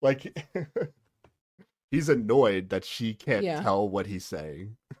 Like, he's annoyed that she can't tell what he's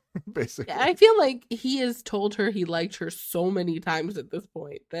saying, basically. Yeah, I feel like he has told her he liked her so many times at this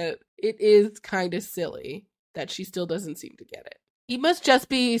point that it is kind of silly that she still doesn't seem to get it. He must just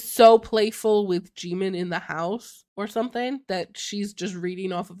be so playful with Jimin in the house or something that she's just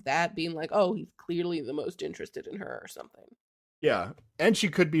reading off of that, being like, oh, he's clearly the most interested in her or something. Yeah, and she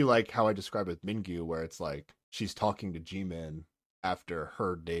could be like how I described with Mingyu, where it's like she's talking to Jimin after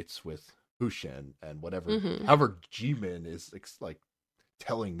her dates with Hushin and whatever. However, Jimin is like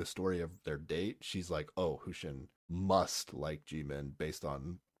telling the story of their date. She's like, oh, Hushin must like Jimin based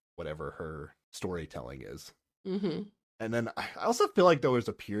on whatever her storytelling is. And then I also feel like there was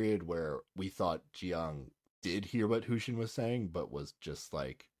a period where we thought Ji-young did hear what Hushin was saying, but was just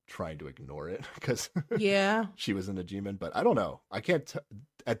like trying to ignore it because she was into Jimin. But I don't know. I can't.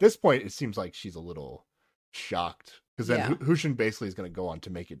 At this point, it seems like she's a little shocked because then Hushin basically is going to go on to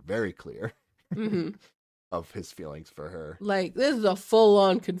make it very clear of his feelings for her. Like, this is a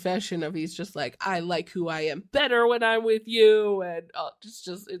full-on confession of he's just like, I like who I am better when I'm with you, and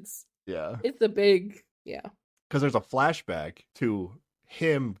it's a big because there's a flashback to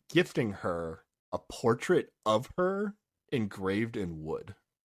him gifting her a portrait of her engraved in wood,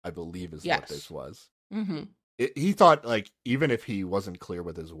 I believe is what this was. he thought, like, even if he wasn't clear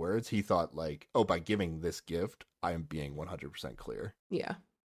with his words, he thought, like, oh, by giving this gift, I am being 100% clear. Yeah.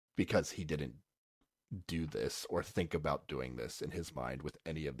 Because he didn't do this or think about doing this in his mind with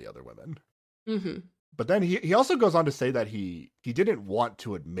any of the other women. Mm-hmm. But then he also goes on to say that he didn't want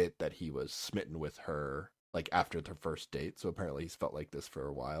to admit that he was smitten with her, like, after their first date. So apparently he's felt like this for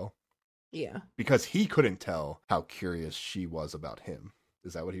a while. Yeah. Because he couldn't tell how curious she was about him.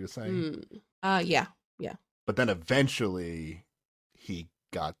 Is that what he was saying? Yeah. But then eventually he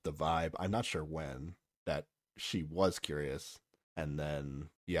got the vibe, I'm not sure when, that she was curious. And then,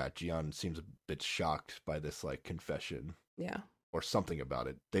 yeah, Ji-yeon seems a bit shocked by this, like, confession. Yeah. Or something about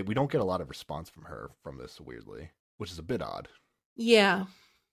it. We don't get a lot of response from her from this, weirdly, which is a bit odd. Yeah,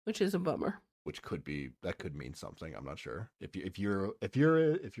 which is a bummer. Which could mean something. I'm not sure. If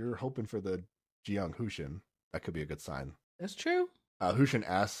you're hoping for the Ji-young Hushin, that could be a good sign. That's true. Hushin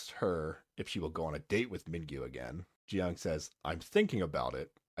asks her if she will go on a date with Mingyu again. Ji-young says, "I'm thinking about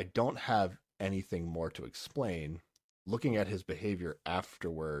it. I don't have anything more to explain. Looking at his behavior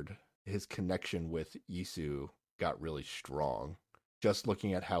afterward, his connection with Yisu got really strong. Just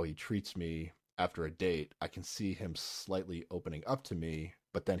looking at how he treats me after a date, I can see him slightly opening up to me,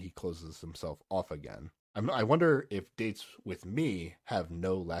 but then he closes himself off again. I wonder if dates with me have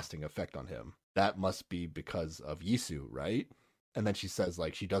no lasting effect on him. That must be because of Yisu, right?" And then she says,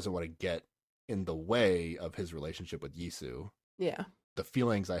 like, she doesn't want to get in the way of his relationship with Yisu. Yeah. The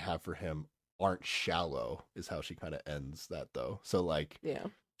feelings I have for him aren't shallow, is how she kind of ends that, though. So, like, Yeah.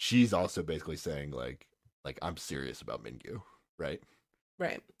 she's also basically saying, like I'm serious about Mingyu, right?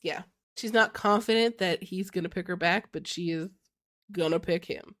 Right. Yeah. She's not confident that he's going to pick her back, but she is going to pick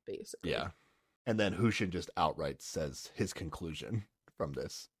him, basically. Yeah. And then Hushin just outright says his conclusion from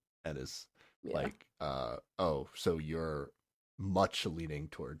this and is like, oh, so you're much leaning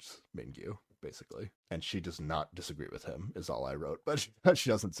towards Mingyu, basically. And she does not disagree with him, is all I wrote. But she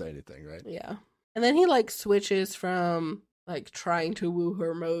doesn't say anything, right? Yeah. And then he, like, switches from, like, trying to woo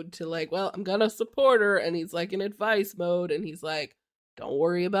her mode to, like, well, I'm gonna support her. And he's, like, in advice mode. And he's like, don't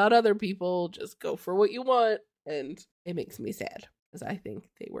worry about other people. Just go for what you want. And it makes me sad, because I think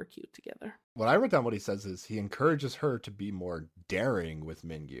they were cute together. What I wrote down, what he says is he encourages her to be more daring with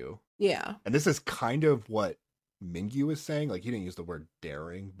Mingyu. Yeah. And this is kind of what Mingyu is saying. Like, he didn't use the word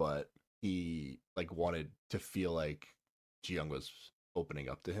daring, but he, like, wanted to feel like Ji-young was opening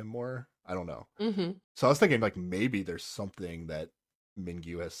up to him more. I don't know. Mm-hmm. So I was thinking, like, maybe there's something that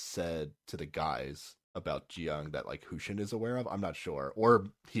Mingyu has said to the guys about Ji-young that, like, Hushin is aware of. I'm not sure. Or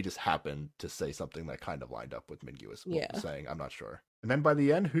he just happened to say something that kind of lined up with Mingyu is saying. I'm not sure. And then by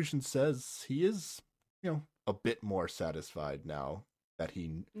the end, Hushin says he is, a bit more satisfied now that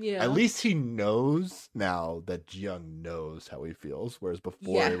at least he knows now that Ji-young knows how he feels. Whereas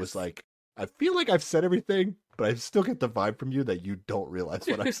before it was like, I feel like I've said everything, but I still get the vibe from you that you don't realize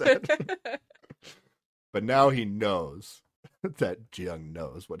what I've said. But now he knows that Ji-young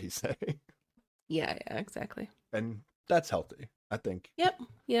knows what he's saying. Yeah, exactly. And that's healthy, I think. Yep.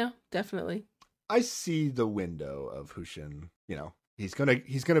 Yeah, definitely. I see the window of Hushin, he's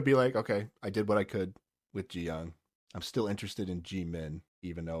gonna be like, okay, I did what I could with Ji-young. I'm still interested in Ji-min,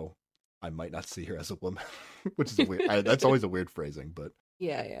 even though I might not see her as a woman, which is weird. That's always a weird phrasing, but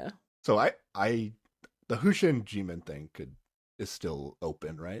yeah. So the Hushin Ji-min thing is still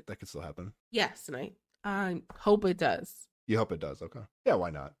open, right? That could still happen. Yes, and I hope it does. You hope it does, okay? Yeah, why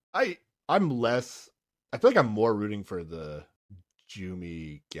not? I feel like I'm more rooting for the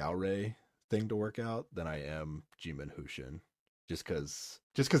Jumi Gyaore thing to work out than I am Ji-min Hushin. Just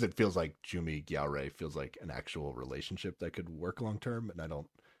because it feels like Jumi Gyaore feels like an actual relationship that could work long term, and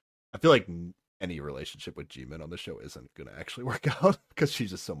I feel like any relationship with Ji-min on the show isn't gonna actually work out because she's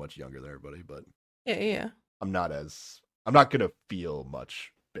just so much younger than everybody. But yeah, I'm not gonna feel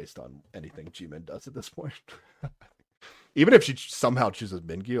much based on anything Ji-min does at this point. Even if she somehow chooses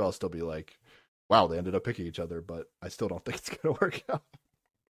Mingyu, I'll still be like, wow, they ended up picking each other, but I still don't think it's gonna work out.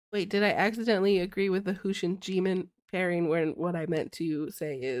 Wait, did I accidentally agree with the Hushin Ji-min pairing when what I meant to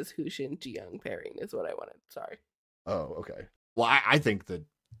say is Hushin Ji-young pairing is what I wanted? Sorry. Oh, okay. Well, I think that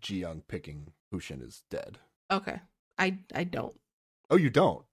Ji-young picking Hushin is dead. Okay. I don't. Oh, you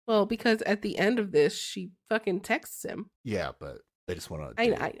don't? Well, because at the end of this, she fucking texts him. Yeah, but they just want to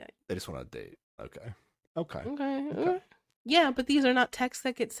date. They just want to date. Okay. Yeah, but these are not texts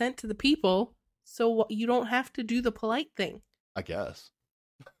that get sent to the people, so you don't have to do the polite thing. I guess.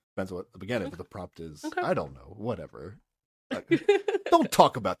 Depends on what, again, if the prompt is, okay. I don't know, whatever. Don't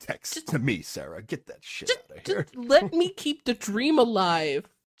talk about text to me, Sarah. Get that shit out of here. Let me keep the dream alive.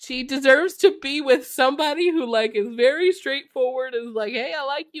 She deserves to be with somebody who, like, is very straightforward, is like, hey, I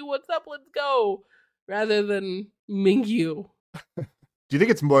like you, what's up, let's go. rather than Mingyu. Do you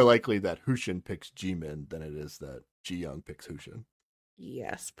think it's more likely that Hushin picks Jimin than it is that Ji-young picks Hushin?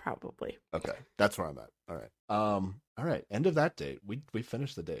 Yes, probably. Okay, that's where I'm at. All right. All right. End of that date. We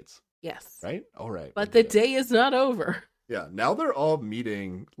finished the dates, Yes. right? All right. But the day is not over. Yeah. Now they're all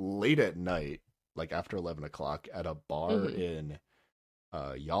meeting late at night, like after 11 o'clock, at a bar in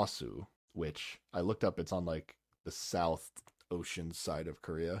Yasu, which I looked up. It's on like the South Ocean side of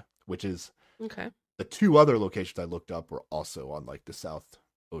Korea, which is Okay. the two other locations I looked up were also on like the South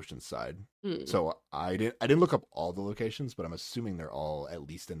Ocean side. Mm. So I didn't look up all the locations, but I'm assuming they're all at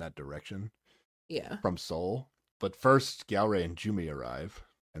least in that direction. Yeah. From Seoul. But first, Gyaorei and Jumi arrive,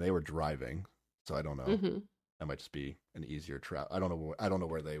 and they were driving, so I don't know. Mm-hmm. That might just be an easier travel. I don't know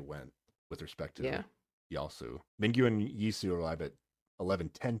where they went with respect to Yasu. Mingyu and Yisu arrive at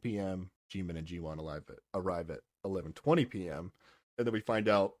 11:10 p.m. Jimin and Jiwon arrive at 11:20 p.m. And then we find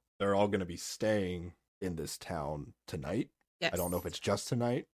out they're all going to be staying in this town tonight. Yes. I don't know if it's just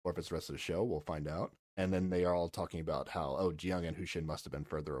tonight or if it's the rest of the show. We'll find out. And then they are all talking about how, Ji-young and Hushin must have been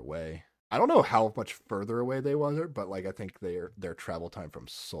further away. I don't know how much further away they were, but like I think their travel time from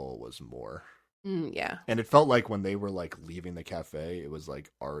Seoul was more. Yeah. And it felt like when they were like leaving the cafe, it was like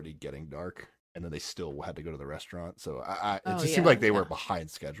already getting dark, and then they still had to go to the restaurant. So it just seemed like they were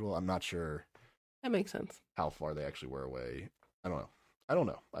behind schedule. I'm not sure. That makes sense. How far they actually were away. I don't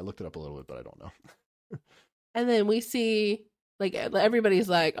know. I looked it up a little bit, but I don't know. And then we see like everybody's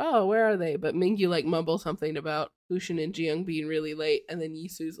like, "Oh, where are they?" But Mingyu like mumbles something about Hushin and Ji-young being really late, and then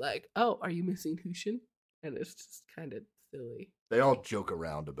Yisu's like, "Oh, are you missing Hushin?" And it's just kind of silly. They all joke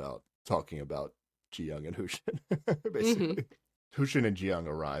around about talking about Ji-young and Hushin, basically. Hushin and Ji-young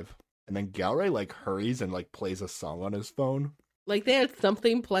arrive, and then Gyaorei like hurries and like plays a song on his phone. Like they had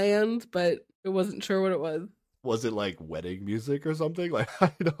something planned, but it wasn't sure what it was. Was it like wedding music or something? Like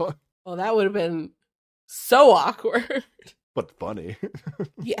I don't. Oh, that would have been so awkward. But funny.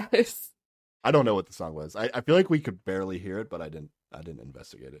 Yes. I don't know what the song was. I feel like we could barely hear it, but I didn't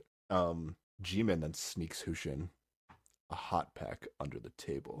investigate it. Jimin then sneaks Hushin a hot pack under the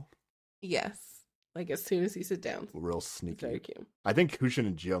table. Yes. Like as soon as he sits down. Real sneaky. Very cute. I think Hushin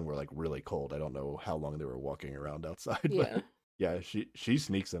and Ji-young were like really cold. I don't know how long they were walking around outside. Yeah. But yeah, she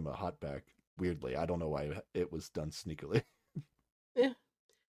sneaks him a hot pack. Weirdly. I don't know why it was done sneakily. Yeah.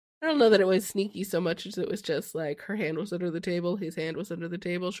 I don't know that it was sneaky so much as it was just like her hand was under the table, his hand was under the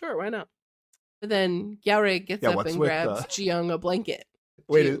table. Sure, why not? But then Gyaorei gets up and grabs Ji-young a blanket.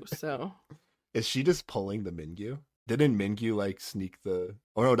 Wait, so is she just pulling the Mingyu? Didn't Mingyu like sneak the?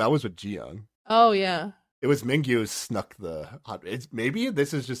 Oh no, that was with Ji-young. Oh yeah, it was Mingyu who snuck the hot. Maybe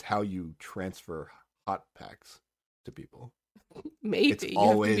this is just how you transfer hot packs to people. Maybe it's you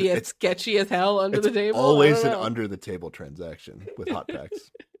have to be as sketchy as hell under the table. Always an under the table transaction with hot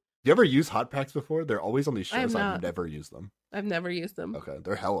packs. You ever use hot packs before? They're always on these shows. I've never used them. I've never used them. Okay,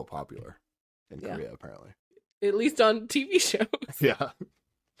 they're hella popular in Korea, apparently. At least on TV shows. Yeah.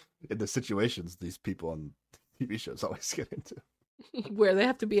 In the situations these people on TV shows always get into. Where they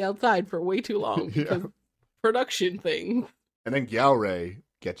have to be outside for way too long. Because production thing. And then Gyaorei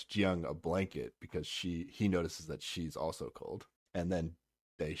gets Ji-young a blanket because he notices that she's also cold. And then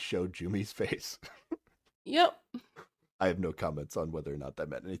they show Jumi's face. Yep. I have no comments on whether or not that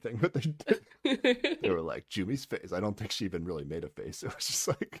meant anything, but they did. They were like, Jumi's face. I don't think she even really made a face. It was just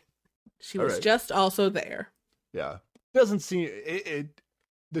like... She was just also there. Yeah. Doesn't seem...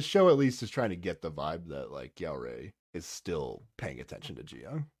 The show at least is trying to get the vibe that like Gyaorei is still paying attention to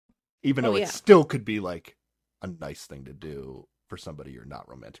Ji-young. Even though it still could be like a nice thing to do for somebody you're not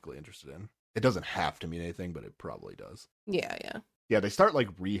romantically interested in. It doesn't have to mean anything, but it probably does. Yeah. Yeah, they start like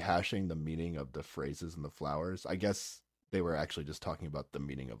rehashing the meaning of the phrases and the flowers. I guess they were actually just talking about the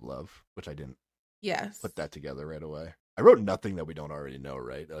meaning of love, which I didn't put that together right away. I wrote nothing that we don't already know,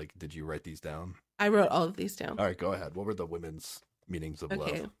 right? Like, did you write these down? I wrote all of these down. All right, go ahead. What were the women's meanings of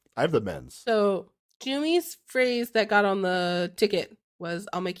love? I have the men's. So Jumi's phrase that got on the ticket was,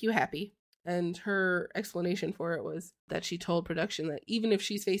 "I'll make you happy." And her explanation for it was that she told production that even if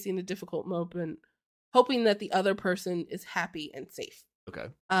she's facing a difficult moment, hoping that the other person is happy and safe. Okay.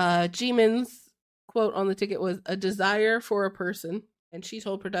 Jimin's quote on the ticket was, "A desire for a person," and she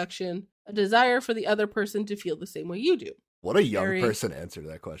told production, "A desire for the other person to feel the same way you do." What a young person answered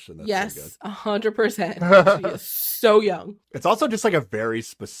that question. That's yes, so good. 100%. She is so young. It's also just like a very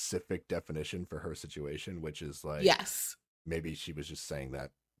specific definition for her situation, which is like, yes, maybe she was just saying that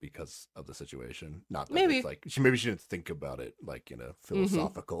because of the situation. Not that maybe it's like maybe she didn't think about it like in a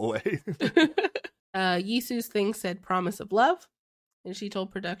philosophical way. Yisu's thing said "promise of love," and she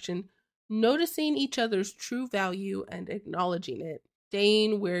told production, "Noticing each other's true value and acknowledging it,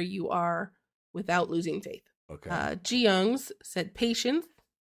 staying where you are without losing faith. Okay. Ji Young's said patience,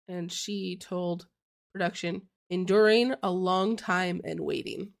 and she told production, enduring a long time and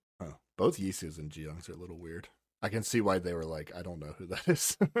waiting. Huh. Both Yisu's and Ji Young's are a little weird. I can see why they were like, I don't know who that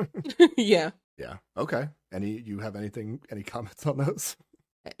is. Yeah. Yeah. Okay. You have any comments on those?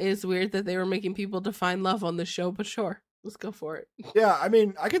 It's weird that they were making people define love on the show, but sure, let's go for it. Yeah, I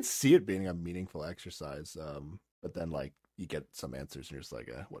mean, I could see it being a meaningful exercise, but then like you get some answers and you're just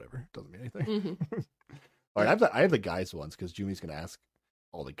like, whatever, doesn't mean anything. Mm-hmm. All right, I have the guys ones because Jumi's gonna ask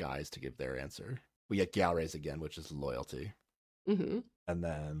all the guys to give their answer. We get Gyaorei's again, which is loyalty, Mm-hmm. and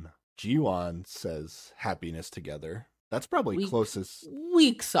then Jiwon says happiness together. That's probably closest.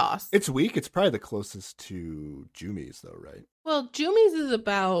 Weak sauce. It's weak. It's probably the closest to Jumi's, though, right? Well, Jumi's is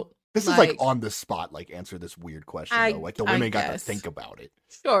about. This is like on the spot, like answer this weird question. Though. Like the women got to think about it.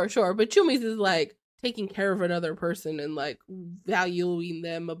 Sure. But Jumi's is like taking care of another person and like valuing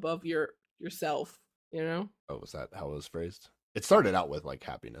them above yourself, you know? Oh, was that how it was phrased? It started out with like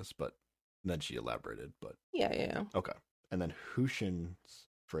happiness, but then she elaborated. But yeah. Okay. And then Hushin's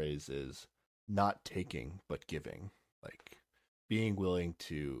phrase is not taking, but giving. Like being willing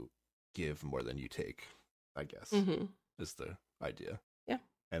to give more than you take, I guess, is the idea. Yeah.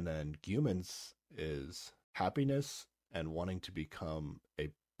 And then Guman's is happiness and wanting to become a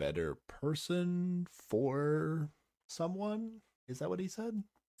better person for someone. Is that what he said?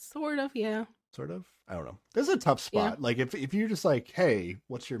 Sort of, yeah. Sort of? I don't know. This is a tough spot. Yeah. Like if you're just like, hey,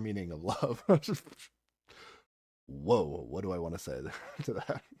 what's your meaning of love? Whoa, what do I want to say to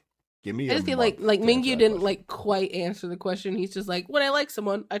that? Give me. I just feel like Mingyu didn't like quite answer the question. He's just like, when I like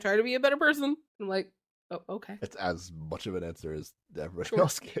someone, I try to be a better person. I'm like, oh, okay. It's as much of an answer as everybody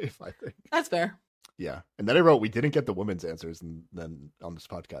else gave, I think. That's fair. Yeah. And then I wrote, we didn't get the women's answers. And then on this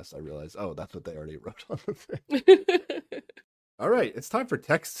podcast, I realized, oh, that's what they already wrote on the thing. All right. It's time for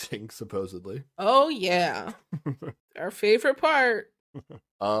texting, supposedly. Oh, yeah. Our favorite part. You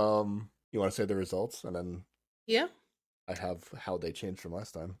want to say the results? And then yeah, I have how they changed from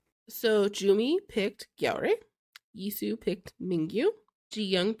last time. So Jumi picked Gyaorei. Yisu picked Mingyu. Ji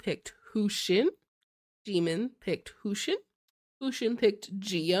Young picked Hushin. Jimin picked Hushin. Hushin picked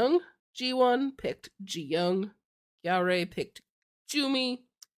Ji Young. Jiwon picked Ji Young. Gyaorei picked Jumi.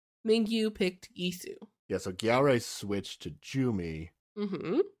 Mingyu picked Yisu. Yeah, so Gyaorei switched to Jumi,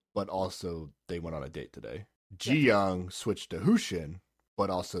 Mm-hmm. but also they went on a date today. Ji Young switched to Hushin, but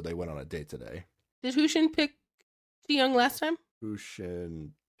also they went on a date today. Did Hushin pick Ji Young last time? Hushin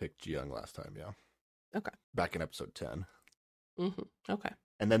picked Ji Young last time, yeah. Okay. Back in episode 10. Mm-hmm. Okay.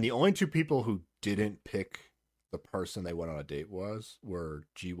 And then the only two people who didn't pick the person they went on a date were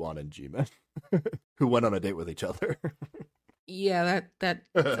Jiwon and Jimin, who went on a date with each other. Yeah, that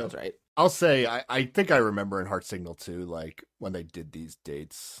sounds right. I'll say, I think I remember in Heart Signal too, like when they did these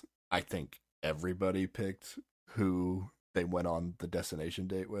dates, I think everybody picked who they went on the destination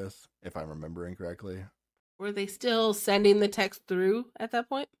date with, if I'm remembering correctly. Were they still sending the text through at that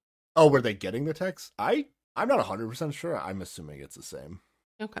point? Oh, were they getting the text? I'm not 100% sure. I'm assuming it's the same.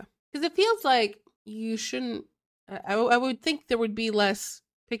 Okay. Because it feels like you shouldn't... I would think there would be less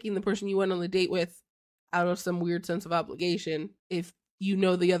picking the person you went on the date with out of some weird sense of obligation if you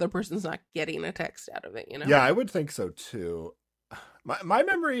know the other person's not getting a text out of it, you know? Yeah, I would think so too. My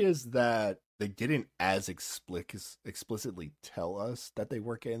memory is that they didn't as explicitly tell us that they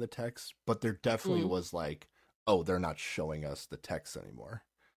weren't getting the text, but there definitely was like, oh, they're not showing us the text anymore.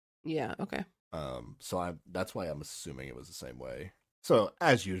 Yeah, okay. So that's why I'm assuming it was the same way. So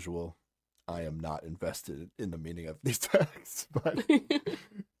as usual, I am not invested in the meaning of these texts, but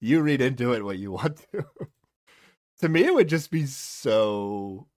you read into it what you want to. To me, it would just be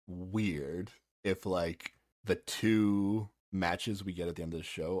so weird if like the two matches we get at the end of the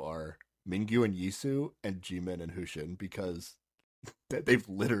show are Mingyu and Yisu and Jimin and Hushin, because they've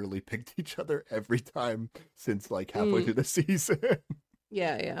literally picked each other every time since like halfway through the season.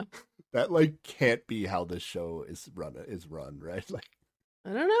 Yeah. That like can't be how this show is run, right? Like, I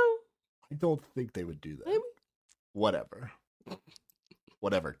don't know. I don't think they would do that. Maybe. Whatever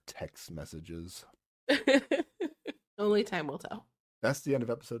text messages. Only time will tell. That's the end of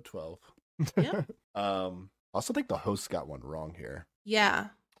episode 12. Yeah. I also think the host got one wrong here. Yeah.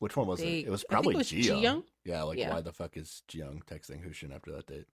 Which one was it? It was probably Ji Young. Yeah, why the fuck is Ji Young texting Hushin after that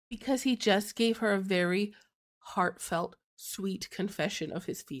date? Because he just gave her a very heartfelt, sweet confession of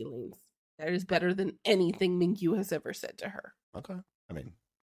his feelings. That is better than anything Mingyu has ever said to her. Okay. I mean,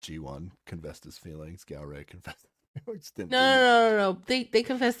 Ji-won confessed his feelings. Gyaorei confessed his feelings. No. They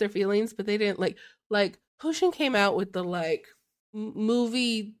confessed their feelings, but they didn't like Hushin came out with the like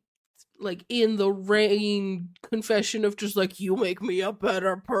movie like in the rain confession of just like, you make me a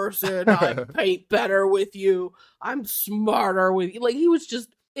better person. I paint better with you. I'm smarter with you. Like he was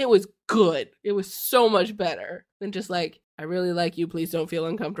just, it was good. It was so much better than just like, I really like you. Please don't feel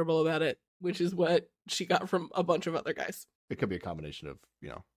uncomfortable about it, which is what she got from a bunch of other guys. It could be a combination of,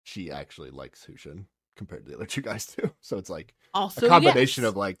 she actually likes Hushin compared to the other two guys too. So it's like Also, a combination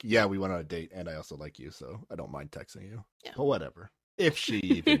of like, yeah, we went on a date and I also like you, so I don't mind texting you. Yeah. But whatever. If she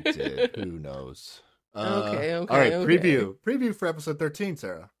even did, who knows? Okay. All right, preview for episode 13,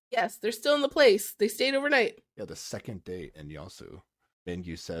 Sarah. Yes, they're still in the place. They stayed overnight. Yeah, the second date in Yasu.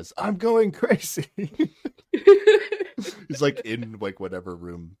 Mingyu says, I'm going crazy. He's like in like whatever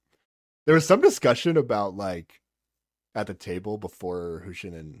room. There was some discussion about like at the table before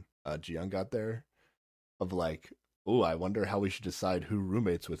Hushin and Jiyoung got there of like, oh, I wonder how we should decide who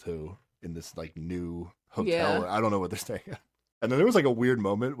roommates with who in this like new hotel. Yeah. I don't know what they're staying at. And then there was like a weird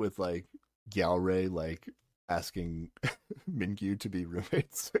moment with like Gyaorei like asking Mingyu to be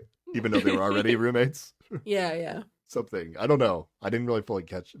roommates, even though they were already roommates. Yeah. Something. I don't know. I didn't really fully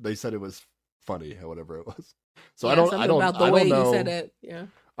catch. They said it was funny, however it was. So yeah, I don't about the way you said it. Yeah.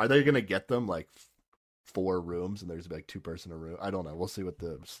 Are they gonna get them like 4 rooms and there's like 2-person a room? I don't know. We'll see what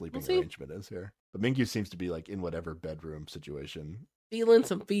the sleeping arrangement is here. But Mingyu seems to be like in whatever bedroom situation. Feeling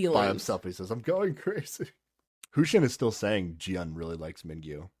some feelings. By himself, he says, I'm going crazy. Hushin is still saying Jiyeon really likes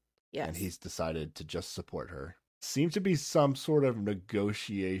Mingyu. Yes. And he's decided to just support her. Seems to be some sort of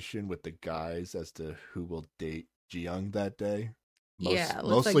negotiation with the guys as to who will date Jiyoung that day.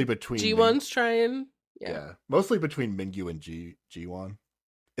 Mostly like between Jiwon's trying. Yeah. Mostly between Mingyu and Jiwon.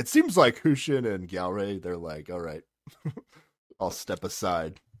 It seems like Hushin and Gyaorei, they're like, all right, I'll step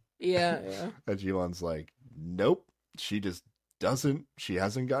aside. Yeah. And Jiwon's like, nope, she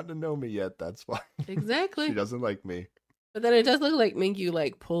hasn't gotten to know me yet, that's why. Exactly. She doesn't like me. But then it does look like Mingyu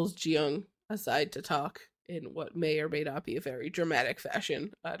like pulls Jiyoung aside to talk in what may or may not be a very dramatic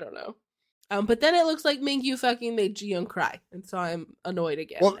fashion. I don't know. But then it looks like Mingyu fucking made Jiyoung cry, and so I'm annoyed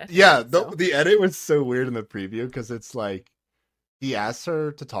again. Well, yeah, the edit was so weird in the preview because it's like he asks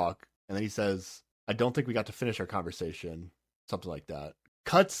her to talk, and then he says, I don't think we got to finish our conversation, something like that.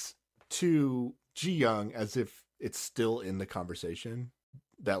 Cuts to Jiyoung as if it's still in the conversation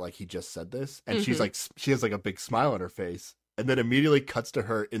that like he just said this, and she's like, she has like a big smile on her face, and then immediately cuts to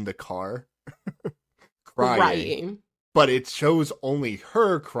her in the car crying. But it shows only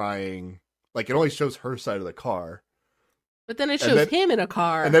her crying. Like, it only shows her side of the car. But then it shows him in a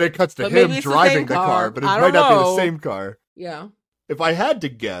car. And then it cuts to him driving the car, but it might not be the same car. Yeah. If I had to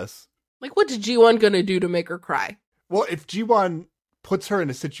guess. Like, what's Jiwon gonna do to make her cry? Well, if Jiwon puts her in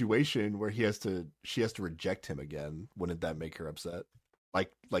a situation where she has to reject him again, wouldn't that make her upset?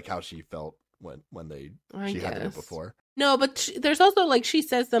 Like how she felt when she had it before. No, but there's also, like, she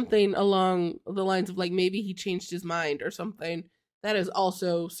says something along the lines of, like, maybe he changed his mind or something. That is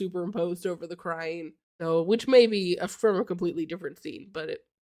also superimposed over the crying, so which may be from a completely different scene, but it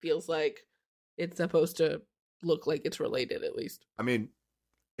feels like it's supposed to look like it's related at least. I mean,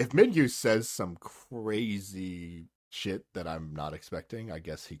 if Mingyu says some crazy shit that I'm not expecting, I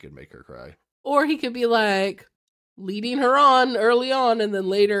guess he could make her cry. Or he could be like leading her on early on, and then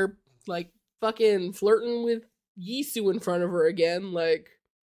later like fucking flirting with Yisu in front of her again. Like,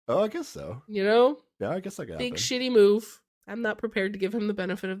 oh, I guess so. You know? Yeah, I guess I got big shitty move. I'm not prepared to give him the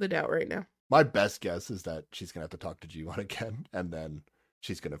benefit of the doubt right now. My best guess is that she's gonna have to talk to Jiwon again, and then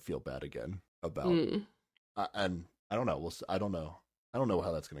she's gonna feel bad again about. And I don't know. I don't know. I don't know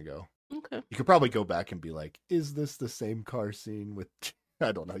how that's gonna go. Okay. You could probably go back and be like, "Is this the same car scene with?"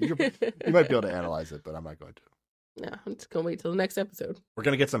 I don't know. You might be able to analyze it, but I'm not going to. No, I'm just gonna wait till the next episode. We're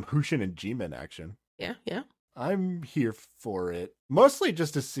gonna get some Hushin and Jimin action. Yeah. I'm here for it, mostly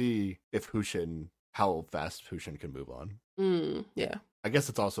just to see if how fast Hushin can move on. Yeah. I guess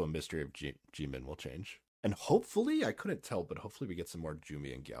it's also a mystery if Jimin will change. And hopefully, I couldn't tell, but hopefully we get some more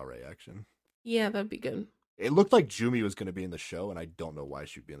Jumi and Gyaorei action. Yeah, that'd be good. It looked like Jumi was going to be in the show, and I don't know why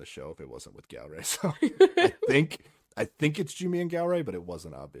she'd be in the show if it wasn't with Gyaorei. So I think it's Jumi and Gyaorei, but it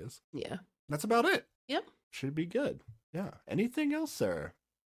wasn't obvious. Yeah. That's about it. Yep. Should be good. Yeah. Anything else, Sarah?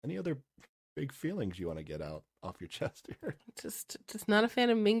 Any other big feelings you want to get off your chest here? Just not a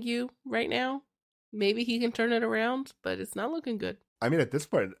fan of Mingyu right now. Maybe he can turn it around, but it's not looking good. I mean, at this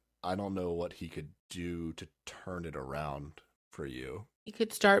point, I don't know what he could do to turn it around for you. He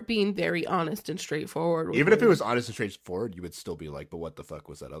could start being very honest and straightforward. Even if it was honest and straightforward, you would still be like, but what the fuck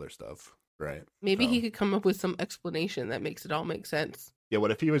was that other stuff? Right? Maybe he could come up with some explanation that makes it all make sense. Yeah,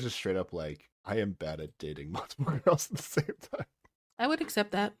 what if he was just straight up like, I am bad at dating multiple girls at the same time? I would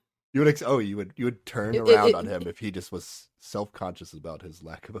accept that. You would turn around on him if he just was self-conscious about his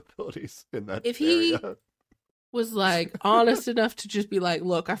lack of abilities in that If area. he was like honest enough to just be like,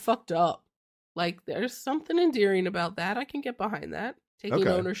 look, I fucked up. Like, there's something endearing about that. I can get behind that. Taking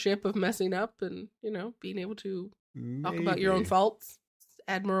ownership of messing up and, being able to talk about your own faults. It's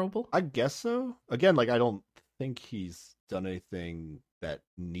admirable. I guess so. Again, like, I don't think he's done anything that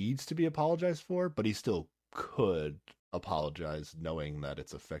needs to be apologized for, but he still could apologize knowing that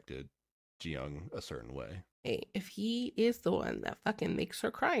it's affected Ji-young a certain way. Hey, if he is the one that fucking makes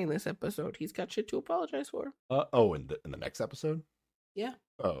her cry in this episode, he's got shit to apologize for. In the next episode? Yeah.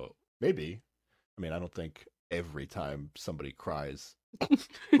 Oh, maybe. I mean, I don't think every time somebody cries,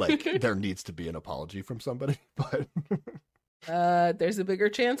 like, there needs to be an apology from somebody, but... there's a bigger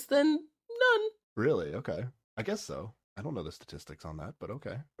chance than none. Really? Okay. I guess so. I don't know the statistics on that, but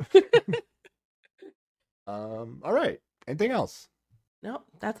okay. All right. Anything else? No,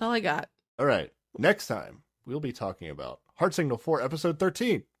 that's all I got. All right. Next time, we'll be talking about Heart Signal 4, episode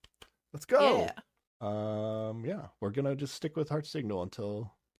 13. Let's go. Yeah. We're going to just stick with Heart Signal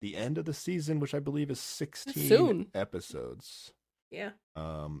until the end of the season, which I believe is 16 episodes. Yeah.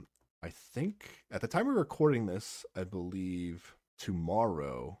 I think at the time we're recording this, I believe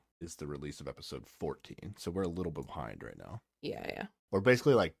tomorrow is the release of episode 14. So we're a little bit behind right now. Yeah. We're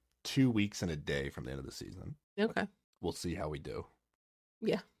basically like 2 weeks and a day from the end of the season. Okay. We'll see how we do.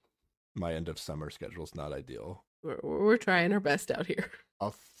 Yeah. My end of summer schedule is not ideal. We're trying our best out here. I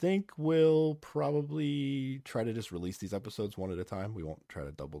think we'll probably try to just release these episodes one at a time. We won't try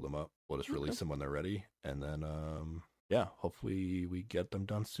to double them up. We'll just release them when they're ready. And then, hopefully we get them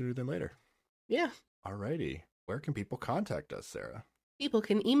done sooner than later. Yeah. Alrighty. Where can people contact us, Sarah? People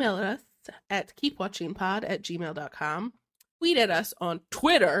can email us at keepwatchingpod@gmail.com. Tweet at us on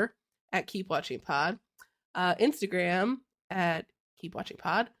Twitter at keepwatchingpod. Instagram at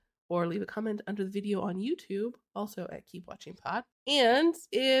keepwatchingpod. Or leave a comment under the video on YouTube, also at Keep Watching Pod. And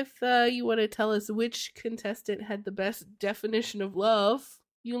if you want to tell us which contestant had the best definition of love,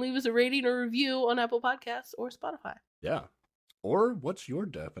 you can leave us a rating or review on Apple Podcasts or Spotify. Yeah. Or what's your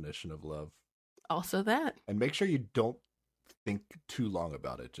definition of love? Also that. And make sure you don't think too long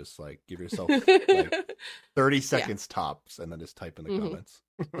about it. Just like give yourself like 30 seconds tops and then just type in the comments.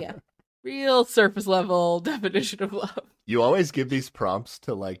 Yeah. Real surface level definition of love. You always give these prompts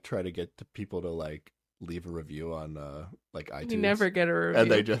to like try to get to people to like leave a review on like iTunes. You never get a review.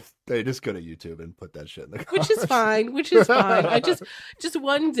 And they just go to YouTube and put that shit in the comments. Which is fine. I just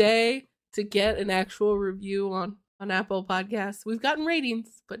one day to get an actual review on Apple Podcasts. We've gotten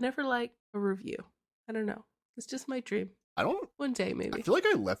ratings, but never like a review. I don't know. It's just my dream. One day maybe. I feel like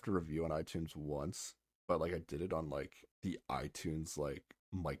I left a review on iTunes once, but like I did it on like the iTunes like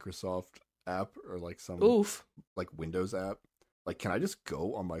Microsoft app or like some like Windows app. Like, can I just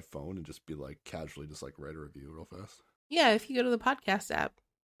go on my phone and just be like casually just like write a review real fast? Yeah, if you go to the podcast app.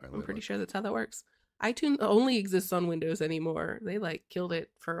 I'm pretty sure that's how that works. iTunes only exists on Windows anymore. They like killed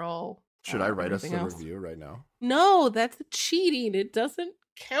it for all. Should I write us a review right now? No, that's cheating. It doesn't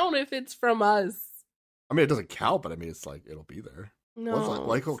count if it's from us. I mean, it doesn't count, but I mean, it's like it'll be there. No,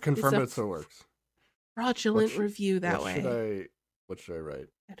 like confirm it so it works. Fraudulent review that way. What should I write?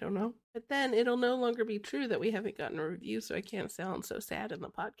 I don't know. But then it'll no longer be true that we haven't gotten a review, so I can't sound so sad in the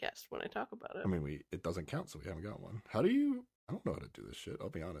podcast when I talk about it. I mean, it doesn't count, so we haven't got one. I don't know how to do this shit, I'll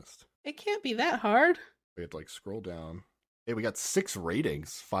be honest. It can't be that hard. We have to like scroll down. Hey, we got 6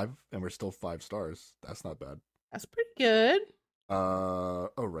 ratings, 5, and we're still 5 stars. That's not bad. That's pretty good.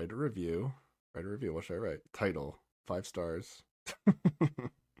 Write a review. What should I write? Title, 5 stars.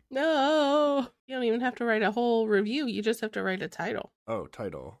 No, you don't even have to write a whole review. You just have to write a title. Oh,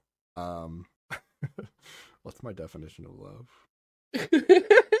 title. What's my definition of love?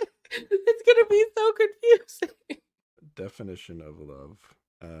 It's gonna be so confusing. Definition of love.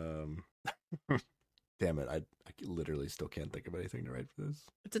 Damn it! I literally still can't think of anything to write for this.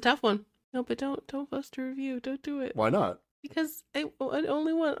 It's a tough one. No, but don't post a review. Don't do it. Why not? Because I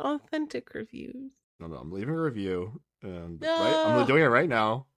only want authentic reviews. No, I'm leaving a review, and no. I'm doing it right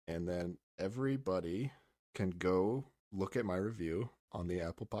now. And then everybody can go look at my review on the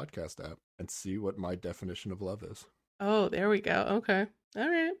Apple Podcast app and see what my definition of love is. Oh, there we go. Okay. All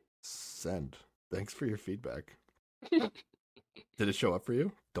right. Send. Thanks for your feedback. Did it show up for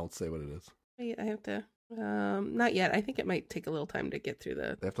you? Don't say what it is. Wait, I have to. Not yet. I think it might take a little time to get through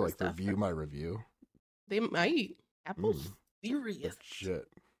the. They have to like review my review. They might. Apple's serious. Shit.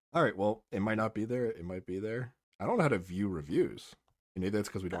 All right. Well, it might not be there. It might be there. I don't know how to view reviews. And maybe that's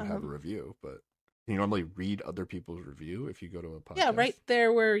because we don't have a review, but can you normally read other people's review if you go to a podcast? Yeah, right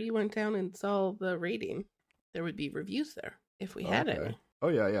there where you went down and saw the rating. There would be reviews there if we had any. Oh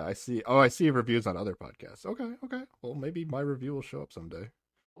yeah. I see. Oh, I see reviews on other podcasts. Okay. Well, maybe my review will show up someday.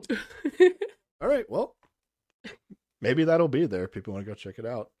 All right. Well, maybe that'll be there. If people want to go check it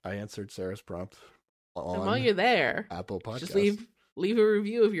out. I answered Sarah's prompt on And while you're there, Apple Podcasts. just leave a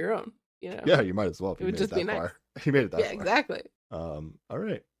review of your own. You know. Yeah, you might as well. If It would just be nice. far. You made it that Yeah, far. exactly. All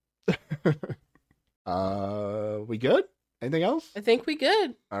right. We good? Anything else? I think we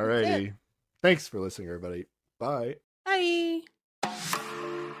good. Alrighty. Thanks for listening, everybody. Bye. Bye.